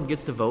everyone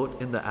gets to vote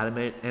in the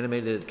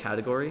animated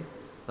category.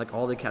 Like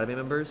all the Academy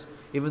members.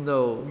 Even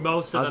though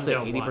Most of I'd them say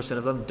don't 80%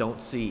 of them don't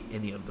see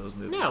any of those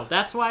movies. No,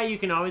 that's why you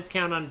can always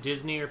count on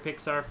Disney or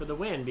Pixar for the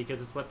win,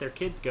 because it's what their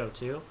kids go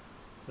to.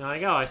 And I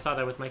go, I saw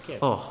that with my kid.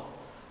 Oh,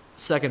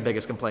 second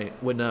biggest complaint.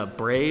 When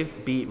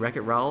Brave beat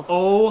Wreck-It Ralph,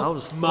 Oh I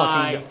was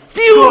my fucking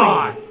furious.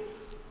 God!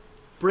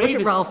 Brave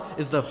Wreck-It is Ralph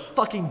is the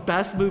fucking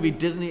best movie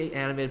Disney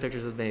animated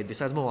pictures have made,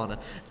 besides Moana,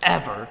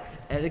 ever.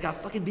 And it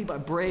got fucking beat by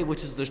Brave,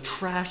 which is the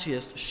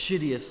trashiest,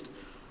 shittiest,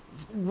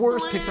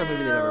 worst Pixar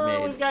movie they've ever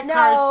We've made. got No,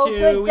 Cars 2,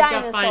 Good we've got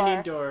Dinosaur.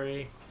 Finding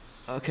Dory.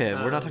 Okay,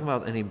 we're not talking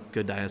about any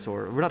good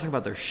dinosaur. We're not talking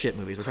about their shit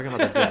movies. We're talking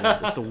about the good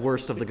ones. It's the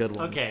worst of the good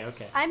ones. Okay.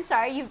 I'm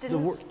sorry, you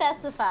didn't wor-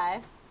 specify.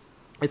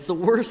 It's the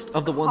worst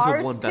of the ones who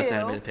Cars won Best 2.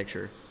 Animated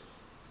Picture.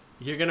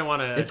 You're gonna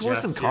want to. It's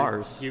worse than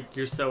Cars.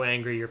 You're so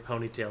angry, your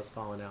ponytail's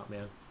falling out,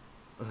 man.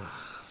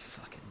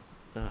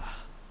 Fucking.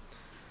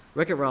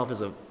 Wreck-It Ralph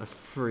is a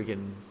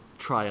freaking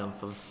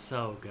triumph of.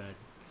 So good.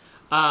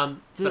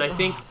 But I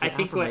think the I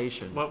think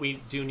affirmation. what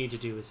we do need to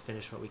do is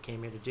finish what we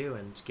came here to do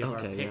and give our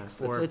Okay, pick yeah.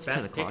 for It's 10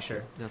 Best o'clock.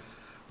 Picture, That's,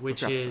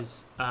 which let's wrap this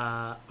is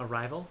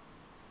Arrival,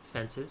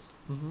 Fences,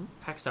 Mm-hmm.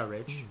 Hacksaw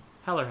Ridge,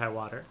 Hell or High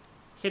Water,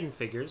 Hidden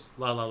Figures,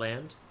 La La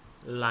Land,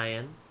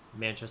 Lion,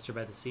 Manchester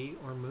by the Sea,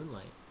 or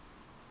Moonlight.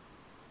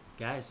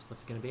 Guys,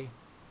 what's it gonna be?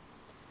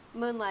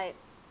 Moonlight.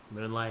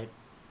 Moonlight.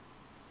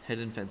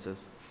 Hidden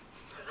Fences.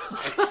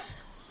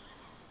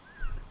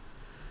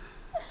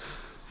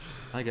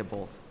 I get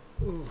both.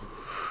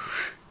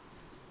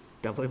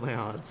 Doubling my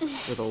odds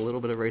with a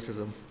little bit of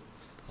racism.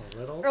 A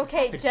little.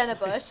 Okay, Jenna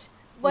Bush.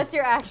 What's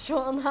your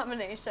actual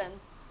nomination?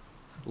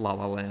 La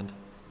La Land.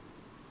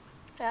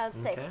 Yeah,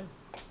 it's safe. Okay.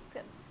 It's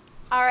good.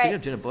 All Speaking right.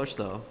 of Jenna Bush,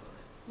 though,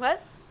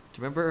 What?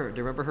 do you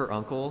remember her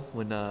uncle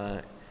when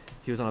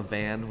he was on a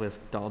van with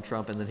Donald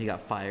Trump and then he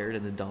got fired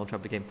and then Donald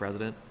Trump became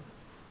president?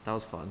 That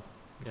was fun.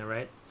 Yeah,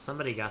 right.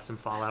 Somebody got some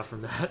fallout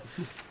from that.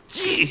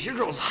 Jeez, your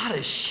girl's hot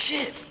as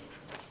shit.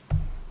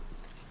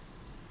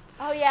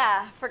 Oh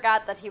yeah,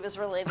 forgot that he was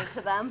related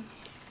to them.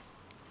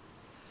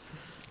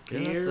 Yeah,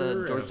 that's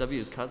George Gross.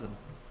 W.'s cousin.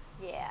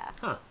 Yeah.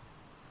 Huh.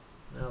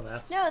 No,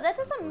 that's. No, that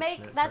doesn't make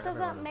unfortunate for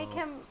everyone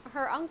him involved.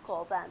 her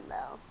uncle then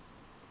though.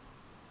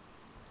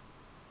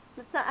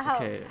 That's not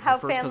Okay, how her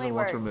first family cousin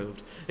works. once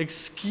removed.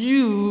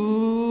 Excuse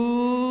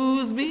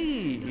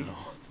me.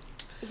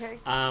 You're-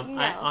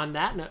 On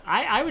that note,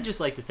 I would just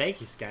like to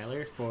thank you,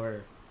 Skylar,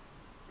 for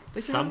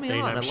Thanks for having me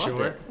something. on. I'm I loved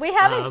sure. it. We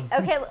haven't.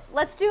 Okay,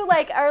 let's do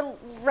like our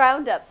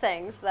roundup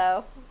things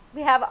though.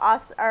 We have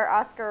our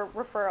Oscar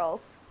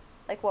referrals,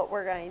 like what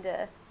we're going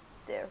to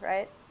do,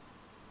 right?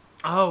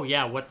 Oh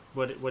yeah. What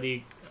do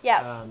you?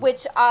 Yeah,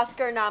 which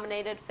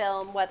Oscar-nominated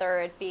film, whether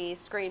it be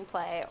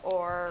screenplay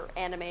or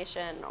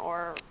animation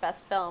or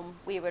best film,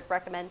 we would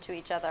recommend to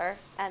each other.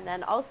 And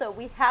then also,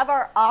 we have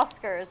our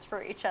Oscars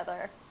for each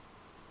other.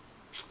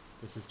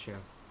 This is true.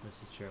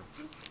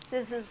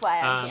 This is why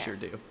I'm here. Sure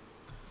do.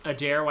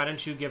 Adair, why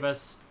don't you give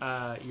us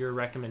your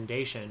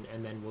recommendation,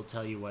 and then we'll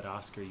tell you what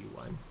Oscar you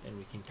won, and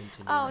we can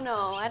continue. Oh, in that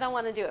no, fashion. I don't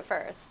want to do it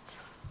first.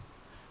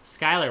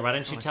 Skylar, why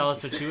don't you tell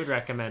us what you would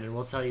recommend, and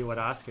we'll tell you what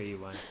Oscar you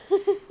won.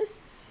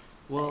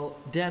 Well,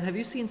 Dan, have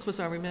you seen Swiss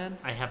Army Man?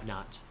 I have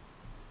not.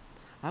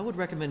 I would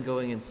recommend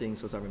going and seeing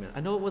Swiss Army Man.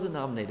 I know it wasn't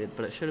nominated,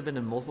 but it should have been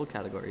in multiple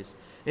categories.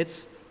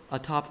 It's a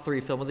top 3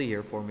 film of the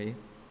year for me.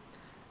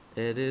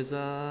 It is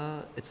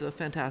it's a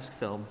fantastic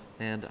film,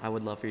 and I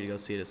would love for you to go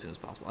see it as soon as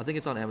possible. I think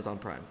it's on Amazon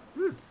Prime.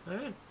 All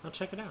right, I'll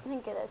check it out. I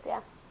think it is, yeah.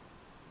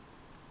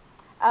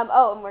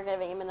 Oh, and we're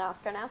giving him an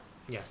Oscar now?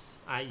 Yes.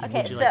 Okay,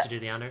 Would you like to do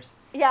the honors?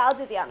 Yeah, I'll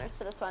do the honors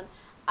for this one.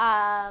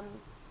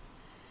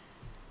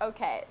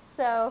 Okay,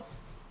 so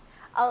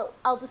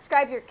I'll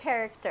describe your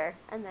character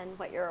and then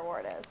what your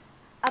award is.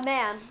 A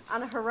man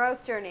on a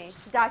heroic journey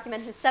to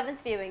document his 7th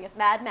viewing of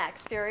Mad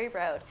Max Fury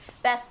Road.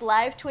 Best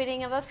live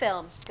tweeting of a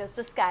film goes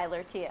to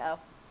Skylar T.O.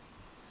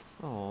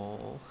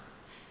 Oh,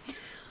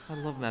 I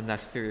love Mad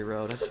Max Fury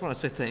Road. I just want to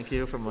say thank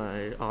you for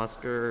my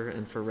Oscar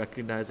and for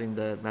recognizing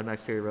that Mad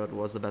Max Fury Road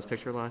was the best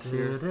picture last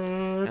year,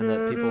 and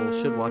that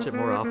people should watch it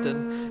more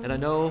often. And I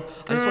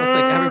just want to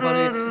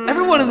thank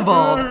everyone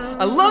involved.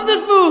 I love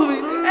this movie.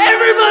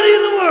 Everybody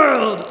in the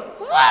world.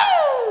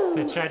 Woo!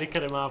 They tried to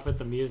cut him off with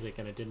the music,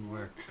 and it didn't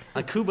work.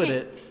 I Kuba'd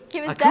it.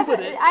 He was I Kuba'd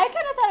definitely. it. I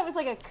kind of thought it was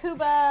like a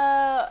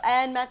Cuba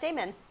and Matt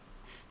Damon.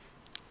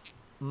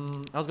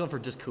 I was going for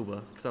just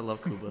Kuba because I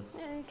love Kuba.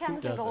 It kind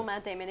of seemed a little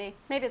Matt Damon-y.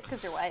 Maybe it's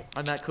because you're white.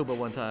 I met Kuba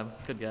one time.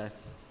 Good guy.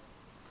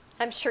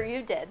 I'm sure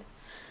you did.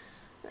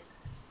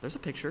 There's a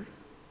picture.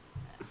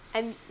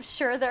 I'm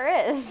sure there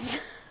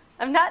is.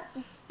 I'm not.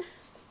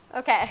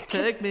 Okay.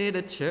 Take me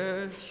to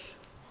church.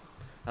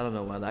 I don't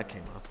know why that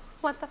came up.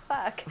 What the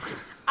fuck?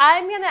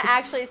 I'm going to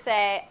actually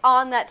say,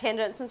 on that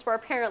tangent, since we're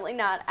apparently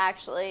not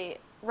actually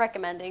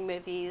recommending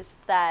movies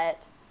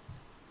that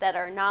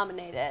are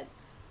nominated,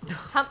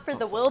 Hunt for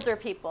the Wilder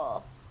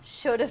People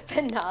should have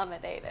been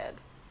nominated.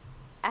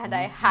 And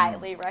I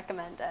highly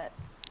recommend it.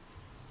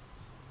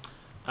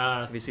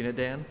 Have you seen it,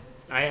 Dan?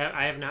 I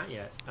have not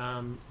yet.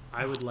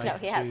 I would like No,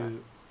 he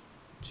hasn't.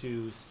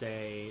 to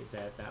say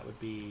that'd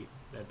be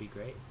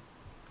great.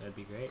 That'd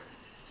be great.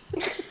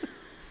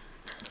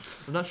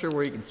 I'm not sure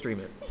where you can stream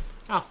it.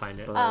 I'll find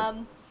it.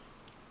 No,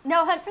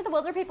 Hunt for the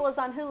Wilder People is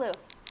on Hulu.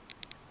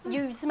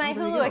 Use my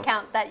there you Hulu go.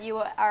 account that you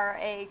are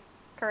a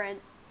current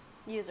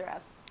user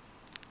of.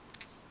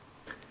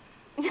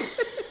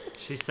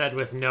 She said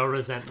with no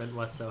resentment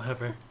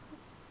whatsoever.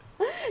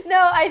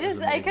 No, I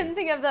amazing. couldn't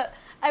think of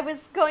I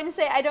was going to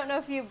say, I don't know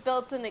if you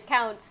built an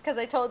account, because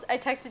I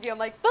texted you, I'm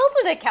like, built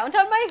an account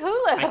on my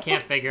Hulu. I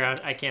can't figure out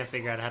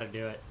how to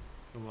do it.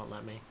 It won't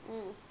let me.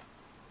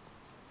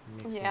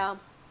 It makes me- Yeah.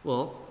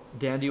 Well,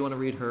 Dan, do you want to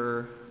read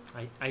her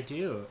I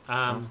do.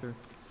 Oscar?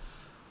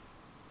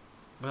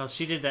 Well,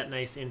 she did that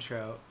nice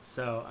intro,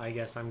 so I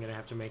guess I'm gonna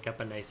have to make up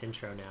a nice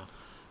intro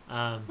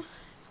now.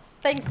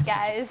 Thanks,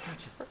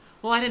 guys.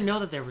 Well, I didn't know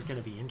that there were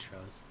gonna be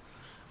intros.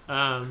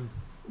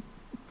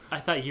 I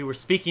thought you were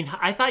speaking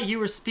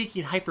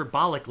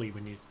hyperbolically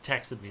when you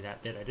texted me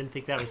that bit. I didn't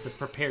think that was a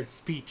prepared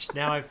speech.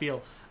 Now I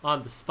feel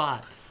on the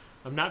spot.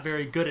 I'm not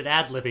very good at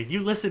ad-libbing.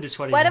 You listen to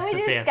 20 Why don't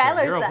minutes we of do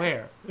banter. Skylar's You're then?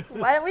 aware.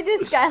 Why don't we do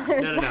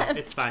Skylar's No, then?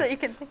 it's fine. So you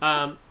can think.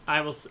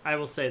 I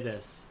will say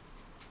this.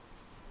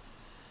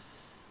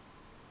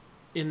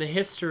 In the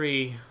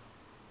history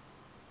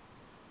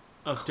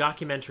of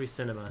documentary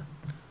cinema,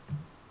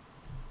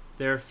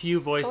 there are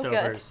few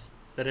voiceovers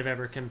that have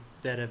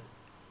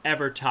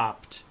ever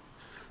topped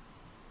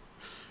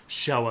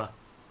Showa.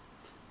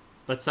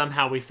 But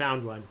somehow we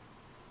found one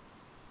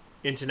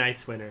in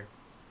tonight's winner.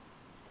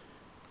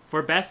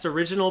 For Best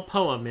Original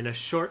Poem in a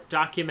Short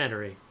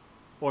Documentary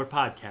or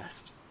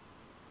Podcast,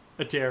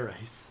 Adair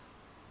Rice.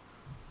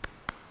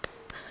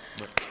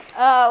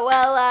 Oh,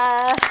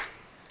 well,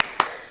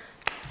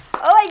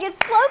 Oh, I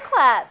get slow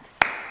claps.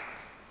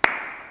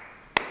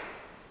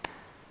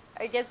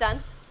 Are you guys done?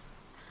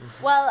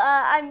 Well,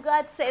 I'm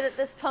glad to say that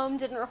this poem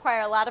didn't require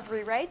a lot of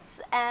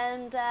rewrites,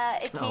 and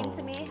it came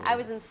to me. I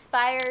was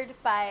inspired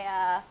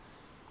by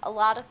a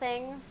lot of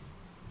things,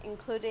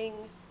 including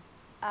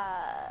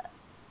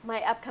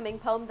my upcoming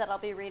poem that I'll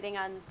be reading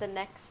on the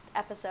next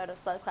episode of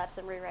Slow Claps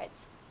and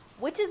Rewrites,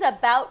 which is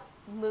about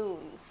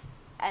moons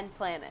and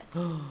planets.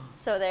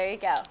 So there you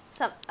go.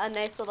 A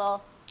nice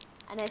little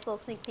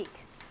sneak peek.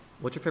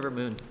 What's your favorite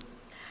moon?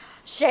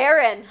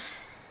 Sharon.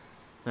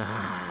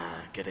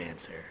 Good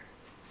answer.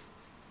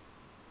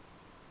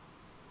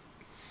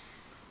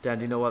 Dan,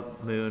 do you know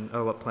what moon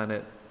or what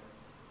planet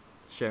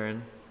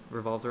Sharon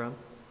revolves around?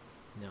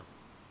 No.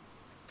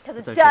 Because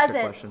it It's a trick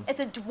doesn't. question. It's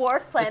a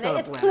dwarf planet. not a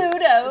It's planet.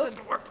 Pluto. It's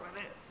a dwarf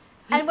planet.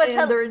 And what's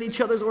they're in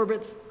each other's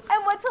orbits.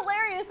 and what's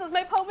hilarious is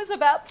my poem is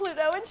about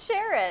Pluto and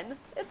Sharon.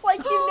 It's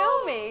like you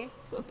know me.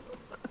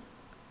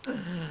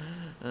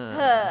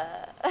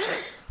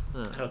 I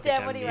don't Dan, think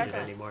what I'm do you needed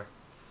recommend? anymore.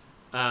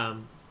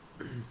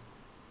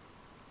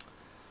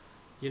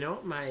 You know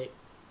what my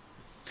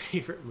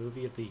favorite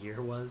movie of the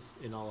year was,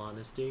 in all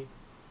honesty?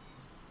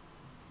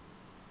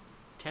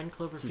 10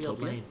 Cloverfield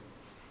Zootopia? Lane.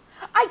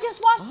 I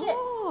just watched it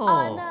Oh.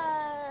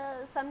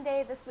 on some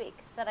day this week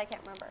that I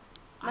can't remember.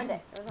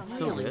 Monday. It was on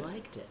So Monday. really good.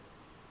 liked it.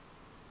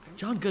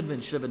 John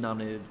Goodman should have been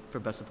nominated for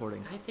Best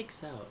Supporting. I think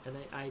so. And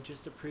I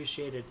just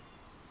appreciated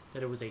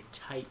that it was a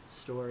tight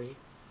story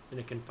in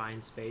a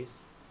confined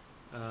space.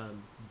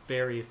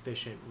 Very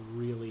efficient,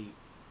 really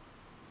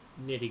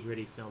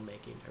nitty-gritty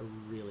filmmaking. I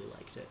really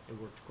liked it. It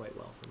worked quite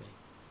well for me.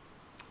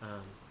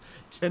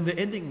 And the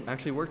ending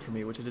actually worked for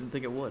me, which I didn't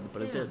think it would,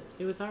 but it did.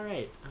 It was all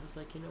right. I was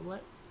like, you know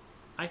what?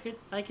 I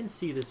can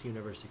see this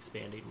universe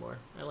expanding more.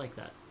 I like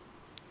that.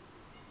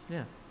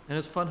 Yeah, and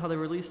it's fun how they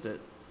released it.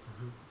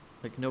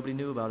 Like nobody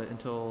knew about it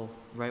until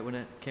right when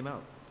it came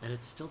out. And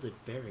it still did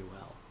very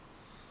well.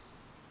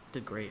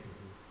 Did great.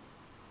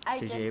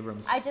 J.J.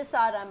 Abrams. I just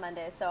saw it on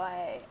Monday, so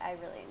I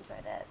really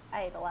enjoyed it.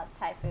 I ate a lot of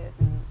Thai food,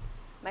 and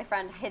my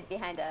friend hid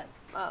behind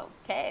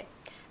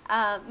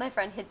my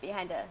friend hid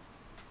behind a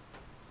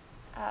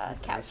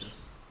couch.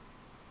 Gracious.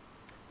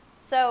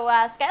 So,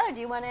 Skylar,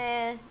 do you want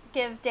to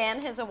give Dan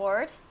his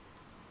award?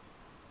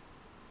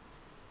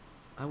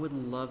 I would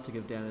love to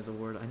give Dan his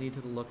award. I need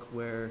to look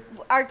where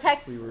Our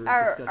texts we were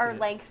are discussing it.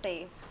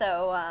 lengthy,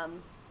 so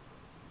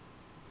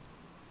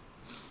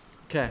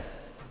Okay.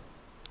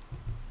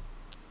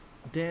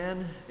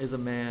 Dan is a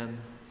man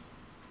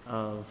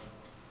of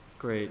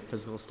great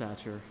physical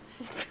stature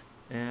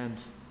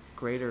and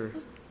greater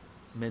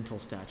mental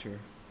stature.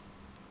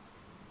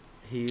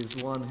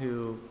 He's one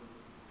who,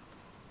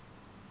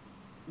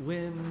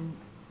 when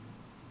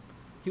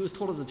he was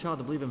told as a child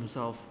to believe in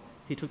himself,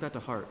 he took that to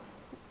heart,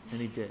 and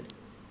he did.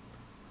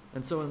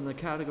 And so in the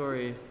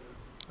category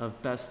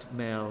of best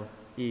male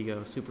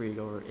ego, superego,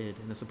 or id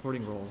in a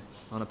supporting role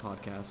on a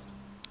podcast,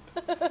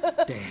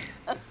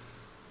 Dan.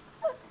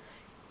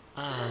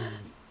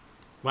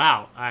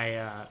 Wow,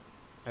 I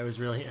was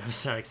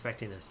not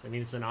expecting this. I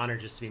mean, it's an honor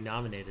just to be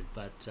nominated,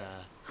 but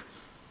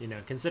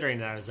considering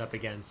that I was up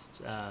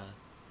against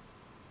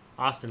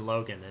Austin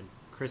Logan and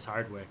Chris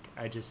Hardwick,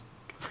 I just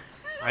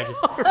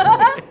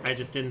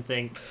didn't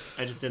think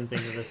that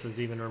this was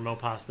even a remote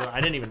possibility.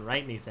 I didn't even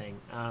write anything,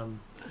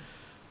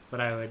 but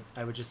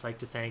I would just like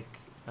to thank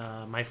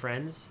my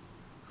friends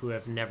who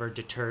have never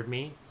deterred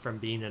me from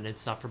being an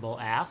insufferable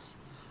ass,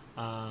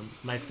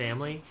 my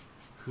family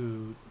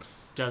who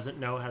doesn't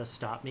know how to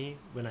stop me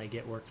when I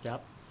get worked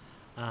up,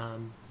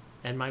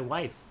 and my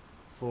wife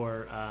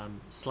for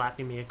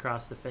slapping me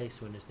across the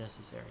face when it's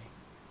necessary.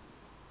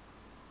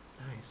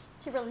 Nice.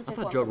 she really I took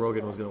thought one Joe for the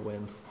Rogan was team. going to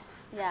win.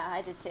 Yeah,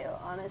 I did too,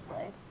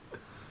 honestly.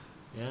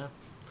 Yeah.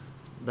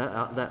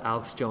 That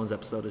Alex Jones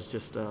episode is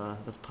just,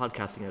 that's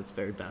podcasting at its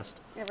very best.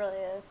 It really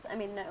is. I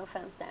mean, no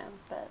offense, Dan,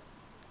 but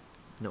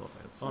No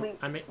offense. Well, We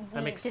I'm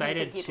didn't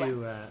excited think you'd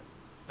to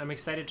I'm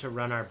excited to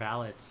run our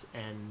ballots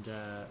and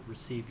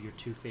receive your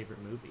 2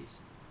 favorite movies.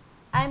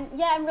 I'm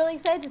really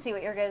excited to see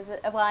what your guys.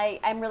 Well,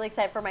 I'm really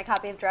excited for my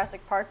copy of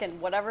Jurassic Park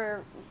and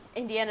whatever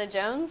Indiana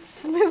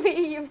Jones movie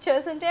you've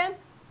chosen, Dan.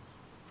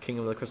 King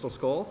of the Crystal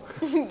Skull?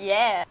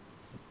 Yeah.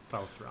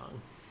 Both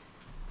wrong.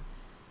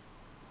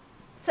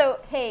 So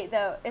hey,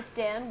 though, if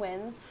Dan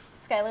wins,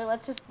 Skylar,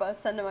 let's just both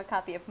send him a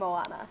copy of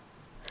Moana.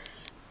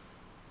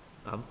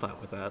 I'm fine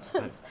with that.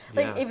 Even it's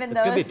though going to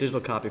be a it's-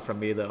 digital copy from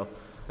me, though.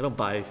 I don't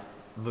buy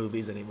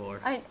movies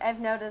anymore. I've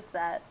noticed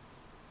that.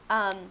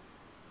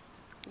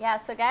 Yeah,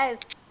 so guys,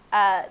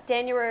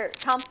 Dan, you were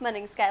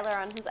complimenting Skylar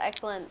on his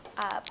excellent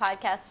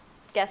podcast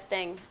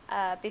guesting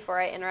before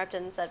I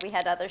interrupted and said we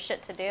had other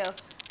shit to do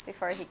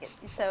before he get.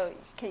 So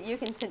you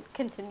can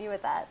continue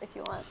with that if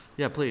you want.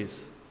 Yeah,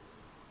 please.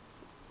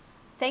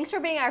 Thanks for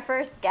being our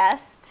first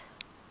guest.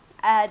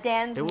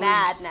 Dan's It was-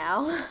 mad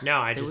now. No,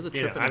 I was just a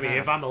trip and a half.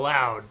 if I'm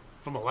allowed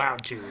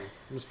to,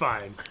 it's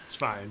fine. It's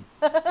fine.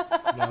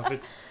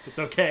 If it's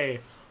okay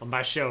on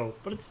my show,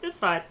 but it's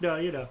fine.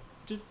 No,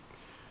 just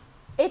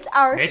It's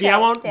our show. maybe I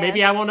won't. Dan.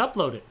 Maybe I won't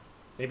upload it.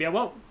 Maybe I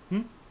won't.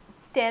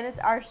 Dan, it's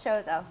our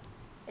show though.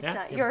 It's Yeah,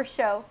 not you- your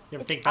show. you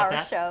ever It's think about our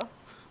that? show.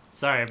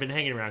 Sorry, I've been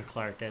hanging around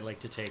Clark. I like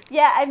to take.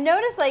 Yeah, I've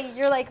noticed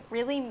you're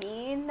really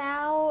mean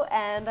now,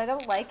 and I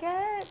don't like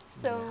it.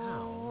 So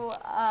No.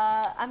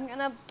 I'm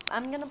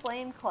gonna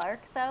blame Clark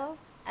though,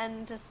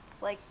 and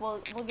just we'll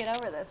get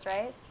over this,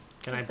 right?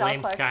 Can I It's all blame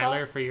Clark's Skylar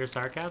fault? for your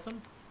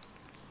sarcasm?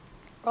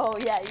 Oh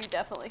yeah, you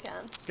definitely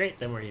can. Great,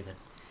 then we're even.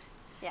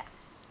 Yeah,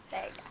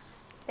 there you go.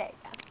 There you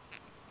go.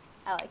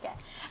 I like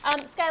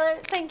it.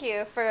 Skylar, thank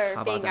you for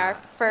How about being our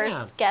that? first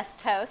Yeah.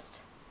 guest host.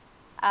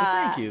 Well,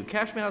 thank you.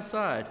 Cash me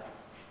outside.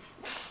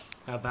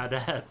 How about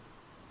that?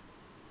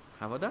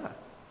 How about that?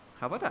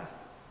 How about that?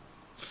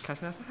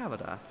 Cash me outside. How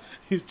about that?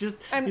 He's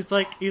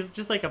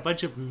just like a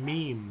bunch of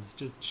memes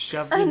just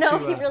shoved I know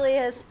into he really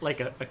is. like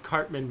a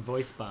Cartman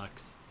voice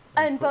box.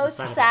 And put both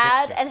inside of a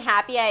sad picture. and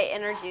happy I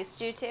introduced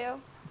you to.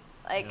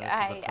 Yeah,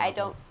 this is a I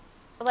problem.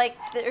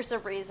 don't there's a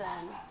reason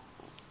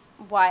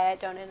why I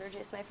don't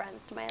introduce my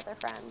friends to my other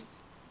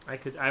friends.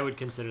 I would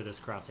consider this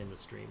crossing the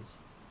streams.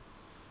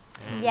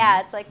 And Yeah,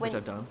 it's like Which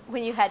I've done.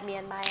 when you had me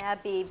and Maya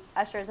be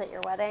ushers at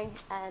your wedding,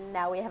 and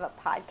now we have a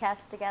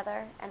podcast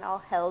together, and all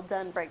hell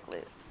done break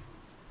loose.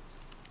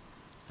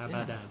 How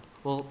about that?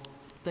 Well,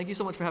 thank you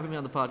so much for having me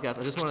on the podcast.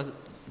 I just want to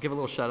give a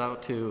little shout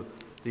out to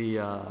the,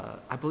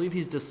 I believe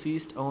he's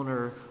deceased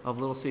owner of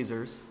Little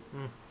Caesars,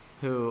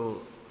 who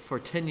for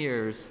 10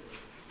 years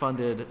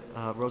funded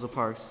Rosa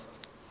Parks'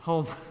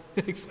 home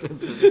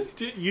expenses.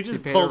 Dude, you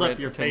just paid pulled her up rent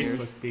your for 10 years.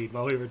 Facebook feed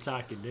while we were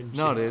talking, didn't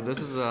you? No, dude, this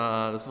is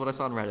what I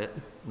saw on Reddit,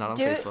 not on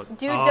Facebook.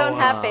 Dude, don't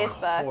have Of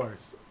Facebook.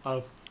 course,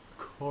 of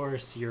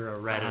course you're a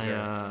Redditor.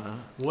 I,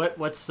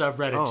 What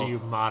subreddit do oh. you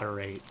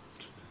moderate?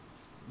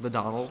 the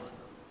Donald.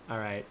 All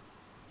right.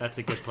 That's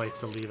a good place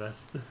to leave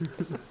us.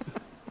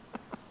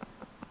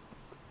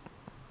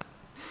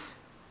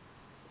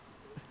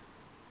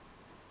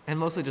 And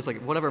mostly just like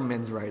whatever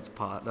men's rights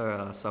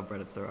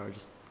subreddits there are,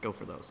 just go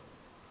for those.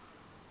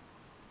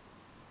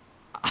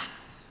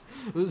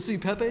 See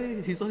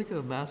Pepe, he's like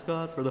a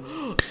mascot for the.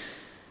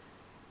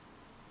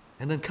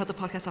 And then cut the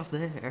podcast off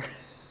there.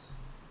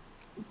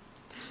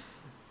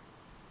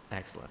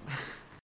 Excellent.